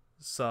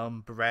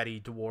 some bratty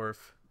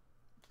dwarf,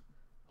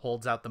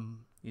 holds out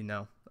them,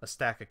 a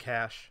stack of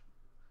cash.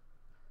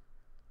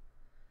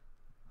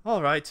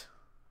 All right.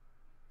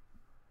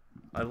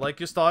 I like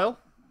your style.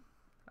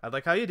 I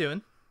like how you're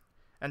doing.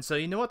 And so,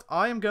 you know what?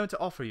 I am going to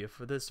offer you,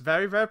 for this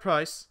very rare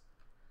price,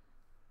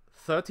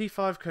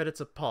 35 credits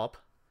a pop.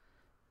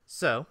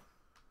 So,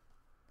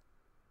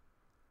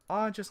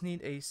 I just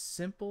need a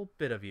simple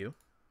bit of you.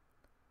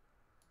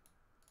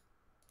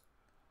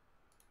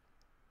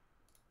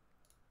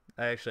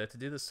 I actually have to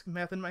do this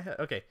math in my head.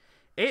 Okay,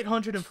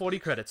 840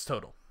 credits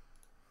total.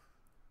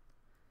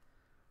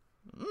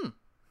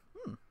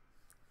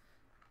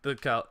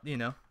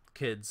 The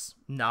kids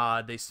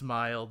nod, they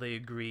smile, they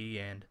agree,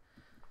 and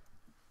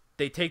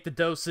they take the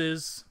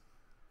doses,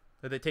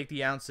 or they take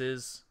the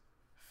ounces.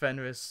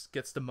 Fenris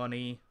gets the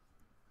money.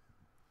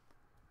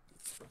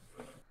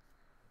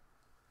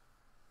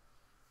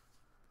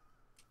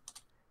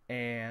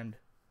 And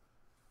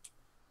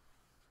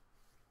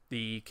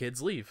the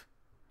kids leave.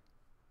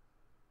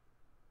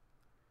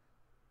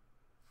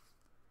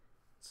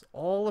 It's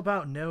all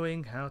about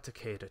knowing how to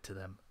cater to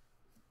them.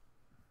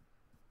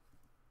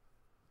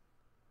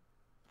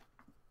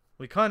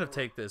 We kind of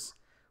take this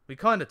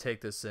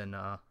in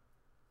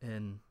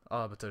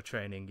arbiter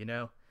training,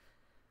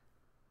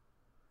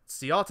 It's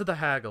the art of the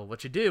haggle.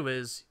 What you do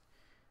is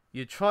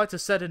you try to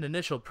set an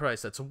initial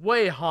price that's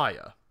way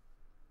higher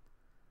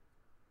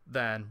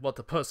than what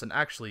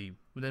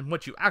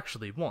you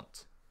actually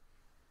want.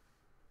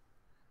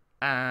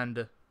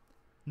 And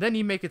then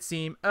you make it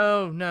seem,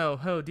 oh no,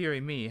 oh dearie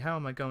me, how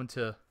am I going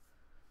to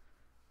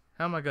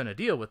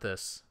deal with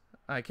this?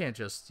 I can't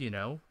just,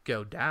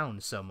 go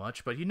down so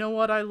much, but you know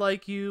what, I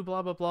like you,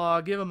 blah blah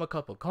blah, give them a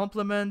couple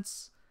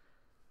compliments,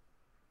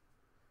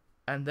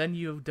 and then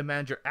you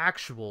demand your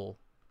actual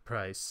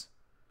price,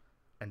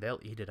 and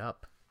they'll eat it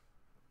up.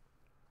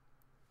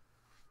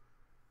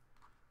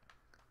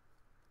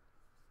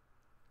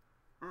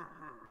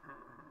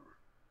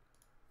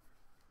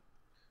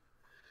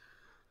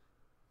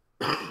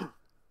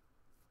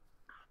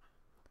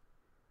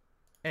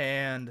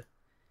 And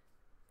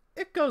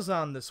it goes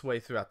on this way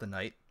throughout the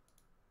night.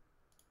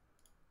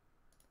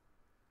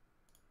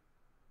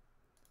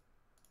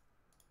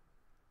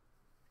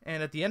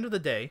 And at the end of the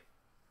day,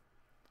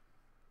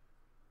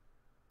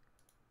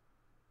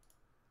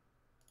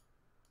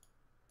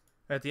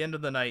 at the end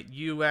of the night,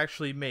 you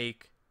actually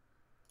make,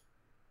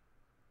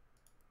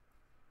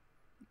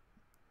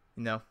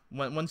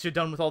 once you're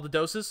done with all the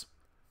doses,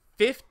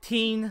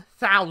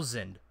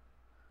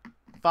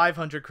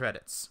 15,500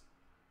 credits.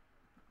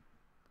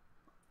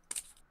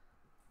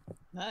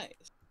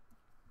 Nice.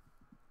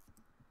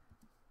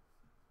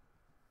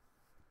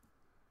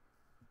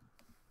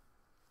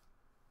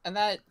 And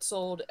that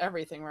sold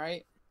everything,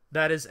 right?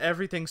 That is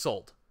everything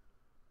sold.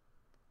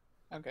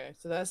 Okay,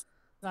 so that's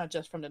not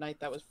just from tonight.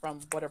 That was from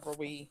whatever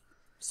we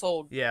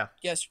sold Yeah.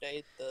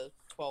 yesterday, the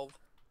 12.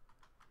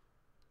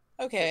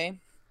 Okay,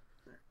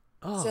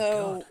 Oh God.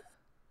 so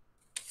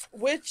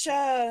which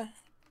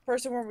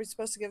person were we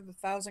supposed to give the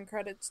 1,000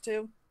 credits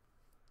to?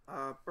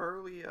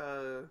 Burley,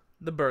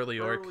 The burly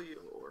orc. Burley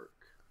Orc.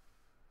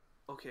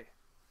 Okay,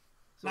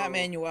 Not so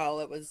Manuel.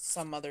 It was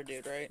some other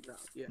dude, right? no,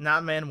 yeah,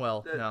 Not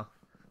Manuel. the No.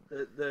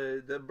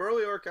 the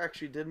Burley Orc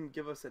actually didn't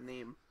give us a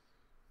name,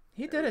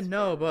 He at least didn't if I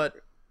know, but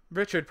remember.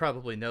 Richard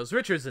probably knows.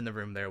 Richard's in the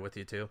room there with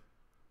you too.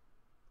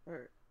 All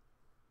right.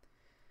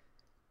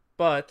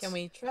 Can But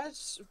we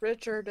trust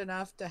Richard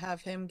enough to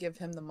have him give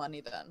him the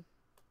money then?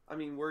 I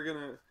mean, we're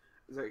gonna.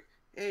 It's like,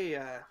 hey,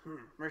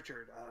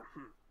 Richard,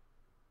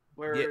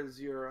 where yeah, is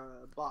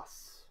your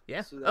boss?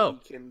 yeah. So that we Oh,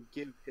 can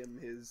give him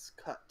his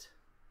cut.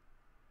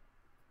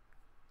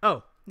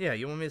 oh, yeah.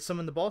 You want me to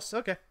summon the boss?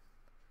 Okay.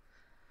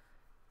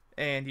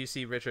 And you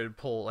see Richard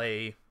pull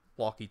a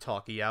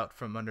walkie-talkie out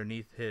from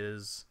underneath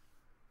his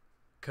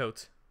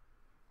coat.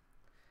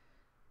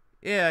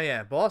 Yeah,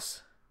 yeah,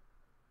 boss.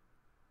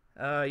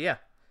 Yeah.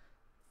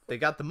 They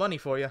got the money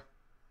for you.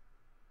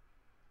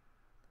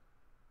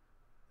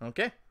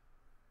 Okay.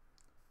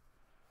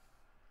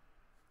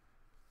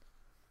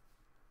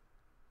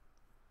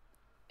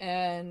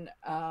 And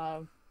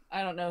I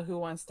don't know who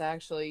wants to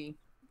actually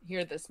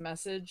hear this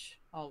message.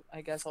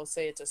 I guess I'll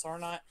say it to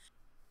Sarnot.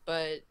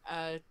 But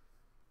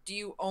do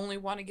you only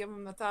want to give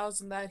him the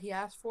 1,000 that he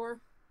asked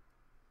for?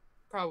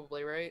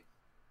 Probably, right?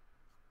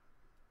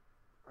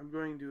 I'm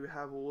going to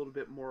have a little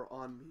bit more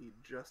on me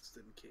just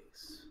in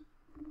case.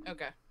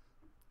 Okay.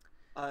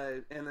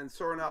 And then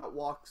Sornot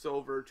walks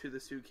over to the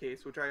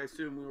suitcase, which I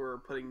assume we were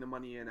putting the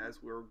money in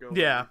as we were going.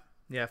 Yeah.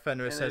 Yeah,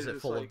 Fenris And has then it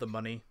just full like- of the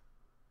money.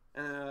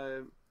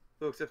 And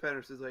looks at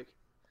Fenris is like,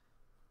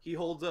 he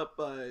holds up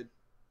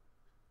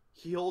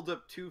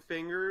two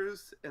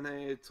fingers, and then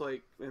it's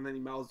like, and then he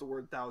mouths the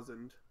word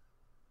 1,000.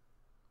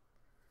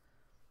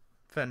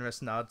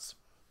 Fenris nods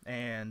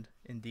and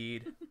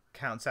indeed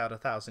counts out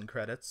 1,000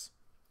 credits.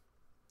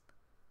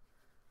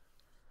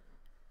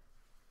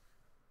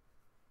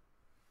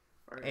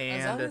 All right.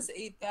 As long And as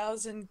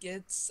 8,000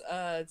 gets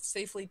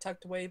safely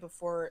tucked away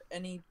before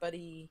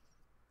anybody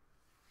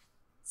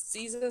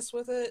sees us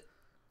with it.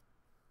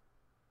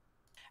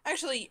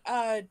 Actually,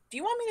 do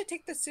you want me to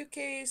take the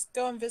suitcase,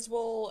 go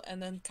invisible,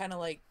 and then kind of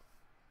like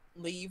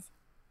leave?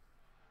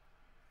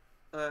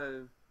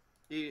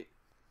 He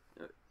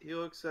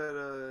looks at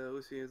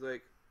Lucy and is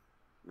like,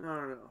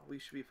 no, we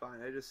should be fine.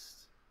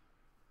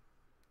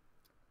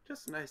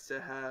 Just nice to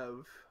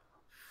have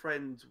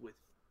friends with,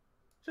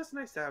 just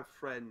nice to have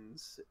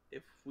friends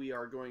if we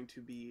are going to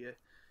be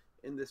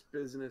in this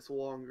business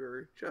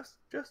longer, just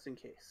in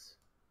case.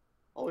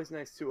 Always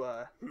nice to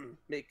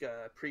make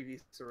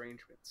previous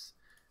arrangements.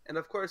 And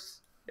of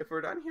course, if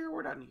we're done here,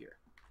 we're done here.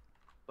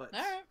 But All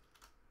right.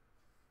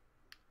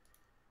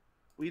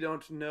 we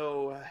don't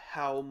know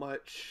how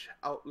much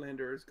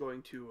Outlander is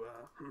going to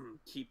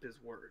keep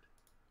his word.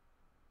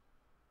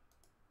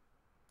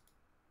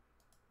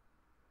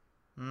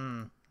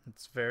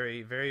 It's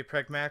very, very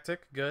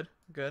pragmatic. Good,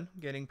 good.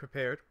 Getting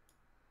prepared.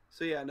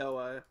 So yeah,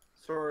 no,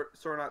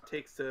 Sornot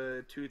takes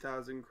the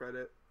 2,000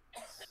 credits,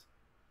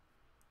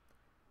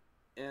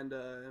 and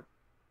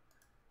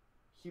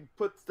he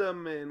puts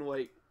them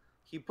in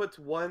he puts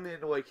one in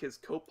his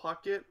coat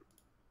pocket,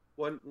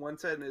 one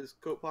set in his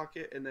coat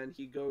pocket, and then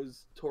he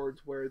goes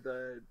towards where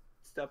the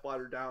step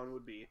ladder down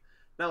would be.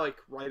 Not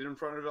right in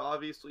front of it,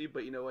 obviously,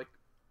 but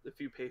a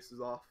few paces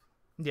off.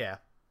 Yeah.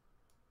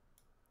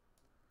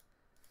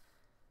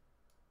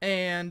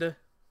 And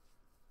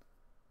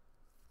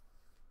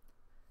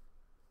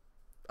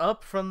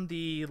up from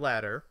the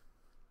ladder.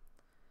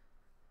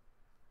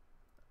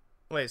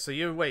 Wait,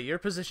 your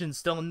position's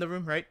still in the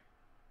room, right?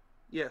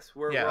 Yes,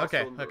 we're Yeah, all okay,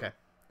 still in the room.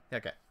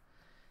 okay.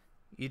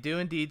 You do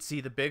indeed see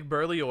the big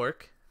burly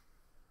orc.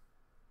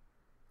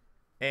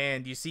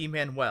 And you see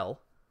Manuel.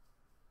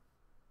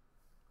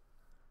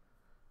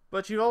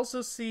 But you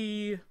also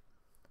see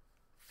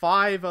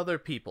 5 other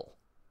people.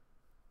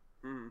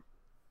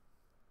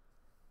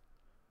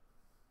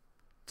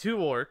 2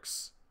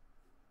 orcs.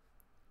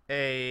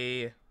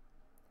 A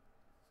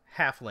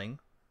halfling.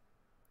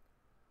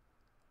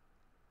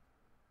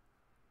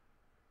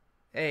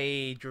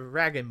 A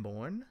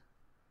dragonborn.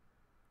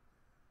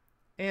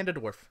 And a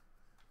dwarf.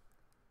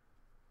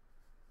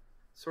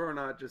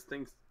 Sornot just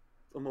thinks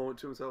a moment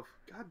to himself,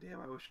 God damn,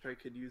 I wish I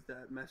could use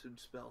that message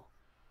spell.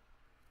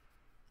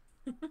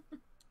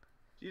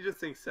 He just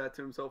thinks that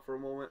to himself for a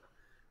moment.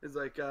 It's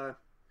like,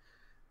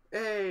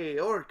 hey,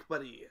 orc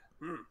buddy.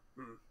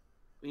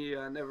 We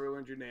never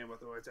learned your name,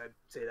 otherwise I'd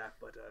say that,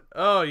 but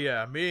Oh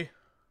yeah, me.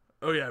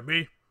 Oh yeah,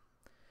 me.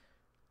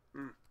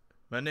 Hmm.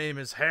 My name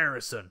is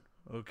Harrison.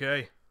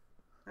 Okay.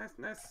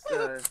 nice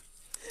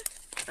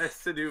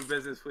to do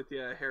business with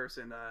you,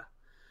 Harrison.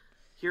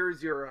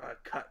 Here's your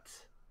cut.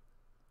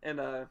 And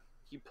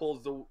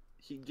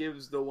he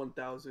gives the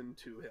 1,000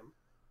 to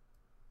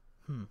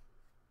him.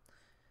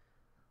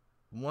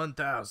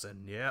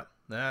 1,000. Yep,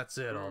 that's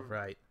it, all Hmm.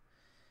 right.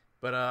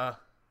 But, I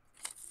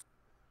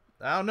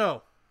don't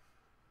know.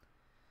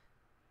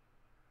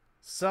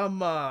 Some,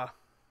 had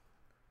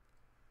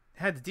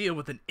to deal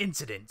with an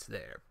incident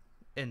there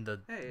in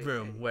the Hey,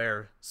 room hey.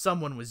 where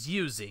someone was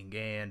using,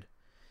 and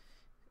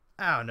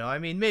I don't know. I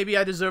mean, maybe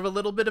I deserve a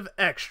little bit of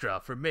extra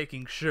for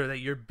making sure that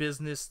your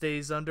business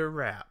stays under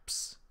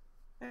wraps.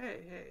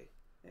 Hey.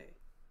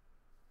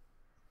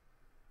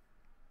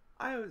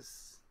 I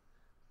was.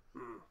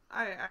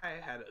 I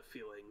had a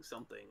feeling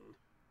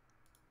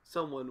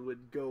someone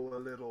would go a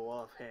little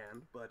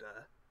offhand, but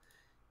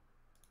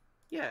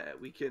yeah,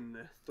 we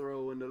can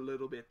throw in a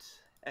little bit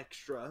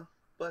extra.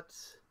 But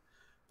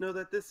know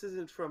that this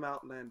isn't from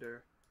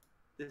Outlander.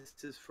 This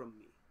is from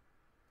me.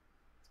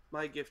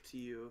 My gift to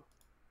you.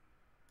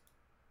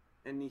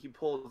 And he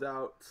pulls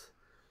out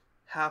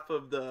half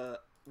of the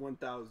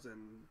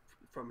 1,000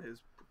 from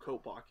his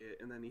coat pocket,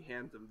 and then he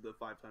hands him the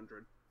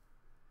 500.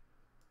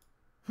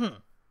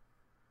 Hmm.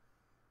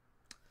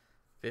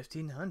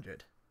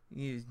 1,500.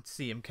 You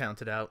see him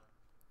count it out.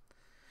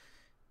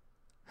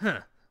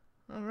 Huh.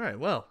 Alright,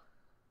 well.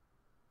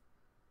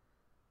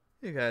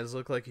 You guys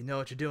look like you know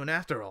what you're doing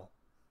after all.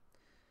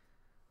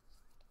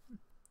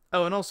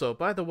 Oh, and also,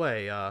 by the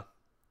way,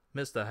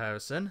 Mr.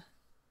 Harrison,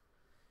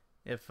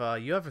 if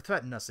you ever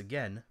threaten us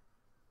again,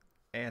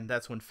 and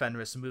that's when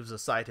Fenris moves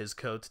aside his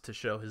coat to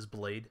show his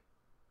blade,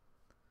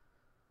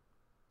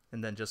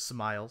 and then just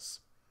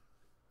smiles.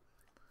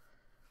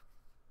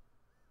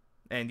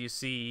 And you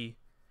see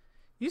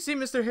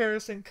Mr.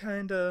 Harrison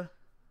kinda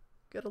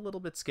get a little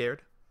bit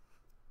scared.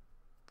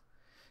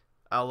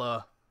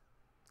 I'll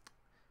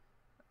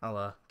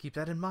keep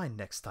that in mind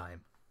next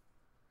time.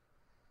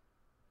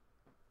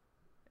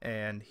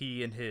 And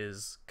he and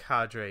his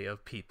cadre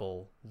of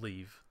people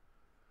leave.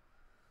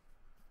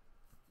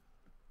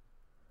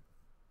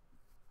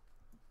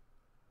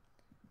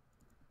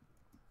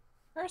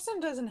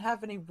 Harrison doesn't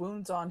have any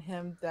wounds on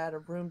him that a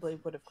rune blade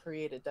would have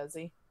created, does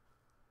he?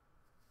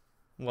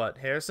 What,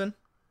 Harrison?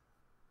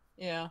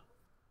 Yeah.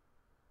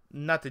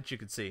 Not that you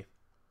could see.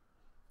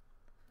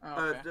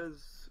 Oh, okay.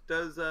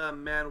 Does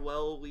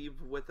Manuel leave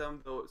with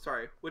them? Oh,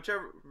 sorry,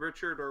 whichever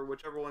Richard or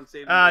whichever one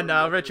saved him. No,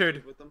 Manuel Richard.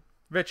 leave with them.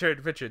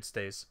 Richard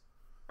stays.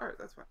 All right,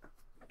 that's fine.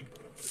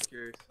 Just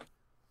curious.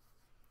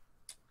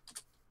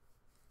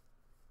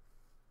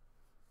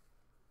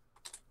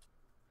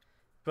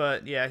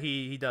 But yeah,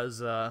 he does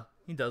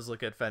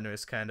look at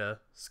Fenris kind of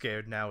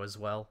scared now as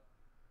well.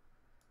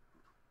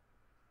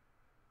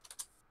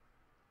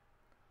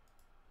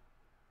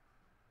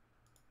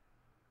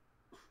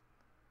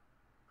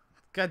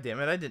 God damn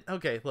it, I didn't.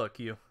 Okay, look,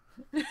 you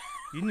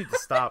need to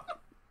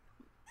stop.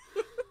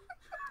 You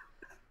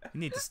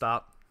need to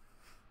stop.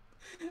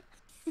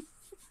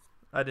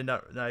 I did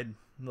not.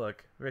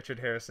 Look, Richard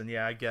Harrison.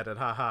 Yeah, I get it.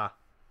 Haha.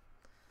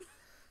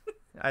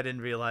 I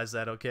didn't realize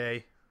that.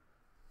 Okay.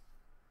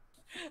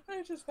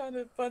 I just found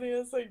it funny. I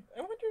was like,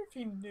 I wonder if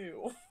he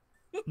knew.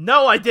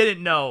 No, I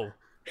didn't know.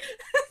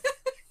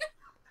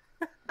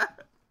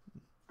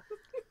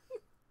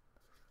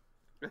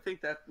 I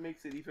think that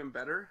makes it even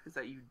better, is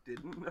that you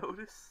didn't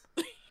notice.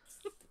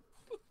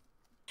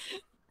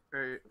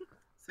 Right.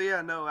 So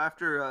yeah, no,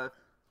 after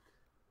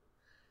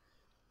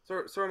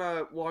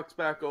Sorna walks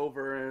back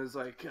over and is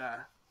like,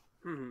 that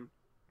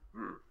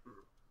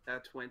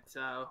went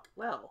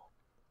well.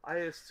 I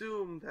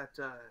assume that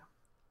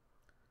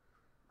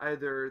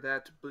either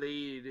that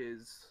blade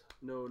is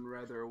known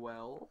rather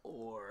well,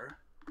 or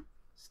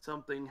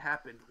something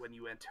happened when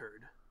you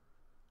entered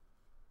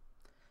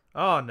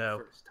Oh no.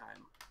 first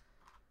time.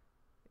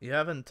 You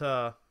haven't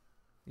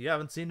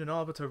seen an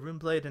Arbiter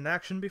Runeblade in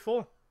action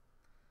before?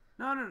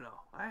 No,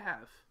 I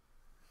have.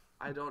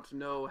 I don't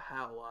know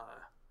how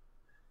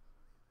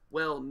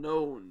well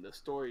known the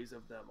stories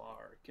of them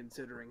are,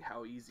 considering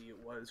how easy it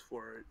was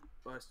for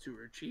us to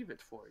achieve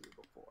it for you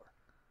before.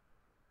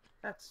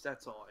 That's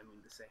all I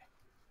mean to say.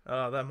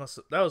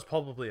 That was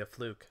probably a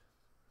fluke.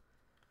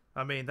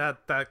 I mean,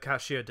 that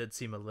cashier did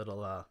seem a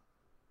little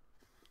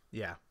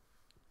yeah.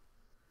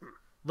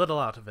 Little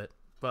out of it.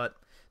 But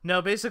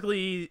no,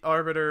 basically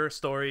Arbiter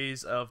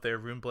stories of their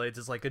Runeblades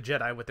is like a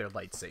Jedi with their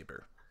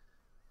lightsaber.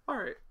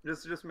 Alright,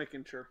 just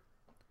making sure.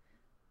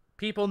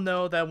 People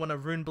know that when a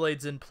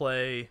Runeblade's in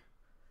play,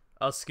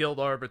 a skilled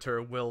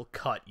Arbiter will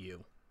cut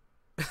you.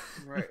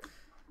 Right.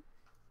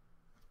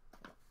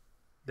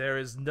 There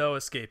is no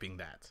escaping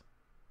that.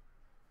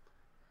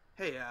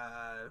 Hey,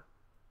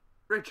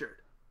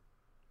 Richard.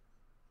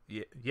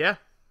 Yeah?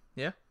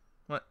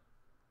 What?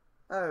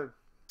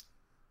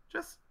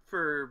 Just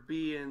for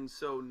being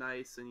so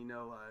nice and,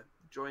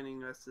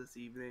 joining us this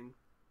evening,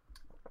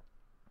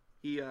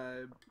 he,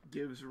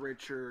 gives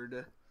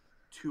Richard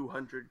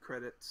 200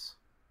 credits.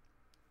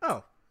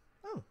 Oh,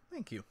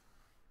 thank you.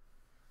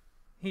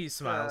 He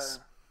smiles.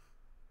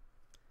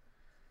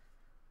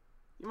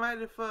 You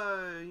mind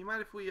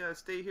if we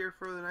stay here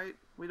for the night?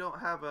 We don't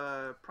have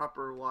a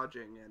proper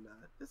lodging, and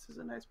this is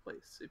a nice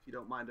place. If you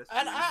don't mind us.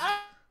 And I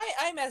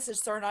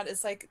messaged Sarnot.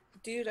 It's like,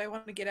 dude, I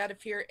want to get out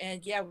of here,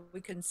 and yeah,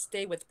 we can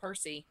stay with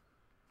Percy.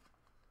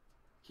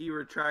 he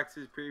retracts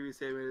his previous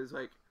statement.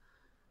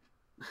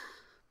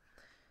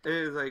 It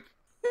is like,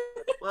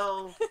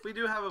 well, we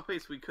do have a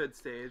place we could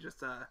stay. Just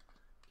do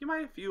you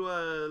mind if you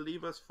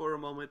leave us for a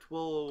moment?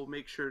 We'll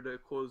make sure to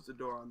close the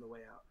door on the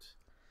way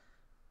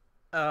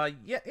out.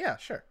 Yeah,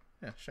 sure.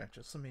 Yeah, sure.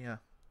 Just let me,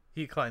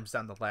 He climbs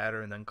down the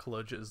ladder and then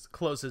closes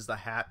the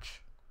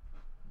hatch.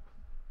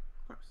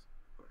 Of course,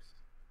 of course.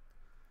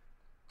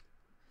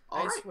 I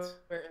All right.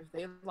 swear, if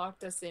they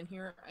locked us in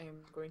here, I am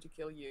going to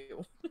kill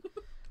you.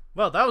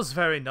 Well, that was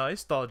very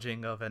nice,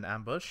 dodging of an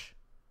ambush.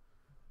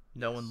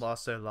 No Yes. one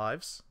lost their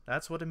lives.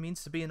 That's what it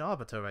means to be an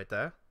arbiter right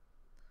there.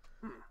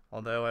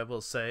 Although I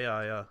will say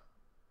I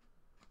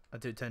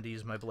do tend to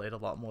use my blade a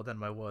lot more than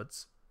my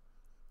words.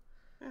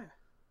 Yeah.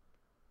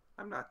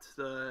 I'm not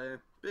the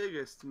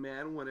biggest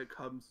man when it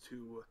comes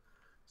to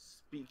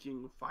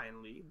speaking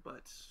finely,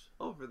 but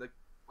over the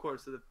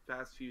course of the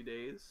past few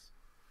days,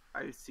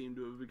 I seem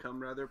to have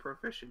become rather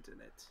proficient in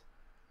it.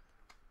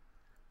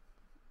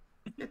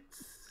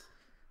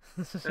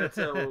 That's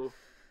a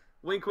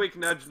wink, wink,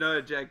 nudge,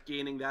 nudge at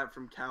gaining that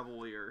from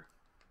Cavalier.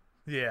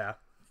 Yeah.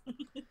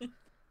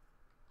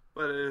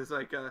 But it is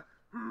like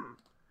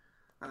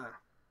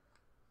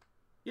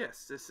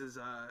yes, this is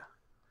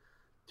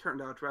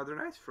turned out rather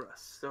nice for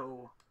us.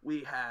 So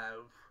we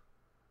have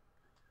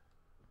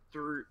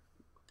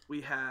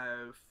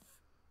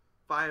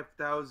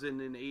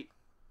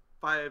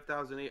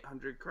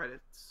 5,800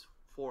 credits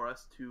for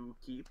us to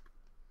keep,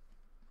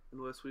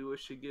 unless we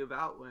wish to give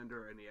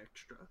Outlander any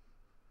extra.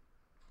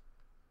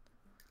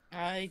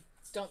 I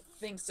don't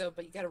think so,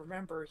 but you gotta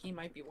remember, he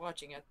might be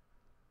watching it.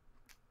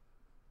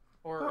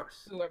 Of Or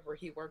course. whoever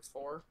he works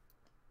for.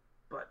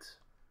 But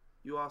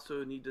you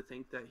also need to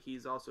think that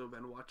he's also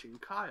been watching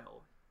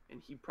Kyle,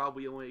 and he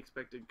probably only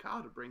expected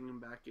Kyle to bring him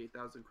back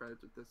 8,000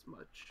 credits with this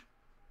much.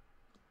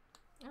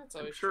 That's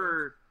I'm always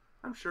sure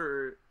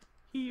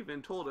he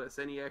even told us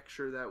any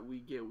extra that we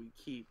get, we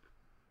keep.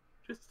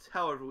 Just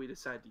however we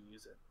decide to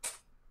use it.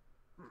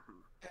 true.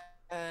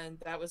 And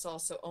that was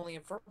also only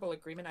a verbal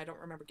agreement. I don't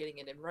remember getting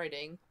it in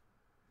writing.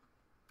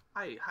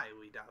 I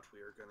highly doubt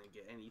we are going to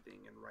get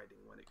anything in writing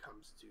when it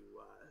comes to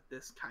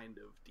this kind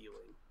of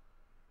dealing.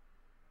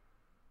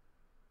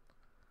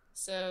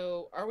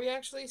 So, are we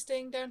actually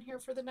staying down here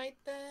for the night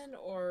then?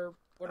 Or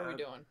what are we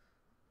doing?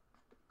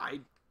 I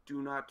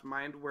do not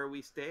mind where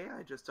we stay.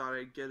 I just thought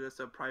I'd get us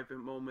a private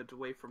moment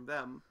away from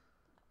them.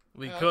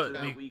 We Oh, could.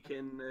 So that we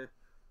can,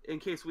 in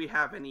case we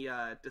have any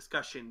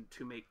discussion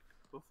to make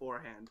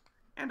beforehand.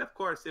 And of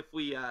course, if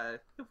we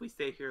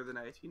stay here the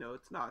night,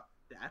 it's not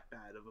that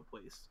bad of a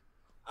place.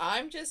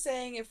 I'm just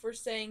saying, if we're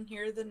staying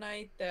here the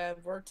night,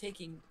 that we're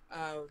taking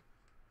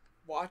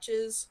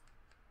watches.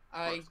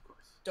 I Of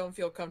course. don't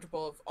feel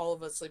comfortable of all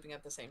of us sleeping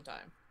at the same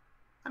time.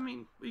 I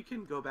mean, we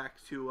can go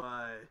back to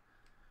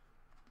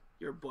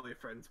your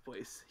boyfriend's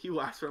place. He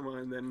laughs for a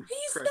moment and then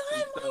He's corrects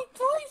not himself.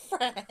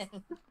 my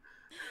boyfriend!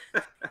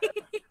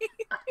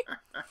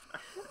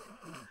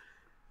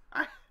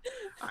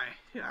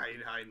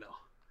 I know.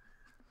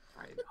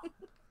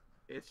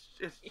 It's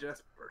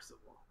just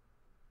Percival.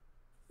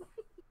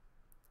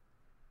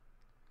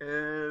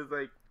 And it's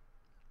like,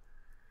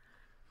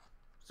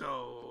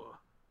 so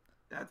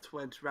that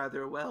went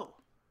rather well.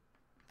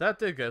 That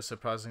did go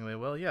surprisingly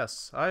well,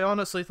 yes. I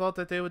honestly thought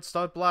that they would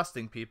start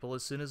blasting people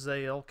as soon as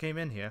they all came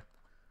in here.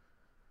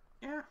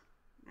 Yeah.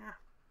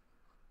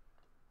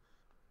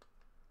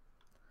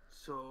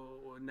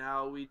 So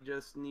now we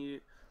just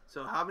need.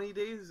 So how many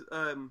days?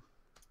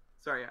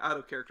 Sorry, out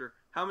of character.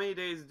 How many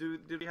days do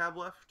we have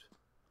left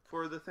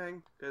for the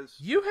thing? Because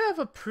You have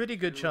a pretty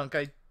good chunk.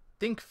 I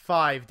think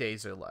 5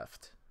 days are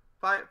left.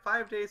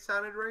 5 days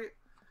sounded right.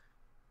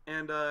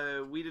 And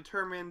we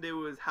determined it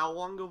was how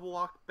long of a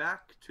walk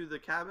back to the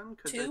cabin?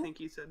 Because I 2? think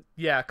he said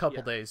Yeah, a couple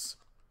Yeah. days.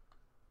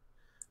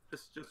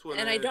 just what.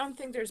 And I don't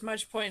think there's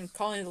much point in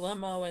calling the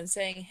limo and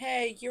saying,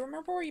 "Hey, you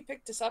remember where you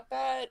picked us up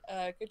at?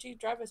 Could you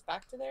drive us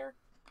back to there?"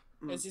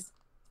 Because he's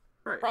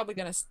Right. probably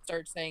gonna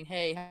start saying,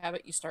 "Hey, how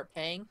about you start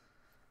paying?"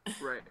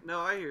 Right.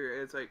 No, I hear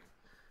it. It's like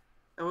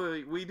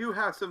we do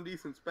have some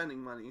decent spending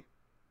money,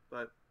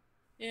 but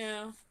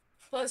Yeah.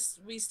 Plus,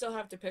 we still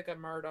have to pick up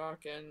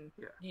Murdoch, and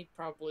Yeah. he'd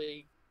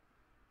probably.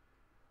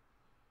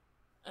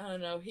 I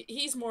don't know.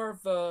 He's more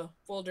of a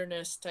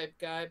wilderness type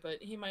guy,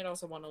 but he might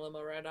also want a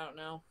limo ride out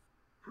now.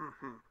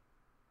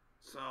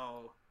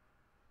 So,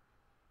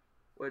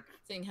 what?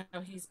 Seeing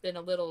how he's been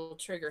a little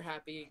trigger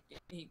happy,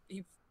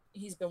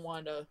 he's been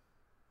wanting to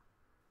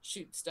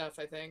shoot stuff,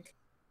 I think.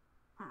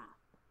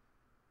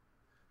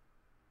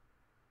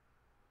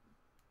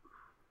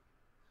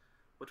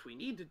 What we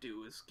need to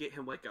do is get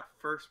him like a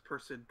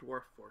first-person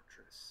dwarf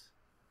fortress.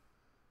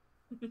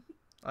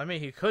 I mean,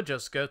 he could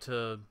just go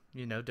to,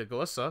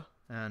 Deglissa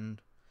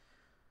and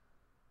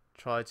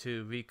try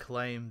to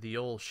reclaim the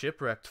old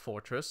shipwrecked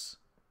fortress.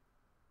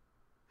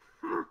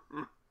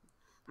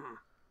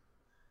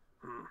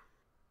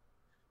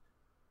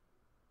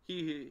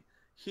 He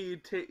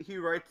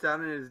writes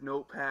down in his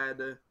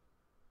notepad,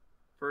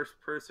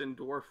 first-person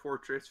dwarf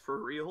fortress for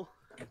real.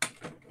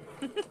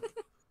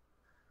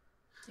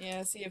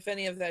 Yeah, see if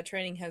any of that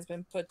training has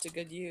been put to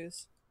good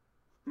use.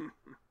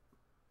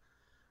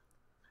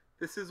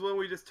 This is when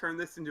we just turn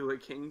this into a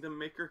Kingdom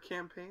Maker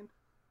campaign.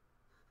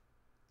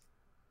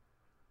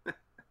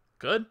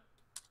 Good.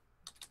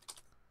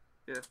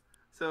 Yeah.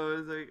 So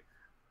it's like,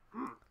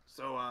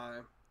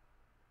 so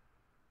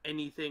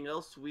anything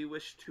else we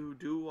wish to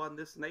do on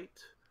this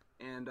night,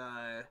 and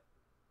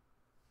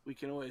we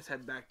can always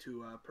head back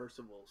to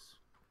Percival's.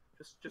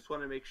 Just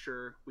want to make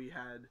sure we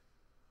had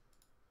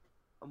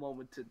a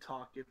moment to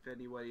talk if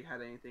anybody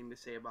had anything to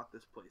say about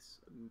this place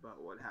and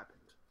about what happened.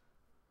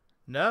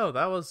 No,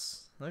 that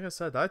was like I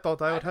said. I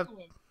thought I would have.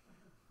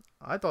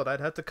 I thought I'd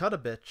have to cut a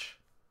bitch.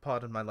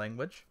 Pardon my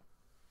language.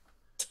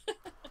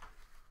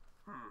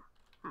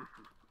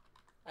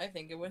 I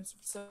think it went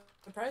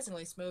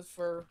surprisingly smooth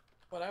for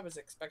what I was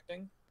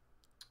expecting.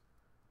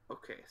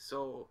 Okay,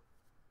 so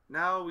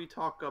now we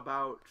talk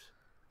about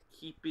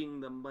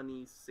keeping the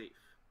money safe.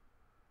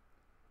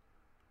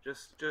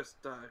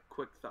 Just a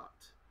quick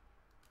thought.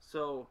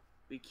 So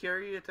we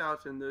carry it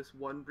out in this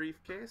one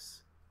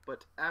briefcase,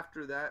 but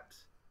after that,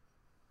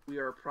 we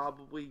are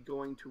probably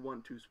going to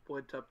want to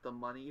split up the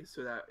money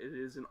so that it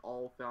isn't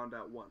all found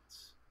at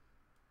once.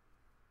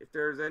 If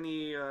there's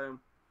any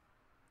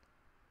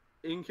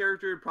in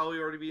character, it'd probably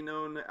already be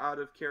known. Out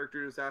of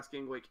character, just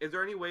asking like, is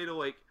there any way to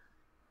like,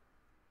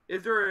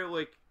 is there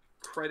like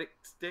credit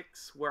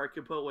sticks where I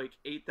could put like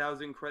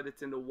 8,000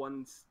 credits into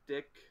one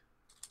stick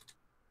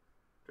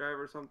drive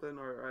or something,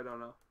 or I don't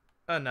know.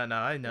 Oh no,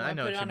 I You know, want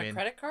to put what it you on a mean.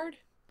 credit card?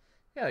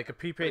 Yeah, like a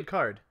prepaid Like,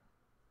 card.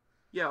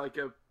 yeah, like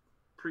a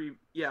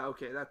yeah,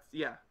 okay, that's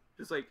yeah.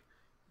 Just like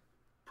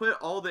put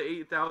all the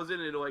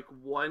 8,000 into like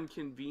one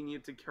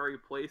convenient to carry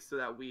place so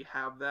that we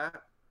have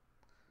that.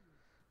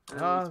 And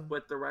then we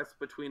split the rest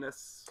between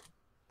us.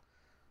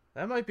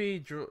 That might be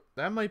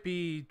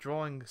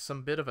drawing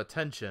some bit of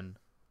attention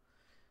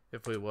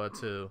if we were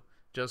to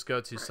just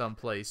go to some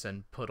place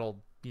and put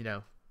all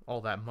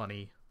that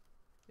money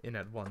in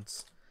at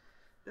once.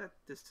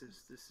 This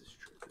is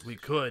true. We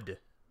could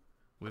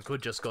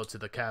just go to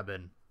the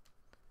cabin,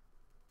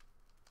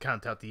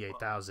 count out the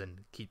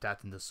 8,000, keep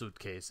that in the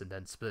suitcase, and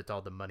then split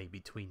all the money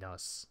between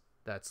us.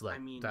 That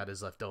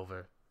is left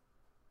over.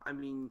 I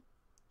mean,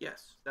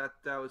 yes, that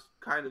was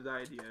kind of the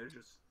idea.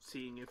 Just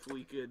seeing if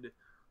we could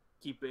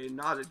keep it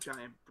not a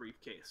giant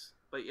briefcase,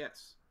 but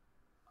yes.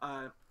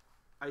 I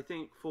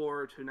think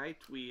for tonight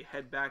we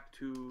head back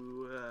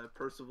to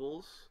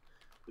Percival's.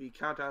 We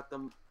count out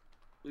the.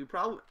 We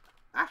probably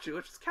actually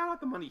let's just count out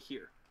the money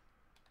here.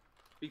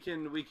 We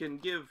can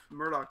give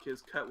Murdoch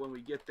his cut when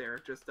we get there.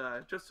 Just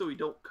so we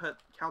don't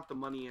count the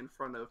money in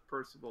front of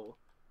Percival.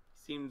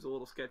 Seems a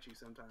little sketchy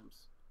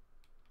sometimes.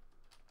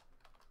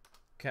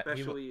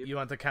 Especially you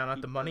want to count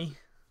out the money?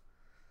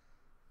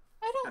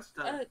 I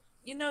don't.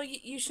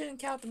 You shouldn't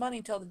count the money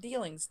until the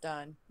dealing's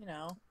done.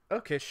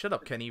 Okay, shut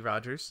up, Kenny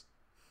Rogers.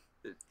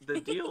 The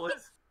deal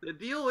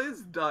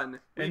is done.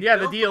 And yeah,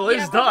 the deal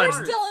is done.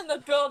 We're still in the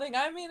building.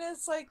 I mean,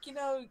 it's like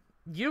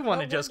you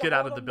want to just get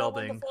out of the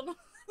building.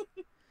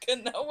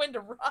 Can know when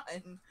to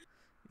run.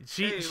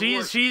 She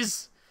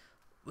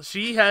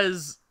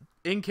has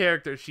in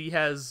character. She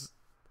does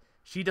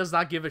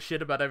not give a shit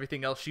about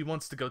everything else. She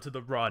wants to go to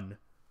the run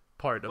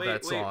part of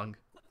that song.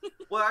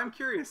 Well, I'm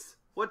curious.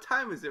 What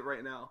time is it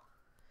right now?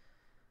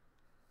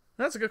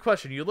 That's a good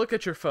question. You look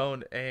at your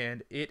phone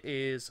and it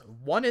is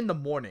 1 a.m.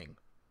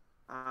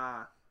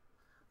 I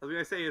was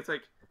gonna say it's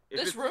like if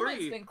this it's room 3,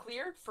 has been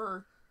cleared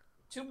for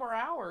 2 more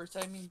hours.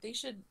 I mean, they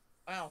should.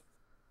 Wow.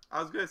 I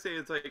was gonna say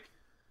it's like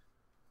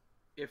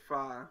if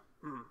it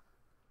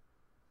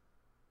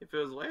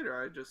was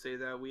later, I'd just say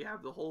that we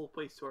have the whole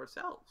place to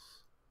ourselves.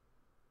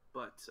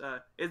 But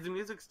is the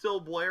music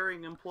still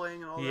blaring and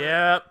playing and all that?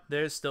 Yep,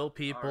 there's still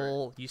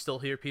people. Right. You still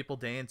hear people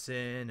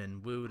dancing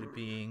and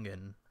woo-being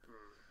and.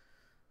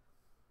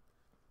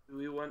 Do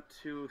we want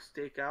to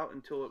stake out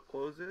until it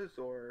closes,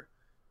 or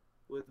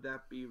would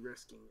that be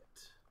risking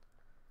it?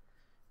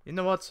 You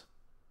know what?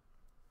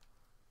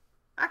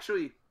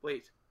 Actually,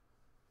 wait.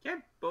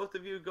 Can't both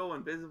of you go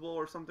invisible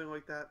or something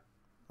like that?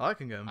 I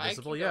can go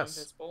invisible, yes.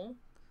 Invisible.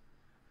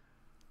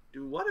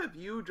 Do one of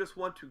you just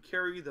want to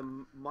carry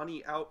the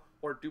money out,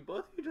 or do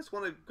both of you just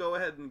want to go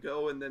ahead and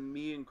go, and then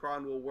me and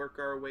Kron will work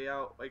our way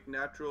out, like,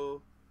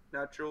 naturally?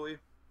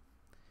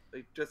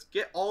 Like, just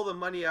get all the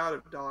money out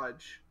of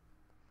Dodge.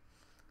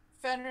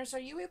 Fenris, are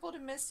you able to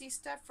misty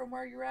step from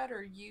where you're at, or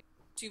are you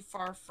too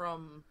far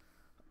from...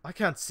 I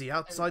can't see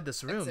outside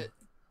this room.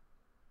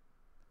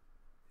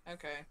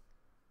 Okay.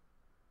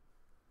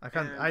 I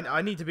can't.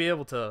 I need to be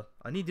able to.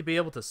 I need to be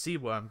able to see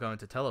where I'm going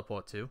to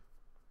teleport to.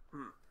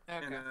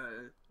 Okay. And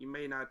you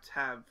may not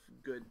have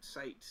good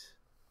sight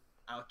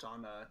out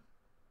on a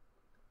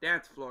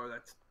dance floor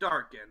that's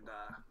dark and.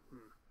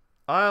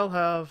 I'll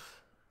have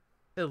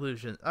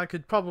illusion. I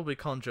could probably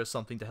conjure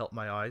something to help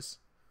my eyes.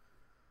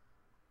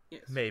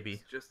 Yes.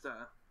 Maybe. Just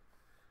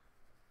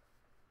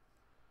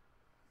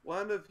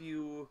one of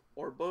you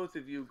or both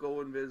of you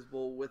go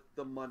invisible with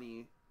the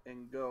money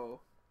and go.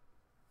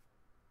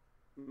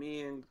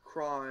 Me and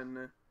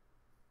Kron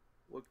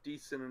look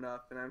decent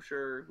enough, and I'm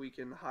sure we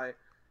can hide.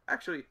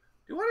 Actually,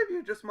 do one of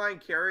you just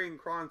mind carrying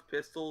Kron's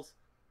pistols?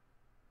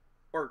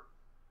 Or,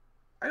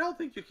 I don't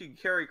think you can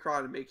carry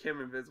Kron and make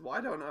him invisible.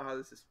 I don't know how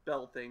this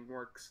spell thing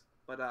works,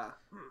 but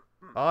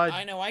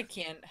I know I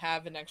can't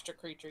have an extra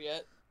creature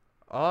yet.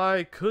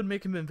 I could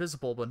make him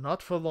invisible, but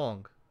not for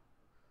long.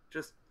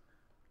 just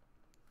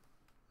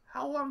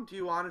how long do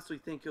you honestly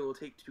think it'll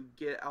take to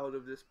get out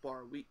of this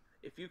bar?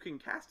 If you can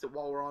cast it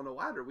while we're on a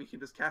ladder, we can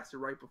just cast it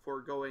right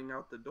before going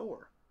out the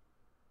door.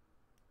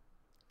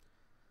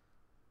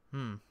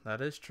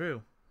 That is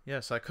true.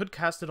 Yes, I could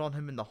cast it on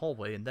him in the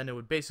hallway, and then it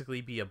would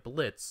basically be a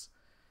blitz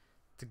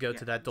to go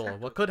to that door.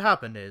 Exactly. What could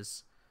happen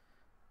is,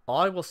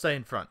 I will stay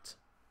in front.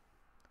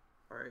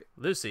 Alright.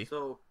 Lucy,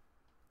 So,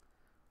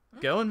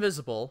 go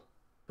invisible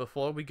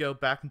before we go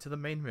back into the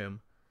main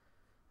room,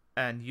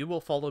 and you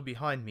will follow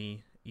behind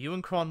me. You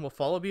and Kron will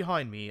follow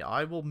behind me.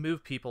 I will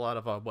move people out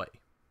of our way.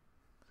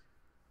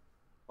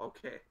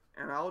 okay.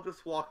 And I'll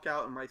just walk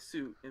out in my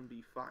suit and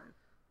be fine.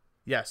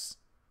 Yes.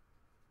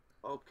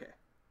 Okay.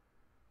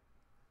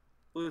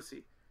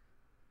 Lucy,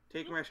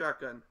 take my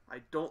shotgun. I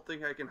don't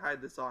think I can hide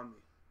this on me.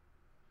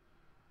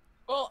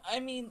 Well,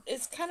 I mean,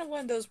 it's kind of one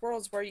of those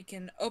worlds where you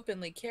can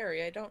openly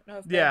carry. I don't know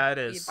if Yeah,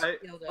 that'd it be is. a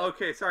big deal to-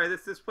 Okay, sorry,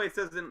 this place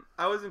doesn't...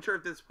 I wasn't sure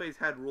if this place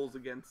had rules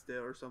against it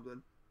or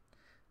something.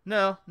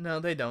 No,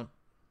 they don't.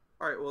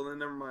 Alright, well then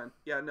never mind.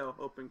 Yeah, no,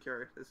 open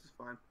carry. This is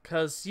fine.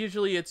 Because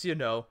usually it's,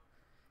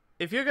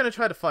 if you're going to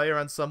try to fire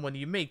on someone,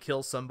 you may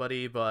kill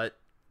somebody, but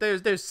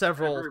there's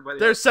several Everybody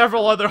there's else-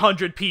 several other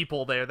 100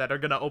 people there that are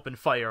going to open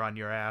fire on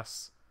your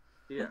ass.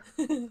 Yeah.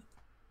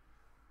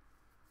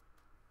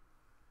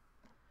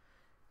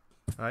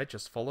 Alright,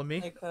 just follow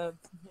me. Like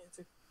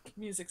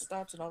music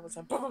stops and all of a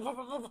sudden.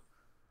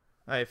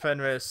 Alright,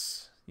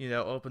 Fenris,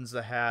 opens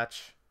the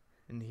hatch,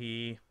 and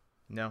he,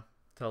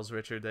 tells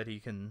Richard that he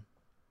can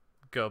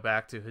go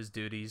back to his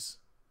duties.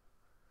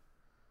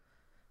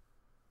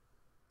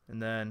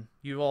 And then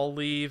you all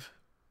leave.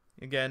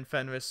 Again,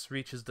 Fenris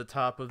reaches the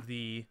top of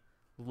the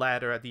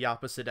ladder at the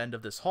opposite end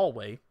of this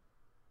hallway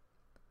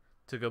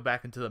to go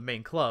back into the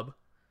main club.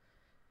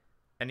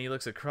 And he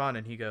looks at Kron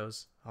and he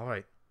goes,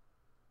 "Alright.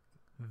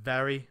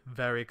 Very,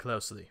 very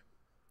closely.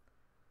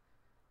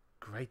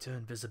 Greater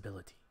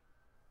invisibility."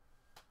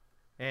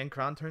 And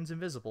Kron turns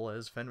invisible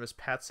as Fenris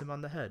pats him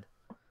on the head.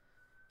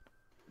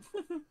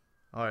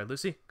 Alright,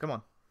 Lucy, come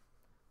on.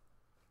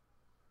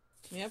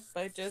 Yep,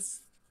 I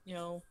just,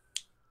 all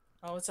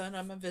of a sudden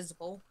I'm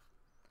invisible.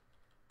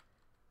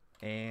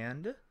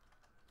 And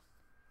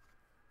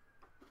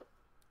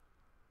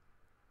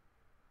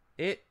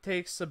it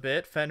takes a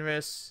bit.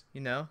 Fenris,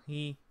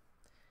 he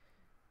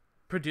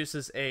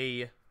produces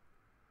a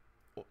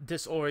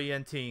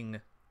disorienting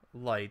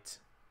light.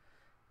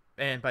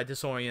 And by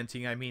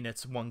disorienting, I mean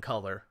it's one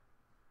color.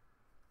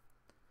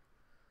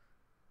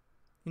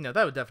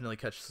 That would definitely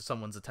catch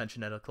someone's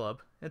attention at a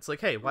club. It's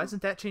like, hey, why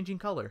isn't that changing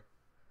color?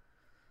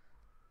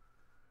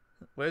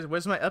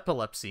 Where's my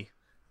epilepsy?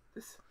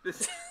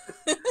 This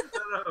I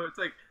don't know, it's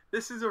like,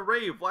 this is a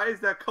rave. Why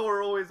is that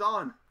color always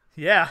on?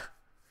 Yeah.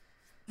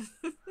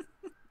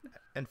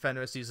 And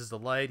Fenris uses the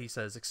light. He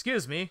says,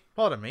 "Excuse me,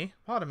 pardon me.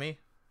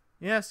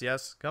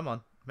 Yes, come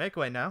on. Make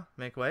way now,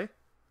 make way."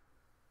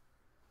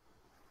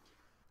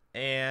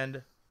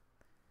 And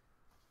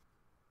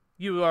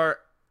you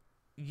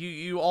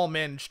all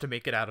manage to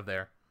make it out of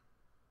there.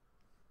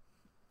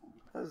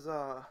 Cause,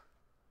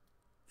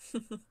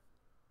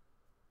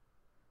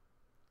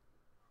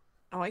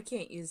 Oh, I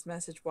can't use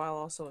message while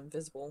also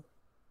invisible.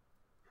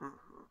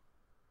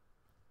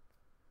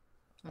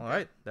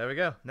 Alright, there we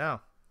go. Now,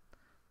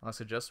 I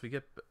suggest we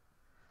get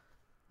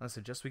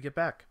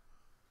back.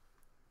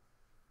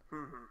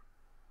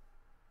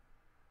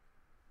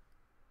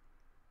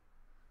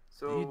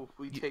 So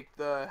we take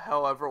the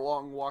however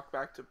long walk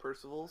back to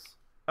Percival's.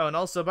 Oh, and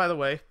also, by the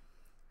way,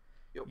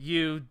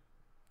 Yep.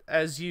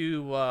 as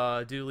you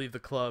do leave the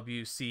club,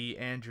 you see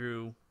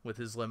Andrew with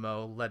his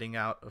limo letting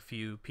out a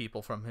few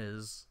people from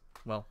his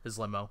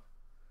limo.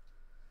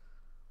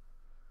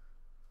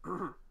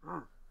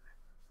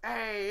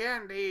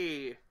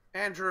 Hey,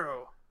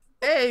 Andrew.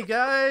 Hey,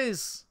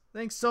 guys!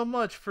 Thanks so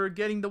much for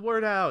getting the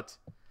word out.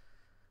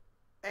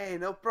 Hey,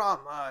 no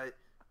problem.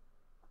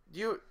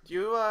 Do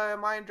you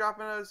mind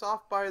dropping us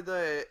off by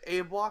the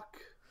A block?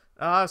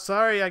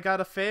 Sorry, I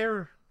got a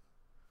fare.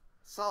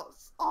 So,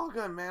 it's all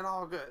good, man.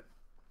 All good.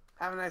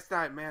 Have a nice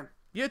night, man.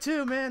 You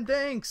too, man,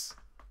 thanks!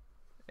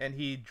 And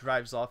he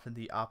drives off in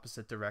the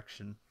opposite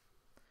direction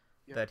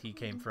that he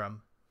came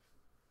from.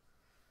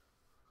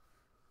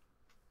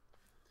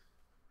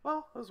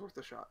 Well, it was worth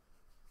a shot.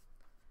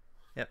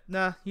 Yep,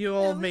 nah, you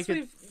all At make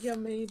least it... we've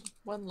made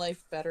one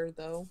life better,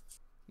 though.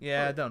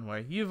 Yeah, don't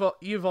worry.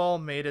 You've all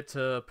made it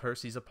to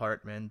Percy's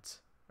apartment,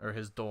 or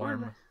his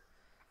dorm.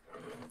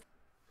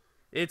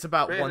 It's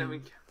about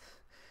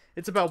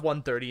It's about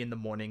 1:30 in the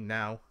morning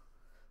now.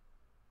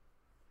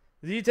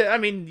 You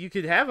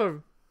could have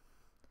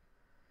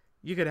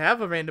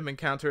a random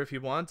encounter if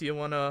you want. Do you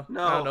want to,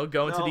 I don't know,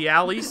 go into the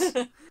alleys?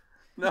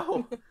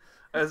 No.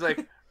 I was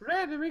like,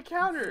 random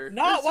encounter. There's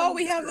Not while some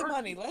we have the drunk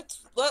money. people.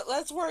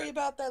 Let's worry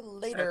about that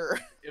later.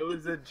 It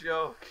was a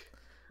joke.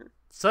 You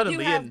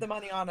Suddenly, have the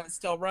money on us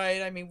still,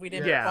 right? I mean, we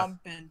didn't Yeah. bump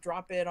and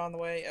drop it on the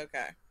way.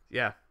 Okay.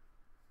 yeah.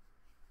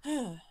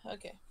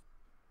 Okay.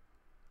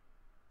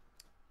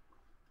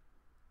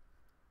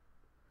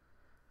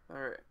 All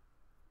right.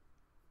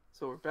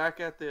 So we're back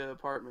at the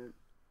apartment.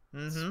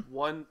 It's Mm-hmm.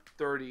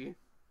 1:30.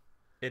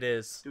 It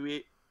is.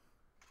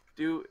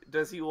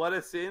 Does he let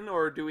us in,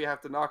 or do we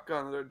have to knock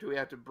on the door? Do we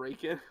have to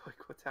break in?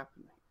 Like, what's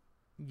happening?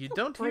 You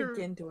don't Break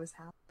hear. into his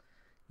house.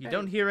 You Hey.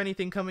 don't hear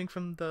anything coming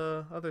from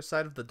the other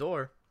side of the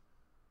door.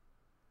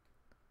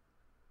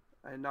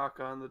 I knock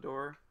on the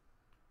door.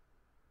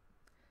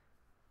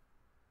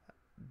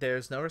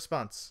 There's no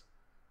response.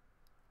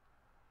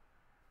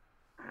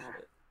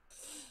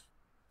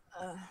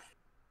 Uh,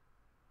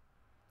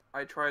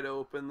 I try to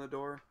open the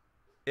door.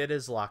 It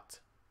is locked.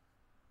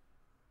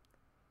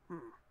 Hmm.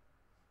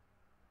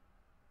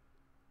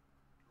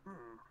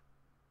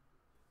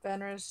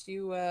 Fenris,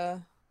 you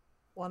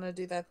want to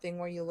do that thing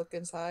where you look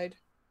inside?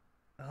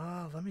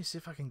 Let me see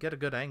if I can get a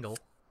good angle.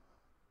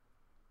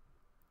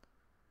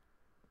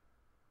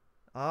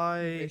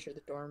 I'm pretty sure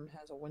the dorm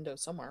has a window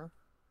somewhere.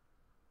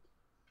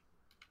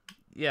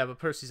 Yeah, but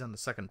Percy's on the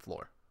second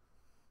floor.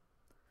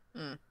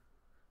 Hmm.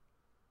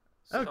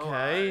 So,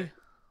 Okay.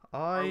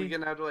 Are we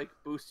gonna have to like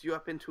boost you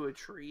up into a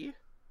tree?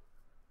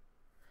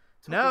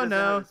 Let's hope he No, doesn't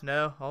have no, his-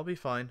 no. I'll be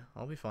fine.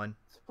 I'll be fine.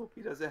 let's hope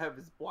he doesn't have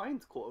his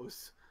blinds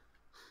closed.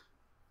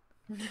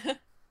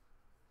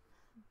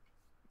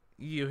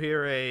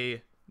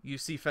 You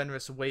see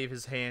Fenris wave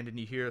his hand, and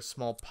you hear a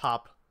small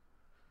pop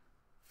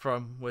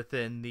from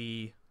within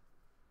the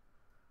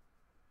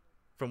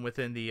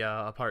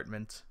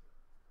apartment.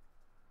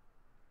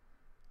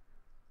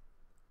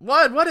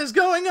 What is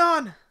going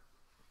on?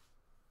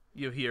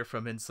 You hear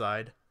from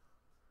inside.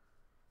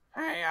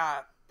 Hey,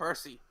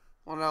 Percy,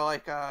 wanna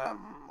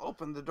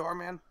open the door,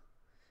 man?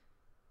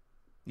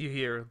 You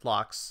hear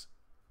locks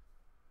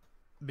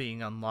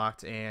being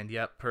unlocked, and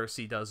yep,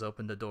 Percy does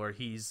open the door.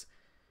 He's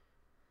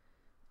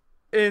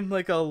in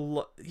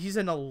he's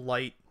in a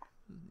light,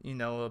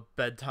 a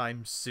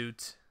bedtime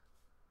suit.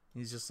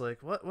 He's just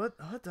like, what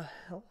the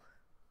hell?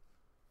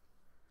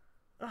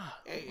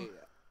 Hey,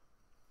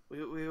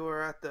 we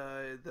were at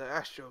the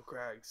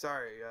AstroCrag.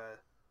 Sorry,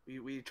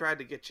 we tried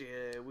to get you.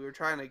 We were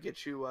trying to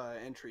get you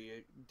entry.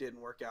 It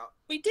didn't work out.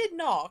 We did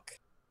knock.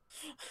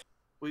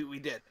 We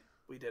did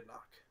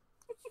knock.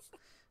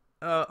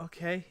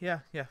 Okay, yeah,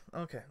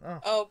 okay.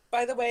 Oh,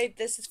 by the way,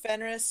 this is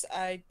Fenris.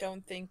 I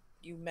don't think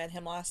you met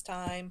him last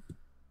time.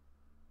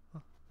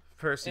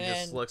 Percy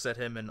just And- looks at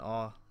him in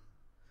awe.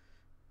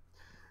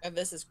 And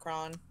this is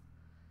Kron.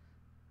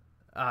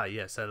 Ah,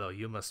 yes, hello,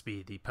 you must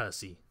be the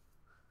Percy.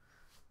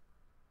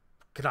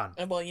 Kran.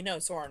 And well, you know,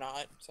 so or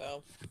not,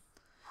 so.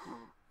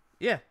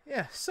 Yeah,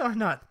 sorry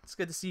not. It's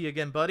good to see you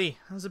again, buddy.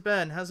 How's it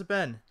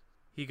been?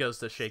 He goes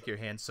to shake your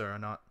hand, sir or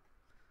not.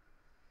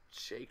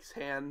 Shakes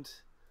hand.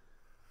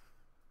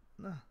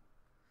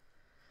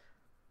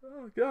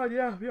 Oh god,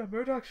 yeah,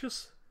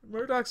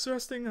 Murdoch's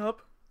resting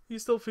up.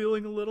 He's still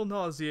feeling a little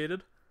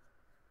nauseated.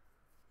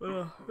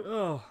 But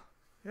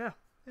yeah,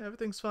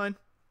 everything's fine.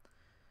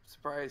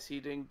 Surprised he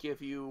didn't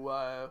give you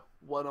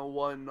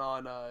 101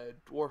 on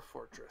Dwarf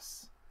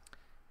Fortress.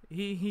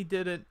 He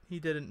didn't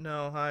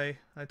know. I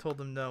told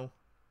him no.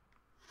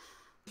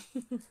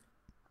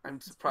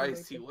 I'm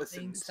surprised he Saying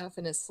listened. stuff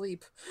in his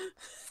sleep.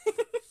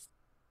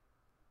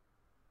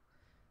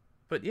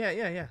 But yeah,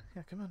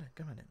 come on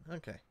in.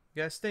 Okay.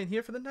 You guys staying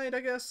here for the night, I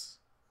guess?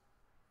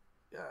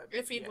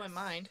 If you yes. wouldn't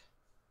mind.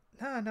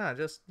 Nah,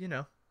 just,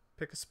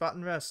 pick a spot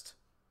and rest.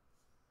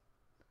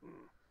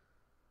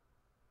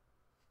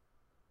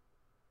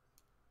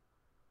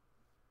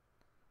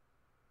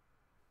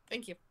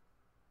 Thank you.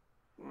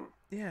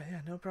 Yeah,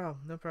 no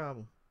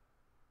problem.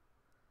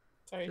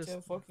 Sorry Just- to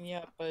have woken you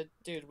up, but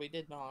dude, we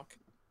did knock.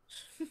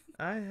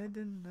 I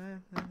didn't.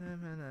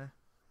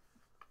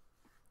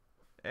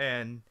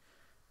 And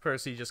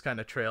Percy just kind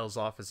of trails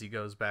off as he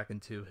goes back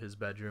into his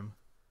bedroom.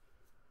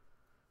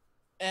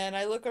 And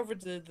I look over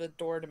to the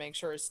door to make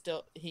sure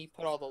he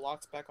put all the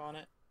locks back on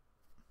it.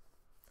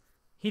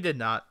 He did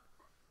not.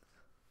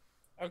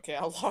 Okay,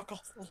 I'll lock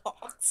all the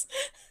locks.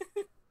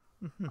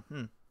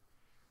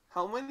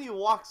 How many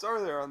locks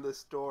are there on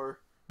this door?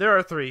 There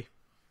are 3.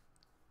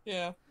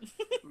 Yeah.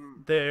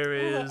 There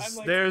I'm is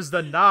like- there's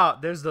the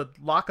knob, there's the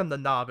lock on the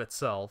knob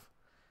itself.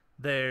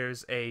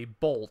 There's a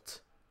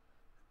bolt,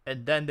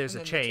 and then there's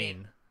And a then the chain.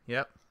 chain.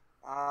 Yep.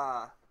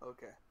 Ah,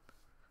 okay.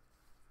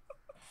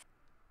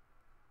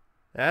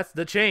 That's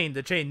the chain.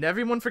 The chain.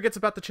 Everyone forgets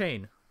about the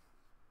chain.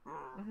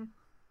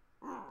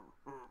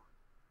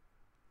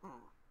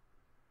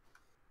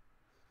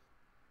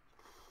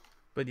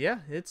 But yeah,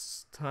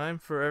 it's time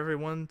for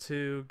everyone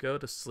to go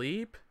to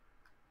sleep.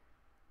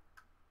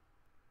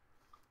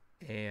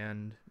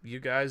 And you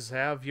guys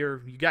have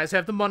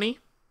the money.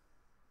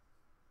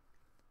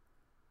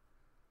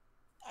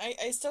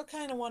 I still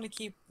kind of want to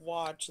keep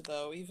watch,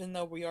 though. Even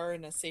though we are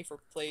in a safer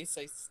place,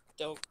 I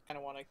still kind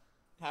of want to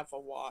have a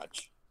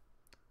watch.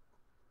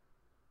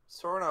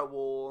 Sorna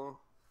will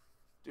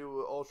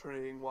do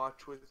alternating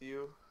watch with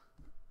you.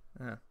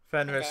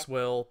 Fenris Okay.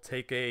 will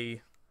take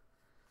a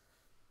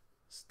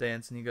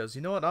stance and he goes,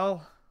 "You know what?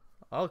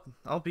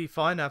 I'll be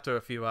fine after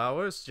a few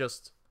hours.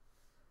 Just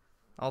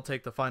I'll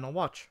take the final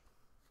watch."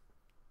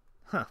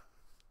 Huh.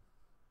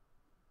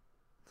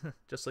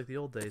 Just like the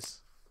old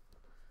days.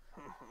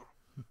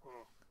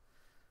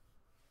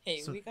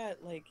 Hey, So we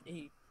got like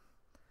a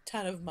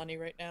ton of money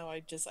right now. I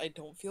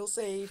don't feel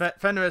safe.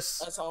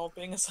 Fenris, Us all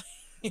being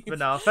asleep. but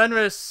now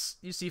Fenris,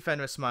 you see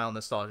Fenris smile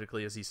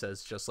nostalgically as he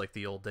says, "Just like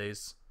the old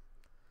days."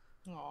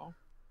 Aw.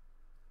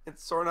 In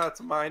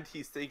Sornat's mind,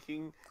 he's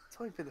thinking, it's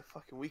only been a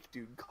fucking week,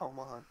 dude. Come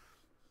on.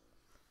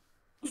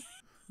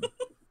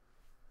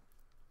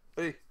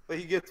 But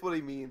he gets what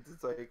he means.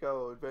 It's like,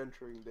 oh,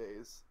 adventuring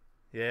days.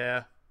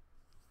 Yeah.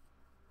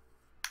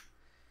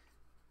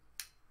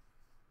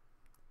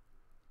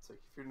 It's like,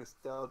 if you're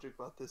nostalgic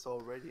about this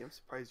already, I'm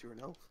surprised you're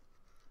an elf.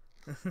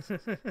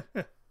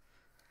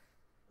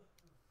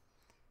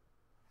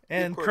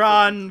 And Of course,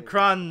 that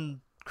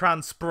can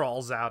Kron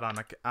sprawls out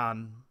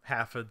on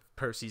half of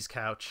Percy's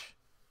couch.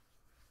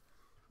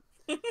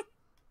 Sorry,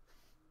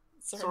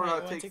 you Sornat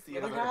want to takes take the the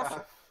other other half?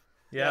 half.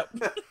 Yep.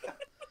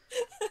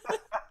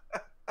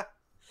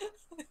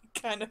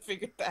 Kind of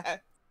figured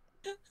that.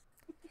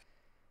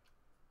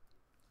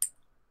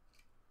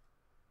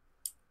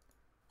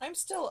 I'm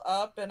still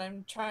up and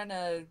I'm trying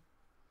to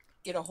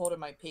get a hold of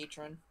my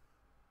patron.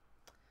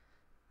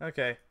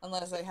 Okay.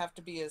 Unless I have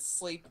to be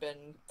asleep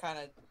and kind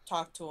of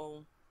talk to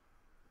him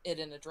it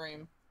in a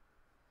dream.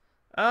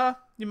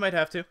 You might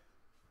have to.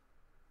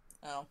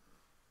 Oh.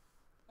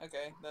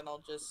 Okay, then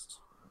I'll just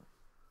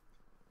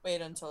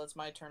wait until it's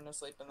my turn to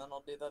sleep and then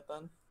I'll do that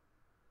then.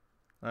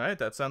 Alright,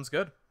 that sounds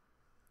good.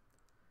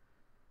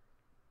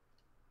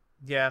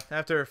 Yeah,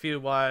 after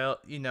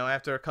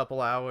after a couple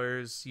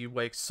hours, you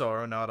wake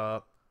Soronaut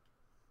up.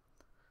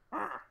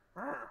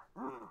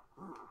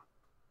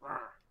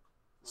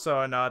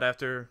 Soronaut,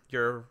 after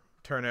your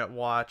turn at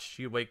watch,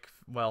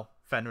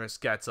 Fenris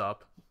gets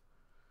up.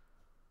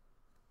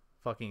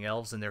 Fucking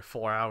elves in their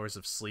 4 hours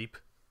of sleep.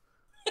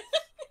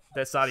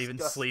 That's not even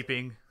Disgusting.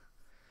 sleeping.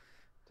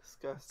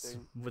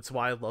 Disgusting. It's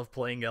why I love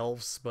playing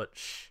elves, but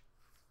shh.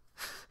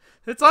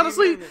 It's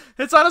honestly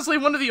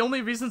one of the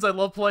only reasons I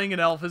love playing an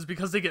elf is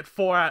because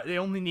they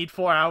only need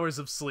 4 hours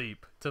of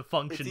sleep to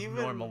function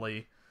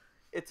normally.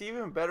 It's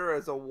even better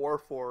as a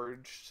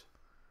Warforged,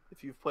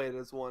 if you've played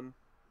as one.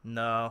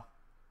 No.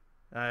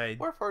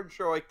 Warforged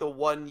are like the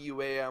one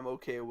UA I'm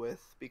okay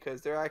with,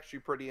 because they're actually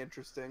pretty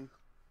interesting.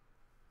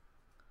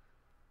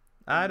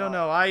 I don't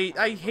know.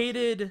 I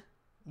hated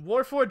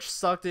Warforged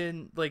sucked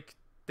in like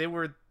they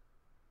were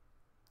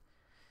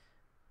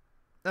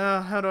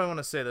how do I want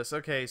to say this?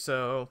 Okay,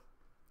 so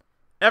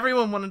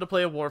everyone wanted to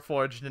play a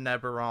Warforged in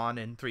Eberron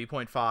in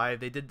 3.5.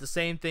 They did the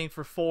same thing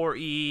for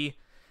 4E.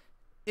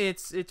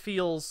 It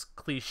feels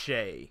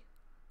cliche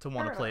to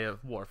want to play a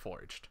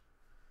Warforged.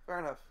 Fair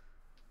enough.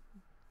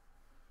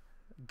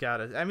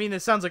 Got it. I mean,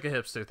 it sounds like a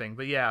hipster thing,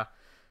 but yeah.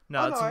 No,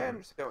 I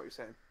understand what you're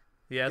saying.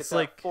 Yeah, Get it's that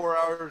like 4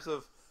 hours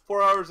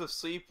of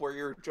sleep where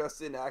you're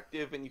just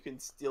inactive and you can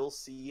still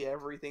see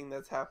everything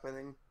that's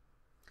happening.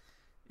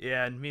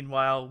 yeah, and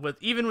meanwhile,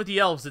 even with the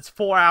elves, it's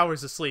 4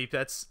 hours of sleep.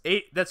 That's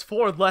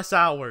 4 less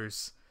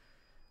hours.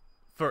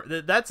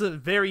 That's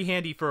very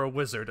handy for a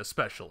wizard,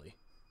 especially.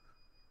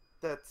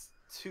 That's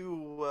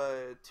two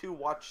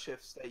watch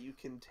shifts that you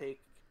can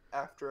take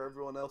after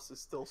everyone else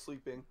is still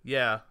sleeping.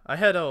 Yeah, I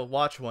had a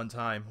watch one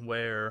time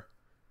where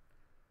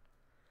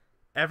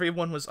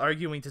everyone was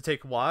arguing to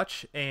take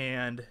watch,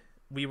 and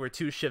we were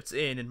 2 shifts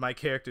in, and my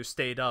character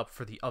stayed up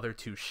for the other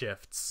 2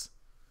 shifts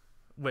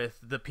with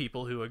the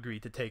people who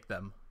agreed to take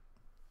them.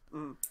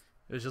 Mm.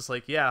 It was just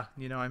like, yeah,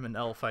 I'm an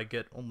elf. I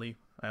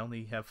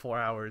only have 4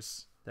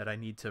 hours that I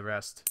need to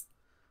rest.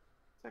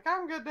 It's like,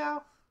 I'm good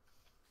now.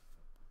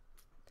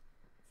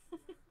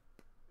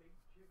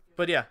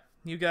 But yeah,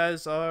 you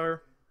guys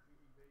are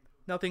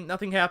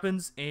nothing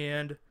happens,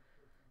 and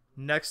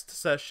next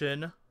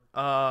session,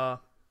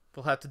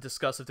 we'll have to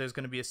discuss if there's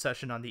going to be a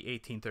session on the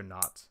 18th or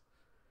not.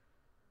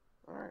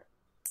 Alright.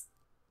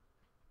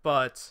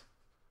 But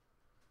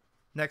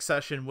next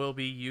session will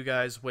be you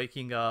guys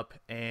waking up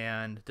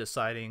and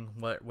deciding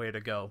where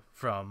to go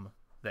from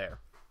there.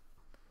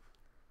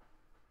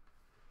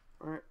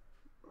 Alright.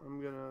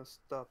 I'm gonna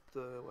stop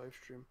the live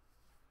stream.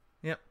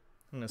 Yep.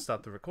 I'm going to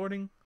stop the recording.